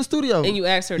 we were in the studio. And you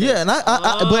asked her that. Yeah, and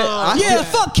I Yeah,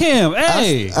 fuck him.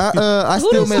 Hey. I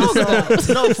still made a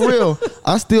song. No, for real.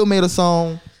 I still made a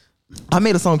song. I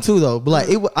made a song too though, but like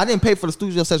I didn't pay for the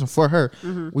studio session for her.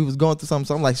 We was going through something,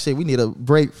 so I'm like, shit, we need a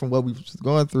break from what we was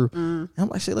going through. And I'm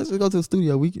like, shit, let's just go to the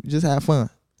studio. We can just have fun.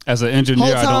 As an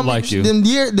engineer, I don't like you.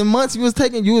 The months you was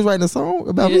taking, you was writing a song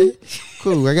about me.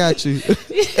 Cool, I got you.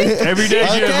 Every day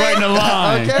you was writing a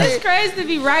line. Okay. It's crazy to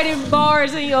be writing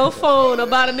bars in your phone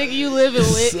about a nigga you living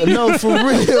with. No, for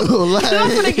real. Like,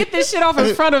 I'm gonna get this shit off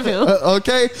in front of him.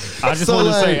 Okay. I just want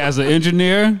to say, as an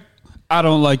engineer, I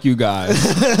don't like you guys.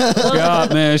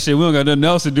 God, man, shit, we don't got nothing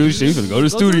else to do. Shit, we gonna go to the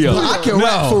studio. I can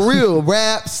rap for real.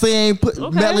 Rap, sing, put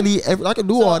melody. I can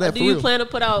do all that. Do you plan to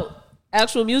put out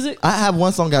actual music? I have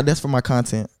one song out that's for my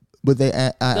content, but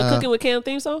The Cooking with Cam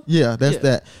theme song? Yeah, that's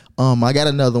that. I got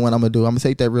another one I'm gonna do. I'm gonna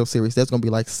take that real serious. That's gonna be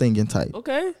like singing type.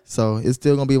 Okay. So it's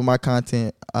still gonna be with my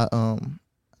content.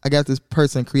 I got this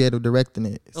person creative directing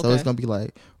it, so it's gonna be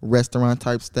like restaurant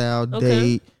type style,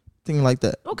 date, thing like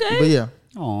that. Okay. But yeah.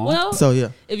 Aww. Well, So yeah.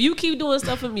 if you keep doing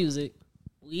stuff in music,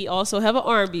 we also have an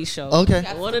R&B show. Okay.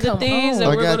 One of the things that I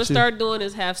we're got going to you. start doing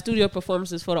is have studio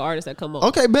performances for the artists that come on.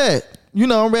 Okay, bet. You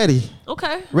know I'm ready.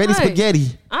 Okay. Ready All right. spaghetti.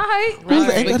 All right.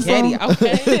 Ain't that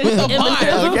Spaghetti. song?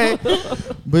 Okay.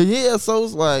 Okay. But yeah, so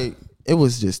it's like it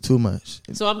was just too much.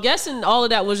 So I'm guessing all of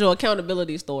that was your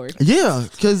accountability story. Yeah,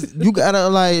 because you gotta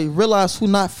like realize who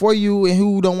not for you and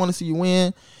who don't want to see you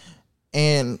win,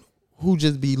 and who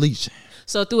just be leeching.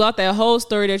 So throughout that whole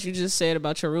story that you just said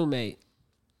about your roommate,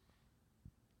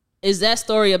 is that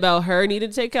story about her needing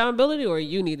to take accountability or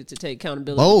you needed to take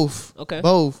accountability? Both. Okay.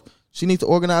 Both. She needs to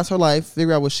organize her life,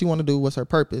 figure out what she want to do, what's her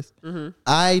purpose.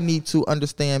 I need to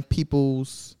understand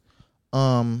people's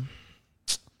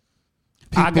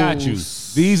I got you.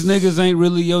 These niggas ain't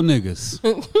really your niggas.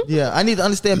 Yeah, I need to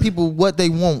understand people what they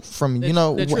want from me. You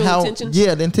know the true how? intentions?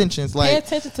 Yeah, the intentions. Pay Like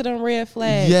attention to them red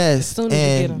flags. yes, As soon as you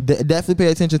get and them. definitely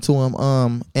pay attention to them.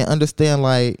 And understand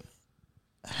like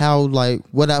how like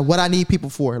what I need people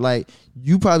for. Like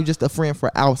you probably just a friend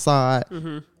for outside.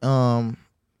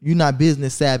 You're not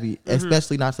business savvy,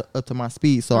 especially not up to my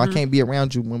speed. So I can't be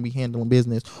around you when we handling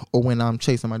business or when I'm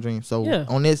chasing my dreams. So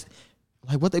on this,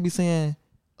 like what they be saying,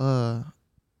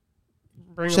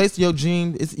 chase your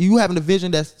dream. It's you having a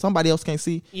vision that somebody else can't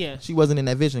see. Yeah. She wasn't in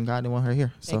that vision. God didn't want her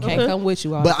here. So, They can't come with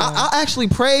you all but the time. I actually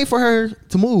prayed for her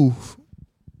to move.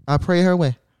 I prayed her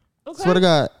way. Okay. Swear to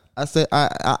God. I said,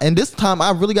 I and this time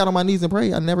I really got on my knees and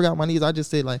prayed. I never got on my knees. I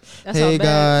just said like, That's hey how God.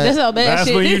 bad. That's how bad That's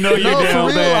shit when you is. know you're No, for down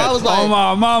real. bad. I was like, oh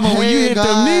my mama, when you Hey, hit God,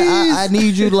 them knees. I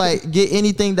need you to like get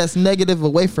anything that's negative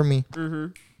away from me.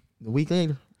 A week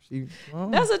later, she.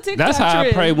 That's a TikTok That's how I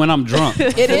trend. pray when I'm drunk.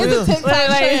 It is a TikTok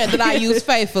Like- trend that I use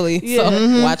faithfully.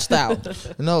 So watch out.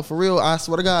 No, for real. I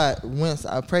swear to God, once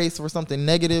I prayed for something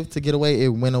negative to get away, it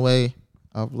went away.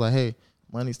 I was like, hey,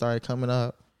 money started coming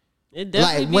up. It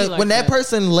definitely Like be when that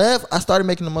person left, I started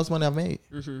making the most money I've made.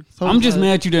 So I'm just like,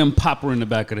 mad you didn't pop her in the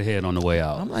back of the head on the way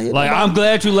out. I'm Like, like, I'm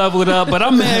glad you leveled up, but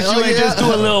I'm mad you Oh, ain't yeah. just do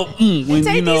a little when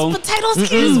Take you know. these potato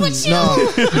skins with you.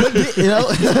 No, you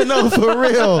know, no, for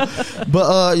real.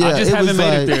 But yeah, I just it haven't was made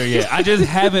like, it there yet. I just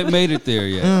haven't made it there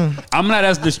yet. I'm not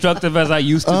as destructive as I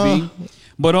used to be.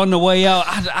 But on the way out,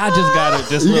 I just gotta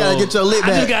just You gotta get your lick I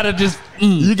back. just gotta just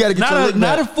You gotta get not your a, lick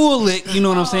not back. a full lick. You know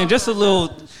what I'm saying? Just a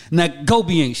little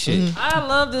Gobi ain't shit. I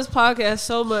love this podcast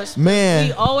so much. Man.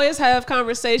 We always have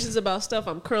conversations about stuff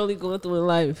I'm currently going through in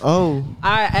life. Oh,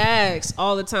 I ask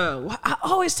all the time. I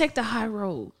always take the high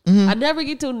road. Mm-hmm. I never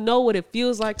get to know what it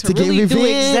feels like to To get really do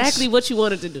revenge. exactly what you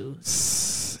wanted to do.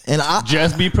 and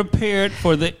Just be prepared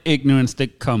for the ignorance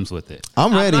that comes with it.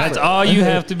 I'm ready. That's all you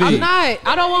have to be. I'm not.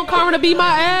 I don't want karma to be my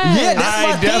ass. Yeah, that's I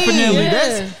my thing. definitely-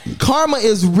 That's karma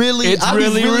is really. It's I be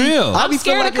really real. I I'm be feeling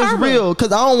scared like of it's karma. real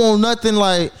because I don't want nothing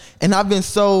like. And I've been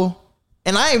so.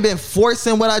 And I ain't been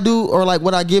forcing what I do or like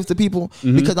what I give to people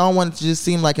because I don't want it to just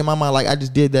seem like in my mind like I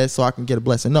just did that so I can get a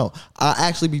blessing. No, I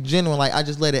actually be genuine. Like I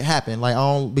just let it happen. Like I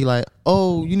don't be like,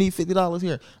 oh, you need $50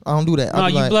 here. I don't do that. No, I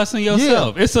be you like, blessing yeah.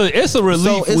 yourself. It's a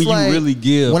relief it's when like, you really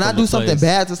give. When I from do a something place.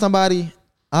 bad to somebody,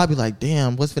 I'll be like,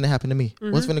 damn, what's finna happen to me?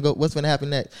 What's finna happen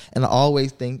next? And I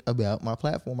always think about my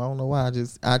platform. I don't know why.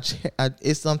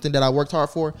 It's something that I worked hard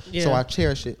for, so Yeah. I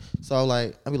cherish it. So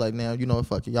like, I'll be like, now you know what?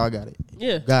 Fuck it, y'all got it.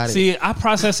 Yeah. Got it. See, I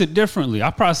process it differently. I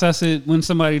process it when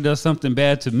somebody does something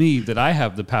bad to me that I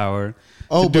have the power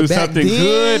Oh, to do but back something then-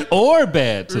 good or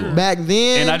bad to. Back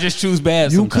then, And I just choose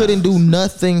bad. you sometimes. couldn't do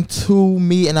nothing to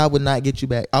me, and I would not get you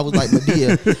back. I was like,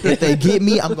 Medea, if they get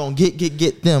me, I'm gonna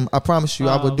get them. I promise you,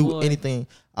 I would do boy. anything.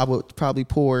 I would probably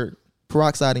pour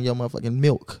peroxide in your motherfucking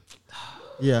milk.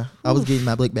 Yeah, I was getting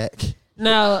my blick back.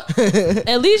 Now,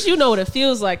 at least you know what it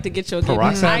feels like to get your gift.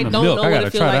 Peroxide I in don't the milk. know I what gotta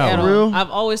it feels try like that at one. all. Real? I've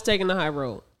always taken the high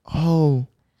road. Oh,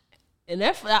 And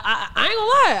that I ain't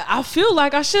gonna lie. I feel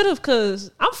like I should have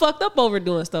because I'm fucked up over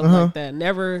doing stuff like that.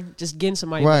 Never just getting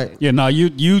somebody right. back. Yeah, no,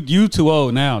 you too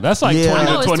old now. That's like Yeah. 20 I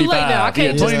know, to it's too 25. late now. I can't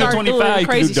yeah, just 20 to start 25, doing you can do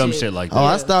crazy dumb shit. shit like Oh, that.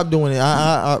 I stopped doing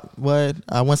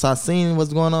it. Once I seen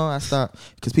what's going on, I stopped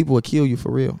because people would kill you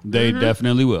for real. They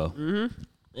definitely will.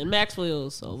 In Maxwell,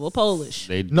 so we're Polish.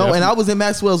 They No, and I was in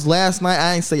Maxwell's last night.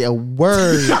 I ain't say a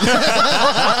word. somebody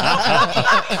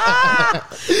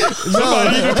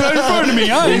even cut in front of me.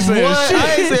 I ain't saying What? shit.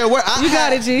 I ain't say a word. You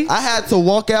got it, G. I had to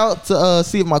walk out to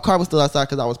see if my car was still outside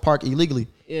because I was parked illegally,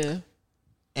 Yeah.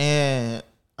 and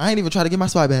I ain't even try to get my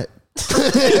spot back.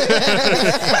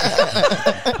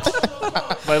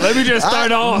 Like, let me just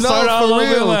start all for over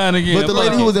the real. line again. But the lady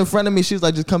Fuck who it. was in front of me, she was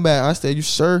like, "Just come back." I said, "You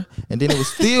sure?" And then it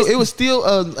was still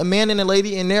a man and a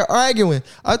lady in there arguing.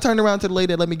 I turned around to the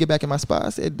lady that let me get back in my spot. I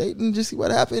said, "They didn't just see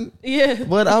what happened." Yeah.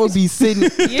 But I would be sitting.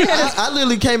 Yeah. I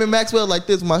literally came in Maxwell like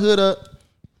this, with my hood up,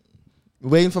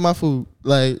 waiting for my food.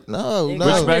 Like, no. Which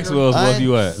Right. Maxwell's I- was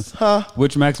you at? Huh?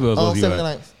 Which Maxwell's Oh, was you at?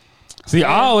 79. See,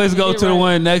 I always go You're to the right.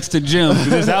 one next to Jim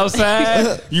because it's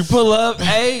outside. You pull up,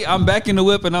 hey, I'm back in the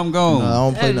whip and I'm gone. No, I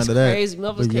don't play That none is of that. crazy.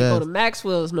 Motherfuckers But can't yeah. go to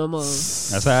Maxwell's no more.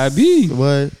 That's how I be.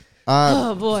 What?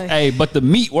 Oh boy. Hey, but the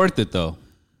meat worth it though.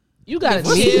 You gotta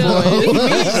chill.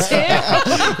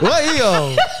 What he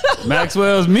on?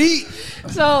 Maxwell's meat.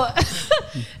 So,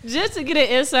 just to get an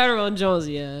insider on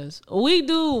Jonesy ass, we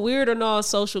do weird or not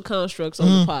social constructs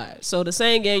on the pod. So the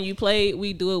same game you played,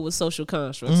 we do it with social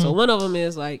constructs. So one of them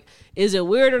is like, is it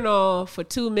weird or not for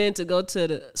two men to go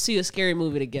to see a scary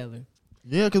movie together?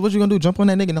 Yeah, because what you gonna do? Jump on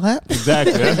that nigga in the lap?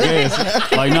 Exactly. That's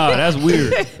gas. Like, nah, that's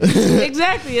weird.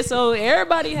 Exactly. And so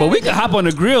everybody. But we can hop on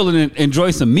the grill and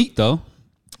enjoy some meat though.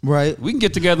 Right. We can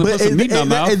get together and put some meat in our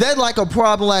mouth. Is that like a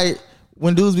problem? Like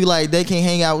when dudes be like they can't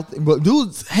hang out, but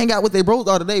dudes hang out with their bros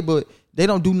all day, but they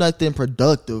don't do nothing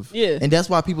productive. Yeah. and that's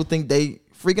why people think they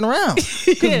freaking around.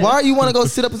 Because Yeah. why you want to go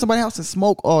sit up in somebody's house and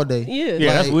smoke all day? Yeah.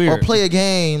 Yeah, that's weird. Or play a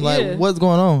game. Like Yeah. what's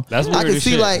going on? That's I weird can as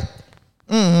see shit. like,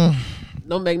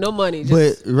 Don't make no money.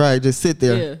 Just, but right, just sit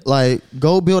there. Yeah. Like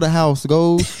go build a house.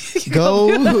 Go build You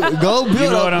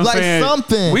know what I'm like saying?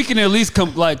 something. We can at least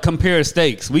compare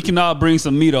steaks. We can all bring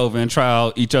some meat over and try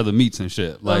out each other meats and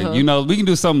shit. Like Uh-huh. you know, we can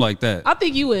do something like that. I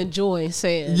think you enjoy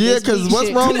saying. Yeah, this 'cause meat what's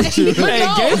shit. wrong with you? Hey,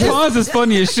 no, Gay it's- Pawns is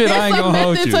funny as shit. I ain't It's a gonna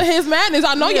hold method you. to his madness.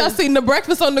 I know Yeah. y'all seen the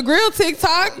Breakfast on the Grill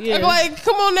TikTok. Yeah. Like,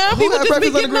 come on now, people had just be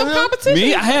Breakfast on the getting up Grill? competition.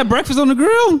 Me, I had breakfast on the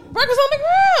grill. Breakfast on the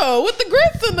Grill with the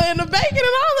grits and the bacon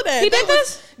and all of that. He did That was-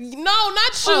 this? No,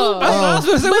 not you. Oh. I was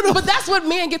gonna say, what the- But that's what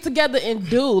men get together and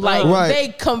do. Like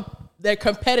Right. they're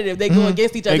competitive. They go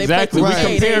against each other. Exactly. They We play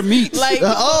 2K. compare meats. Like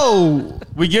oh,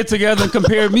 We get together and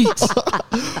compare meats.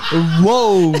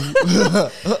 whoa.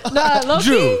 Nah, low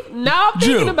Drew. key, now I'm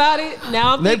thinking Drew. about it.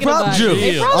 Now I'm They thinking prob- about Drew. it.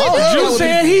 They Yeah. probably Oh, do. Drew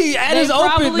said he at They his open,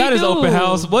 probably not his do. open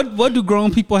house. What do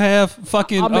grown people have?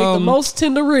 Fucking I make the most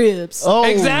tender ribs. Oh,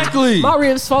 exactly. My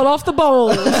ribs fall off the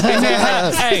bone.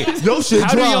 Hey, Your shit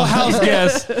how do dry. your house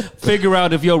guests figure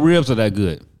out if your ribs are that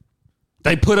good?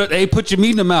 They put your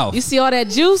meat in the mouth. You see all that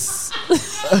juice?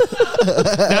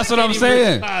 That's what I'm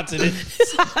saying.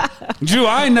 Drew,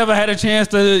 I ain't never had a chance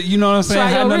to, you know what I'm saying, Try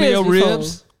have your none of your ribs before.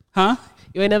 ribs. Huh?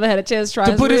 You ain't never had a chance to try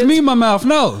To put his ribs? meat in my mouth.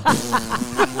 No.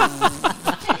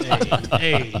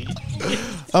 Hey,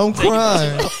 I'm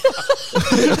crying.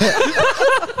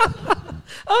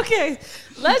 Okay,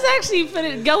 let's actually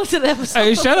go to the episode.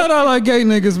 Hey, shout out all our gay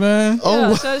niggas, man.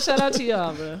 Yeah, shout out to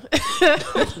y'all, bro.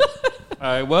 All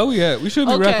right, well, we should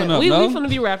be wrapping up, we no? finna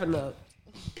be wrapping up.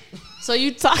 So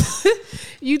you talk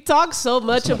so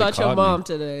much Somebody about your called me. mom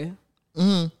today.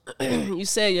 You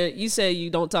say you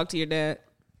don't talk to your dad.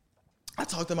 I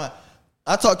talk to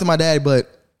my dad, but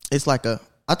it's like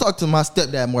I talk to my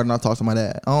stepdad more than I talk to my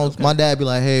dad. My dad be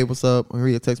like, "Hey, what's up?" Or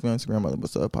he'll text me on Instagram, like,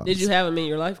 "What's up, Pops?" Did you have him in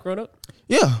your life growing up?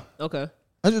 Yeah. Okay.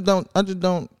 I just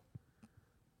don't.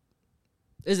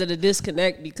 Is it a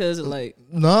disconnect because of like?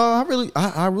 No, I really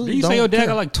Did you don't say your dad care.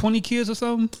 got like 20 kids or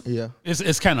something? Yeah.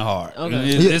 It's kind of hard. Okay.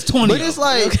 It's 20. But it's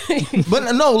like,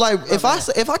 but no, like if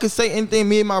I could say anything,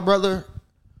 me and my brother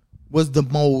was the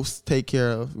most take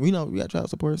care of. We got child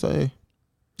support, so hey,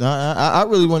 I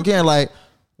really wasn't caring. Like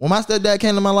when my stepdad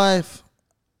came to my life,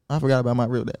 I forgot about my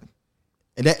real dad,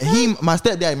 and my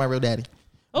stepdad, my real daddy.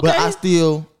 Okay. But I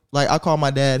still I call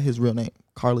my dad his real name,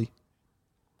 Carly.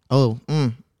 Oh,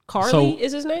 Carly So-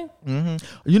 is his name?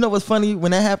 You know what's funny?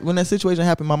 When that situation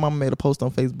happened, my mama made a post on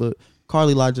Facebook.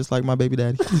 Carly lied just like my baby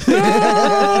daddy,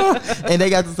 and they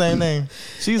got the same name.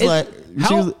 She's like, How-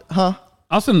 she was, huh?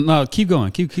 Also, keep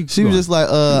going. Keep She going. was just like,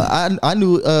 I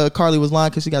knew Carly was lying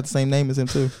because she got the same name as him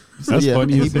too. So, That's yeah,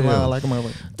 funny he as been hell. lying like a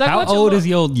motherfucker. Doug, How what your old mom- is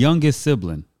your youngest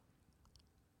sibling?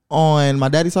 On my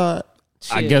daddy's side,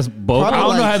 I Shit. guess both. Probably I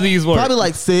don't know like- how these work. probably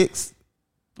like 6.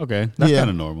 Okay, that's Yeah. kind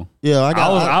of normal. Yeah,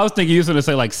 I was thinking you was gonna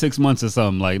say like 6 months or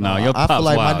something. Like, no, your I pop's feel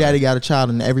like wild. my daddy got a child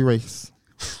in every race.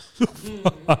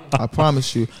 I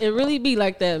promise you. It really be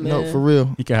like that, man. No, for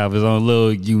real. He could have his own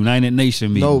little United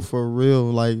Nation meeting. No, for real.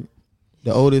 Like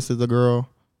the oldest is a girl,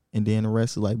 and then the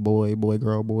rest is like boy, boy,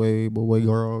 girl, boy, boy,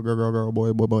 girl, girl, girl, girl,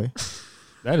 boy, boy, boy.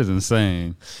 That is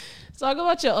insane. Talk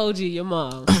about your OG, your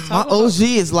mom. My Talk about- OG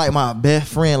is like my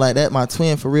best friend, like that. My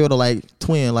twin, for real. To like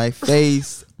twin, like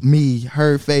face me,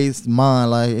 her face,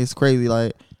 mine. Like it's crazy.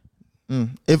 Like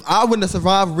if I wouldn't have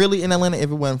survived really in Atlanta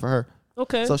if it wasn't for her.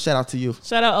 Okay. So shout out to you.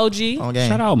 Shout out OG. On game.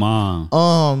 Shout out,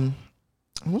 mom.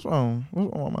 What's wrong?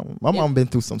 What's wrong with my mom? My mom been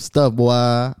through some stuff, boy.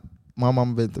 My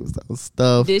mom been through some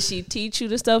stuff. Did she teach you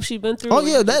the stuff she been through? Oh or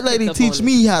yeah, you that just lady picked up teach on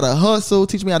me how to hustle,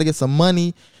 teach me how to get some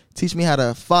money, teach me how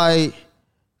to fight.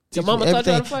 Your teach mama me taught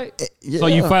you how to everything. fight? Yeah. So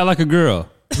you fight like a girl.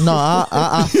 No,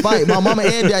 I fight. My mama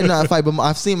and daddy know how to fight, but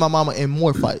I've seen my mama in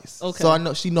more fights. Okay. So I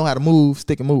know she know how to move,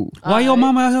 stick and move. Why your Alright.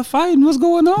 mama out here fighting? What's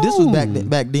going on? This was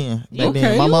back then.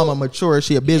 Okay. My mama mature.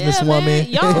 She a businesswoman.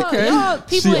 Yeah, man. Y'all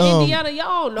people She, in Indiana,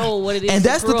 y'all know what it is. And to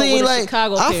that's the grow up thing. with a Like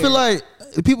Chicago I parent. feel like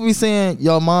people be saying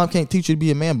your mom can't teach you to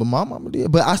be a man, but my mama did.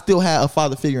 But I still had a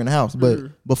father figure in the house. But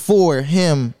before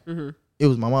him, it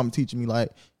was my mama teaching me like,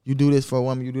 you do this for a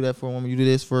woman, you do that for a woman, you do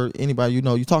this for anybody you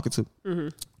know you talking to,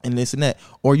 and this and that,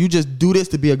 or you just do this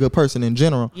to be a good person in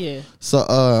general. Yeah.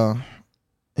 So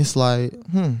it's like,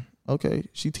 okay,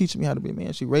 she teaching me how to be a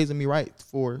man. She raising me right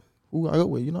for who I go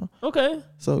with, you know. Okay.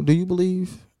 So do you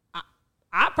believe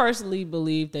I personally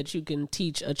believe that you can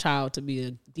teach a child to be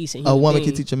a decent a human woman being.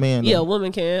 can teach a man? Yeah, a though?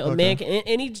 woman can. A man can.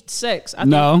 Any sex. I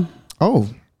No, Oh,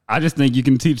 I just think you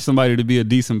can teach somebody to be a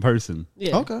decent person.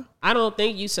 Yeah. Okay. I don't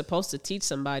think you're supposed to teach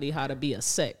somebody how to be a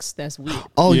sex. That's weird.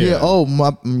 oh yeah. Yeah. Oh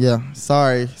my. Yeah.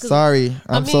 Sorry.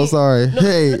 I'm so mean, sorry.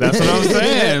 Hey, That's what I'm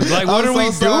saying. Like, what I'm are we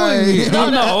so sorry. doing?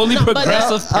 I'm the only but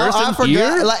progressive person I forgot.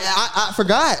 here. Like I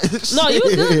forgot. No, you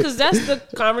was good because that's the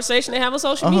conversation they have on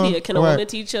social media. Can a right. woman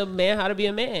teach a man how to be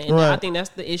a man? And Right. I think that's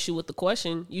the issue with the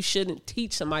question. You shouldn't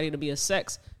teach somebody to be a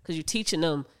sex because you're teaching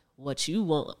them what you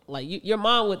want. Like your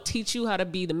mom would teach you how to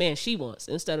be the man she wants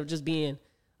instead of just being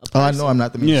a person. Oh, I know I'm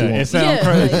not the man Yeah, she it wants. sounds Yeah,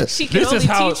 crazy. like, she can only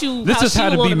teach you This how is she how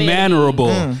to want be a man to be.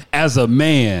 mannerable as a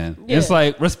man. Yeah. It's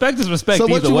like respect is respect So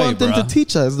what either you way, want them bro. to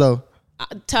teach us though? How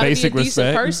Basic to be a decent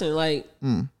respect. person. Like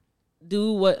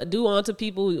do unto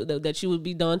people that you would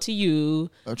be done to you.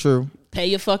 True. Pay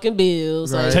your fucking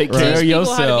bills. Right, Like, Take right. care of teach people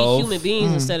how to yourself. be human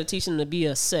beings instead of teaching them to be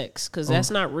a sex because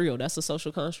that's not real. That's a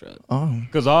social construct. Oh.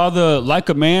 Because all the like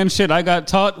a man shit I got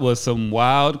taught was some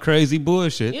wild, crazy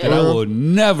bullshit that I Yeah. will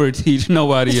never teach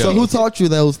nobody So else. who taught you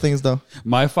those things though?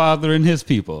 My father and his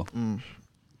people.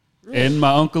 And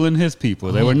my uncle and his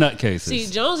people. They were nutcases. See,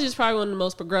 Jonesy is probably one of the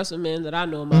most progressive men that I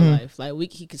know in my life. Like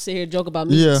he could sit here and joke about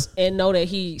meats Yeah. and know that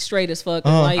he straight as fuck.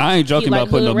 And like, I ain't joking he about like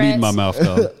putting no hood meat in my rats. mouth,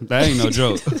 though. That ain't no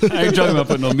joke. I ain't joking about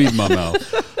putting no meat in my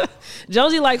mouth.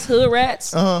 Jonesy likes hood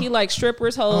rats. He likes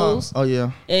strippers, hoes, Oh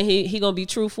yeah. and he gonna be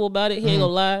truthful about it. He ain't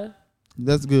gonna lie.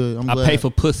 That's good. I'm I glad. pay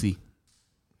for pussy.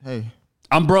 Hey.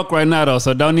 I'm broke right now, though,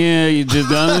 so don't stay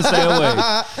away.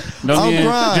 I'm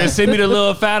crying. Just send me the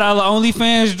little $5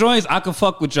 OnlyFans joints. I can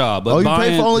fuck with y'all. But Oh, you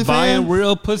pay for OnlyFans? buying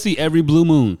real pussy every blue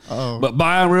moon. Oh. But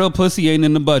buying real pussy ain't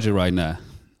in the budget right now.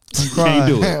 I'm crying. Can't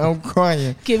do it. I'm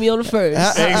crying. Get me on the first.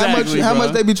 Exactly, how bro.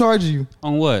 much they be charging you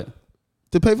On what?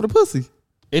 to pay for the pussy?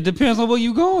 It depends on where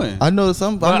you going. I know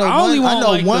some. But I know I only one. I want,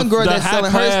 know like, one the- girl the that's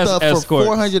selling her high-class stuff escorts.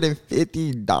 for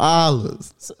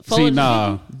 $450. See,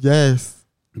 nah. Yes.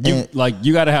 You And-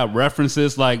 you got to have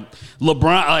references like LeBron.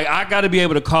 Like I got to be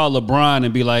able to call LeBron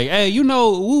and be like, "Hey, you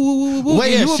know, woo, woo, woo, woo.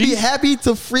 Wait, Yeah, you would she- be happy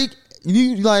to freak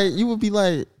you like you would be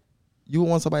like you would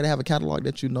want somebody to have a catalog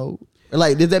that you know.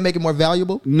 Like, did that make it more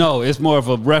valuable? No, it's more of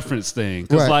a reference thing.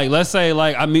 Cause Right. like, let's say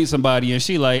like I meet somebody and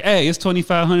she like, "Hey, it's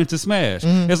 $2,500 to smash."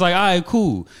 It's like, all right,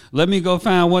 cool. Let me go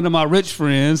find one of my rich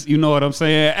friends. You know what I'm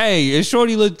saying? Hey, is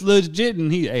Shorty legit?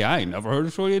 And hey, I ain't never heard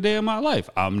of Shorty a day in my life.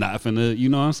 I'm not finna, you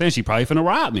know what I'm saying? She probably finna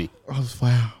rob me. Oh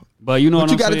wow. But you know But what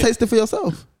you I'm gotta saying? taste it for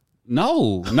yourself.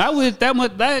 No, not with that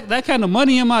much that kind of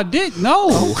money in my dick. No,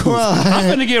 I'm crying.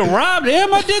 I'm finna get robbed and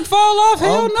my dick fall off.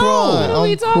 Hell I'm no. crying. What are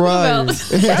we I'm talking crying. about?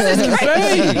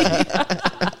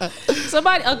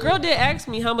 Insane. A girl did ask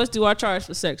me how much do I charge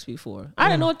for sex before. I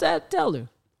didn't know what to tell her.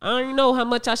 I don't even know how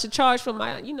much I should charge for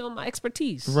my, my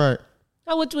expertise. Right.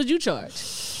 How much would you charge?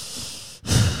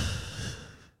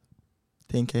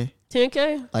 10K.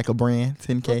 10K? Like a brand.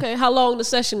 10K. Okay. How long the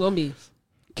session gonna be?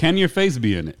 Can your face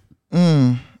be in it?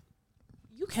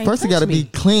 You can't First, it touch got to me. be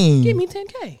clean. Give me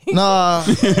 10K. Nah.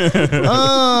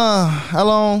 How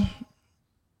long?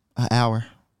 An hour.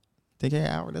 Take an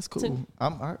hour. That's cool.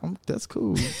 I'm that's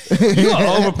cool. You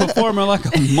are overperforming like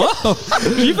a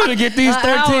mother. You better get these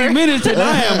 13 minutes and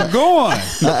I am going.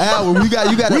 An hour. You got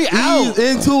to We ease out.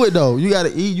 into it though. You got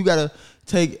to eat. You got to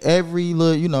take every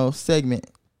little segment.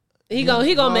 He gonna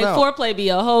make out. foreplay be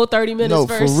a whole 30 minutes No,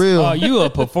 first. for real. Oh, you a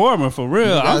performer for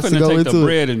real. I'm got to finna go take the into it.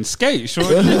 bread and skate. Sure,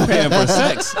 you paying for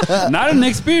sex, not an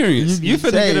experience. You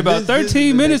finna Hey, get about this is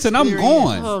 13 an minutes and I'm experience.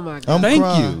 going. Oh my god. I'm Thank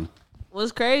crying. you.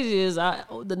 What's crazy is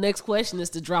the next question is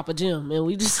to drop a gem, and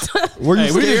we just Were you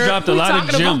Hey, we just scared? dropped a we lot of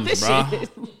talking about gems, this bro. shit.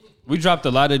 We dropped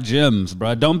a lot of gems,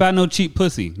 bro. Don't buy no cheap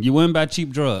pussy. You wouldn't buy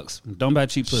cheap drugs. Don't buy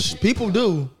cheap pussy. People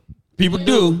do. People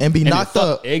do And be it knocked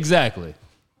up. Exactly.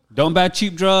 Don't buy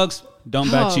cheap drugs.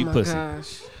 Don't buy Oh cheap my pussy.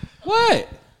 gosh. What?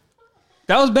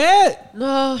 That was bad.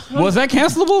 No, Was that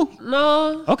cancelable?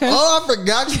 no. Okay. Oh, I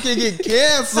forgot you can get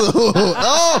canceled.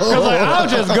 I was Oh, like, I'll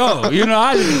just go. You know,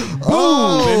 I just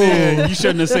boom, and then you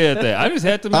shouldn't have said that. I just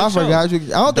had to make I sure. forgot you. I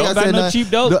don't think Don't I buy said no nothing.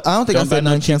 cheap dope. I don't think Don't I buy said no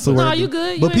nothing cheap cancel dope. worthy. No, you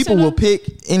good. You But ain't people said will nothing.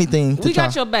 pick anything to We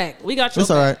got try. your back. We got your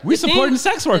It's all back. right. We The supporting thing-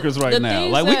 sex workers right the now.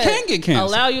 things Like we that can get canceled.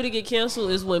 Allow you to get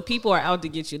canceled is when people are out to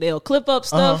get you. They'll clip up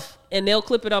stuff and they'll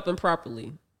clip it up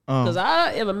improperly. Because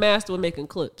I am a master with making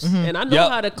clips, and I know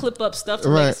Yep. how to clip up stuff to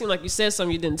make Right. it seem like you said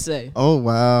something you didn't say. Oh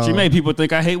wow. She made people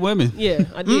think I hate women. Yeah,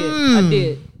 I did. I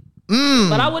did.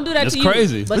 But I wouldn't do that That's to you.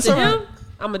 crazy. But It's to all right. him,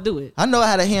 I'm gonna do it. I know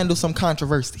how to handle some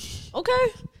controversy. Okay.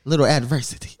 Little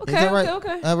adversity. Okay. Is that right?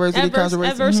 Okay. Adversity,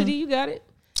 controversy. Adversity. You got it.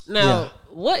 Now, Yeah.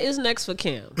 what is next for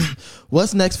Cam?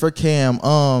 What's next for Cam?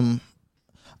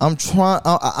 I'm trying.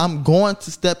 I'm going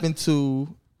to step into,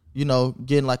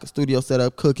 getting like a studio set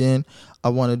up, cooking. I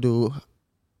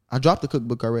dropped the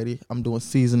cookbook already. I'm doing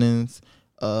seasonings,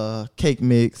 cake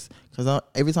mix, because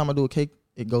every time I do a cake,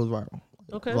 it goes viral.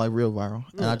 Okay. Like real viral.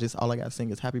 And all I gotta sing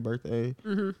is happy birthday.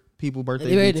 People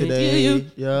birthday Happy be birthday to today.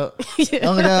 you. Yep. Yeah.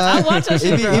 Oh my God. I watch your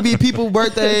shit, bro. It be people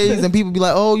birthdays and people be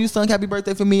like, oh, you sung happy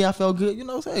birthday for me. I felt good.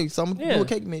 Hey, so I'm gonna Yeah. do a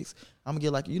cake mix. I'm gonna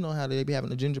get like, how they be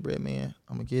having a gingerbread man.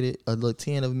 I'm gonna get it, a little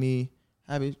tin of me,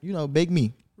 have it, bake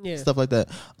me. Yeah. Stuff like that.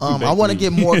 bake I want to me.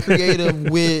 get more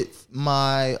creative with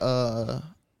my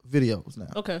videos now.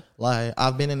 Okay. Like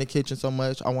I've been in the kitchen so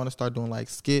much. I want to start doing like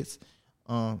skits.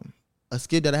 A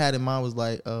skit that I had in mind was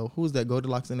like, who's that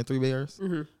Goldilocks and the Three Bears?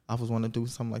 Mm-hmm. I was want to do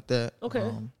something like that.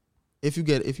 Okay. If you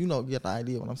get the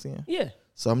idea what I'm saying. Yeah.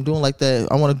 So I'm doing like that.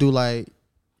 I want to do like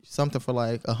something for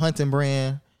like a hunting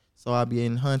brand. So I'll be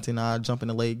in hunting. I'll jump in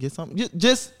the lake, get something.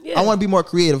 Yeah. I want to be more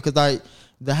creative because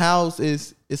the house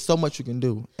is so much you can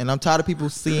do, and I'm tired of people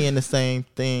seeing the same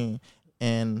thing.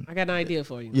 And I got an idea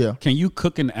for you. yeah, Can you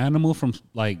cook an animal from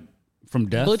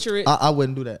death? Butcher it. I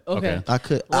wouldn't do that. Okay. I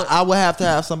could. I would have to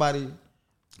have somebody.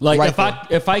 Like Rifle.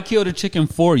 if I killed a chicken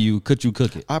for you, could you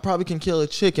cook it? I probably can kill a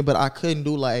chicken, but I couldn't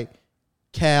do like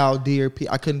cow, deer,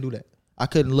 I couldn't do that. I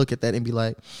couldn't look at that and be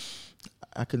like,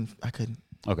 I couldn't.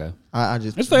 Okay. I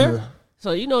just. It's fair.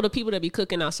 So the people that be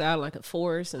cooking outside like a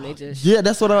forest and they just Yeah,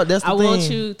 that's what. That's the I thing. want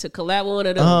you to collab with one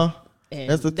of them. And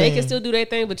That's the they thing. can still do their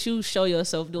thing, but you show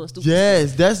yourself doing stupid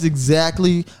Yes, that's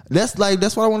exactly. That's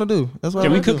what I want to do. That's what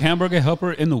Can I we wanna cook do. hamburger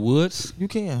helper in the woods? You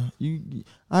can.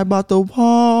 I bought the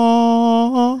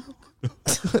walk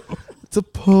to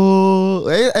pull.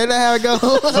 Ain't that how it goes?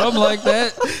 Something like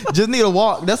that. Just need a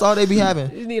walk. That's all they be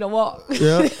having. You need a walk.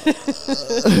 Yeah.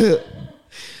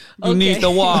 You need to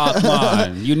walk,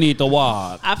 man. You need to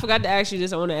walk. I forgot to ask you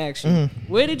this. I want to ask you.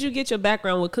 Mm-hmm. Where did you get your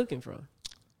background with cooking from?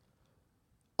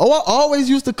 Oh, I always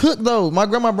used to cook though. My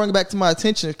grandma brought it back to my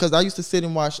attention because I used to sit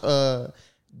and watch drive-ins,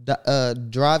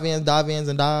 dive-ins,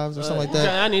 and dives or something like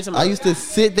that. I need some. I used to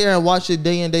sit there and watch it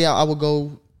day in, day out. I would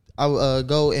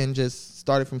go and just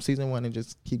start it from season 1 and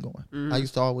just keep going. Mm-hmm. I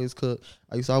used to always cook.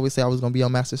 I used to always say I was gonna be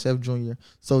on MasterChef Junior.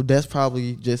 So that's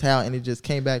probably just how, and it just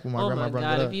came back when my Oh grandma my brought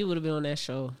God! it If up. you would have been on that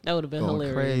show, that would have been Going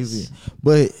hilarious. crazy,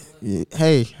 but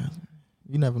hey,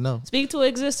 you never know. Speak to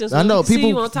existence. I When know we see people.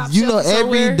 you on Top You Shelf know,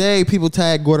 somewhere. every day people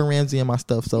tag Gordon Ramsay in my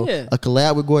stuff. So Yeah. a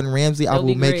collab with Gordon Ramsay, I That would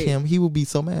will be make great. him. He will be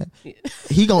so mad.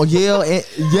 He gonna yell. And,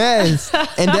 yes,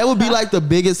 and that would be like the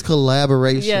biggest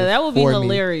collaboration. Yeah, that would be for me.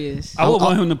 hilarious. I would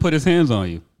want him to put his hands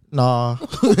on you. Nah,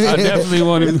 I definitely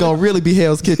want him it's gonna really be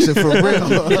Hell's Kitchen for real.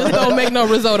 Just don't make no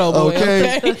risotto, boy.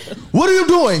 Okay. What are you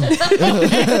doing?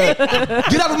 Get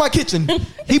out of my kitchen.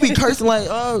 He be cursing like,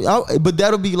 but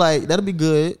that'll be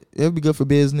good. It'll be good for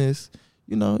business.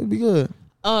 It'd be good.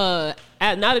 Now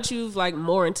that you've like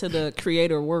more into the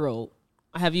creator world,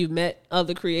 Have you met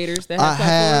other creators that I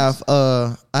have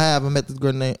platforms? I haven't met this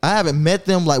girl name. I haven't met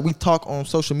them. Like, we talk on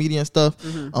social media and stuff.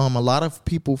 A lot of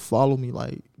people follow me,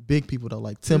 like big people though,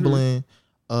 like Timbaland.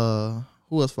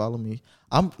 Who else follow me?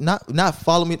 I'm not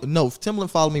follow me. No, Timbaland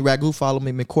follow me. Ragu follow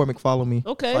me. McCormick follow me.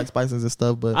 Okay. Like Spices and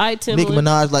stuff. But Alright, Timbaland. Nicki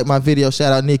Minaj like my video.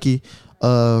 Shout out Nicki.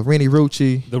 Rennie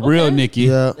Rucci. The real Nikki.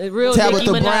 Yeah. The real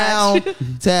Tabitha Nicki Minaj.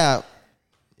 Brown. Tab.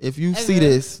 If you see man.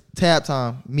 this, tab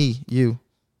time. Me, you.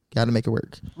 Got to make it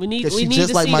work. We need She just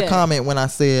to like see my that. comment when I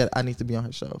said I need to be on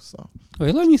her show. So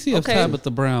Wait, let me see if Okay.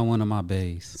 Tabitha Brown one of my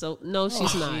bays. So no,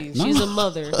 she's not. No? She's a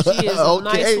mother. She is a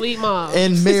nice, sweet mom.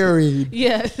 and married.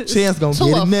 Yes. Chance gonna To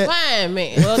get a in that. fine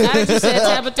man. Well, now that you said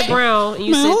Tabitha Brown and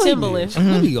you Man, said hold on. Timbaland.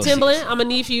 Let me go see. Timbaland, I'm gonna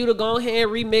need for you to go ahead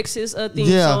and remix his theme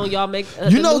Yeah. song. Y'all make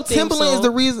You the know, new theme Timbaland is song.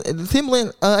 the reason.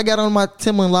 Timbaland, I got on my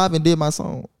Timbaland live and did my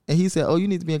song, and he said, "Oh, you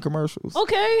need to be in commercials."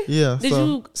 Okay. Yeah, Did so-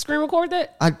 you screen record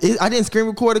that? I didn't screen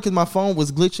record it because my phone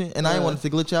was glitching, and I didn't want it to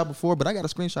glitch out before. But I got a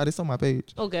screenshot. It's on my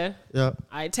page. Okay. Yeah. All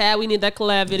right, Tad, we need that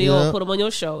collab video Yeah. and put him on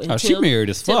your show. And Oh, she married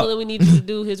as fuck. Timbaland, we need you to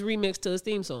do his remix to his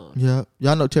theme song. Yeah.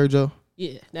 Y'all know Terry Joe.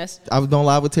 Yeah, that's. I was doing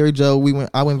live with Terry Joe.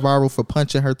 I went viral for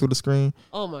punching her through the screen.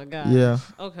 Oh my god. Yeah.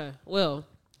 Okay. Well,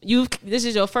 this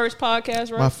is your first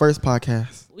podcast, right? My first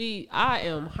podcast. I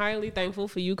am highly thankful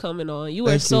for you coming on. You were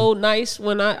Thank so nice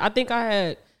when I think I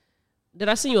had. Did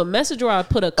I send you a message or I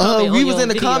put a comment? We on was your in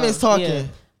the video? comments talking, Yeah.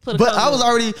 Put a but I comment. was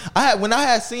already.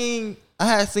 I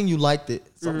had seen you liked it,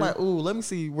 so I'm like, ooh, let me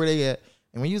see where they at.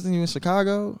 And when you was in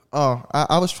Chicago,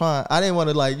 I was trying. I didn't want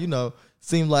to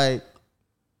seem like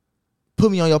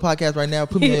put me on your podcast right now.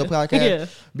 Put me on your podcast Yeah.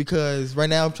 because right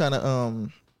now I'm trying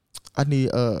to. I need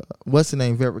what's the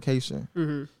name verification.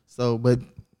 So, but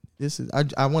this is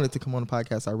I wanted to come on the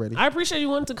podcast already. I appreciate you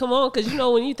wanting to come on because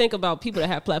when you think about people that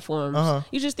have platforms,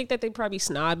 you just think that they probably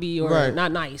snobby or Right.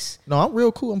 not nice. No, I'm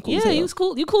real cool. I'm cool. as Yeah, hell. you was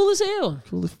cool. You cool as hell.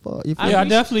 cool as fuck. You feel Yeah, I me?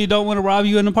 definitely don't want to rob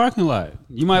you in the parking lot.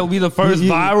 You might be the first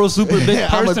viral super big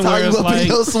I'ma person tie where you it's up in like,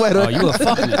 your sweater. oh, you a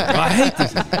fucking. I hate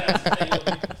this.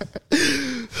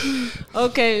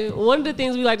 Okay, one of the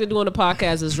things we like to do on the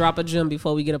podcast is drop a gem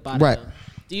before we get up out of Right. here.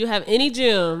 Do you have any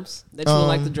gems that you would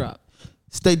like to drop?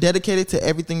 Stay dedicated to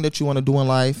everything that you want to do in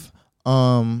life.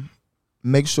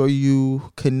 Make sure you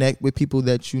connect with people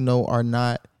that you know are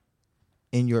not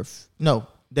in your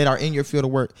that are in your field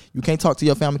of work. You can't talk to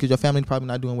your family because your family probably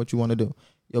not doing what you want to do.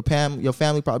 Your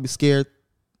family probably scared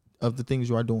of the things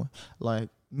you are doing. Like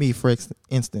me, for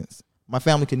instance, my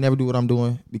family can never do what I'm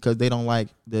doing because they don't like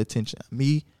the attention.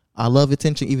 Me, I love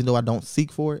attention even though I don't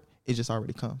seek for it. It just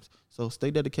already comes. So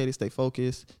stay dedicated, stay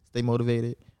focused, stay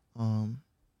motivated.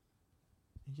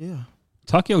 Yeah.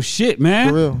 Talk your shit, For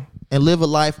man. real. And live a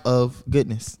life of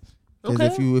goodness. Because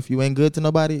Okay. if you ain't good to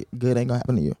nobody, good ain't gonna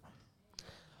happen to you.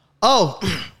 Oh,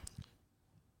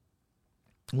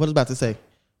 what I was about to say.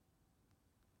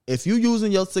 If you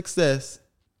using your success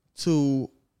to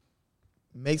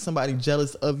make somebody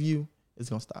jealous of you, it's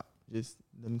gonna stop. Just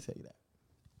let me tell you that.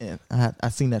 And I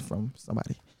seen that from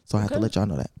somebody, so I have to let y'all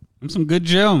know that Them some good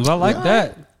gems. I like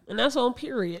that. And that's on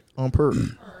period. on purpose.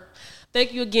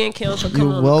 Thank you again, Kel, for coming You're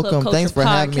on the Club welcome. Culture Thanks for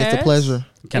having me. It's a Podcast. pleasure.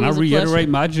 Can It I was a reiterate pleasure.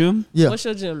 my gem? Yeah. What's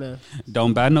your gem, man?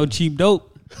 Don't buy no cheap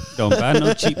dope. Don't buy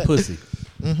no cheap pussy.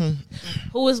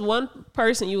 Who is one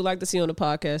person you would like to see on the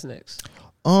podcast next?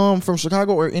 From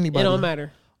Chicago or It anybody. don't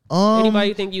matter. Um, Anybody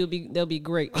you think they'll be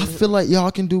great. I feel like y'all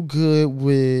can do good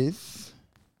with.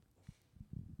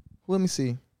 Let me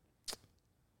see.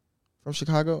 From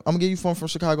Chicago, I'm gonna give you one from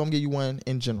Chicago. I'm gonna give you one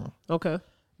in general. Okay.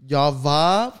 Y'all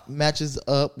vibe matches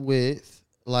up with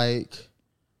like.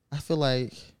 I feel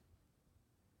like.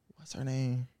 What's her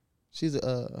name? She's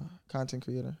a content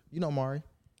creator. You know Mari.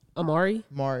 Amari?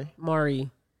 Mari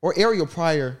or Ariel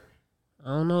Pryor. I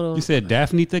don't know. You said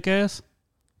Daphne thick ass?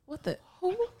 What the?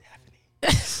 Who?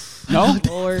 No?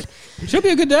 Lord. She'll be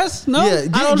a good guess. No? Yeah,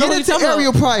 I don't know get who you into talking about.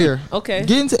 Ariel Pryor. Okay.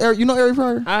 Get into Ariel. You know Ariel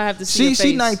Pryor? I have to see your She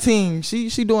face. 19.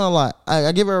 She doing a lot.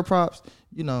 I give her props.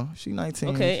 You know, she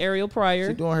 19. Okay, Ariel She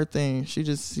Pryor. doing her thing. She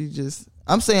just.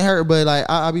 I'm saying her, but like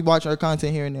I be watching her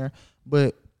content here and there.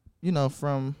 But you know,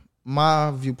 from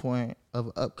my viewpoint of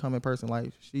an upcoming person,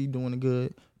 like she doing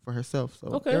good for herself. So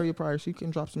Okay. Ariel Pryor, she can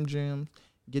drop some gems,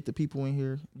 get the people in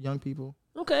here, young people.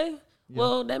 Okay.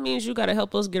 Well, that means you got to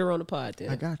help us get her on the pod then.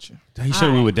 I got you. You should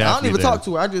have went with I Daphne. don't even then. talk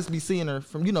to her. I just be seeing her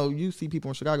from you see people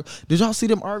in Chicago. Did y'all see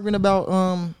them arguing about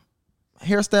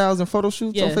hairstyles and photo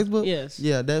shoots Yeah, on Facebook? yes.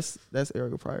 Yeah, that's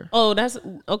Ariel Pryor. Oh, that's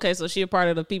okay. So she a part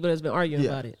of the people that's been arguing Yeah.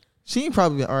 about it. She ain't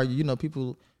probably been arguing. You know,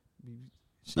 people.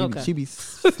 Okay. She be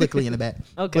slickly in the back.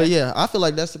 Okay. But yeah, I feel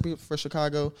like that's the people for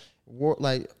Chicago.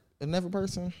 Like another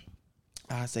person,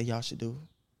 I say y'all should do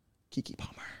Keke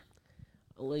Palmer.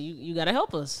 Well, you got to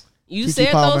help us. You Keke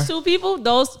said Palmer. those two people.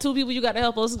 Those two people you got to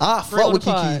help us. I bring fought on with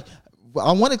the pod. Keke.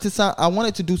 I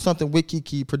wanted to do something with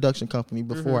Keke production company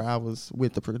before I was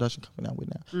with the production company I'm with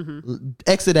now.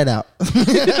 Exit that out.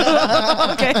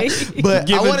 Okay. But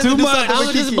Giving I wanted too to do much. something I with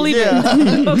was just Keke.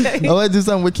 bleeping. Yeah. Okay. I want to do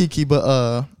something with Keke,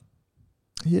 but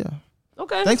yeah.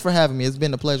 Okay. Thanks for having me. It's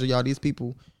been a pleasure, y'all. These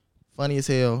people, funny as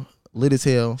hell, lit as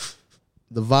hell.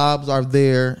 The vibes are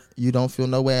there. You don't feel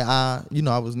no way. I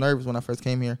was nervous when I first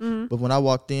came here, but when I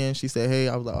walked in, she said, "Hey,"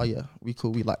 I was like, "Oh yeah, we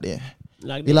cool. We locked in.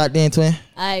 Like We locked in, twin."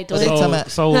 All right, What they talking about?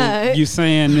 So Alright. you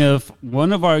saying if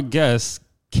one of our guests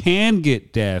can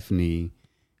get Daphne,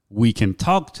 we can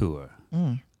talk to her.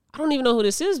 I don't even know who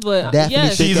this is, but Daphne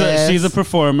yes. Thick ass. She's a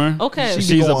performer. Okay. She be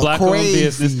She's a going black owned crazy.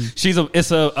 business.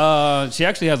 She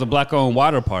actually has a black owned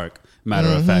water park. Matter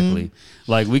of factly,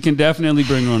 like we can definitely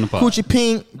bring her on the pod. Coochie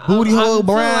pink, booty I'm hole feeling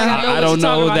brown. like I know I what don't you're talking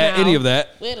know about that now. any of that.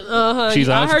 She's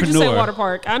an I heard you say entrepreneur. water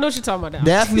park. I know what you're talking about now.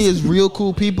 Daphne is real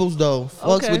cool peoples though.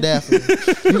 Fucks Okay. with Daphne.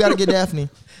 You gotta get Daphne.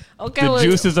 Okay. The well,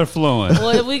 juices are flowing. well,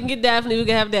 if we can get Daphne, we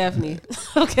can have Daphne.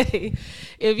 Okay.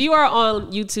 If you are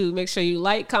on YouTube, make sure you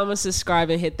like, comment, subscribe,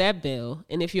 and hit that bell.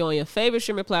 And if you're on your favorite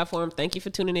streaming platform, thank you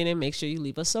for tuning in and make sure you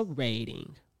leave us a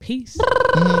rating. Peace.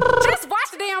 Just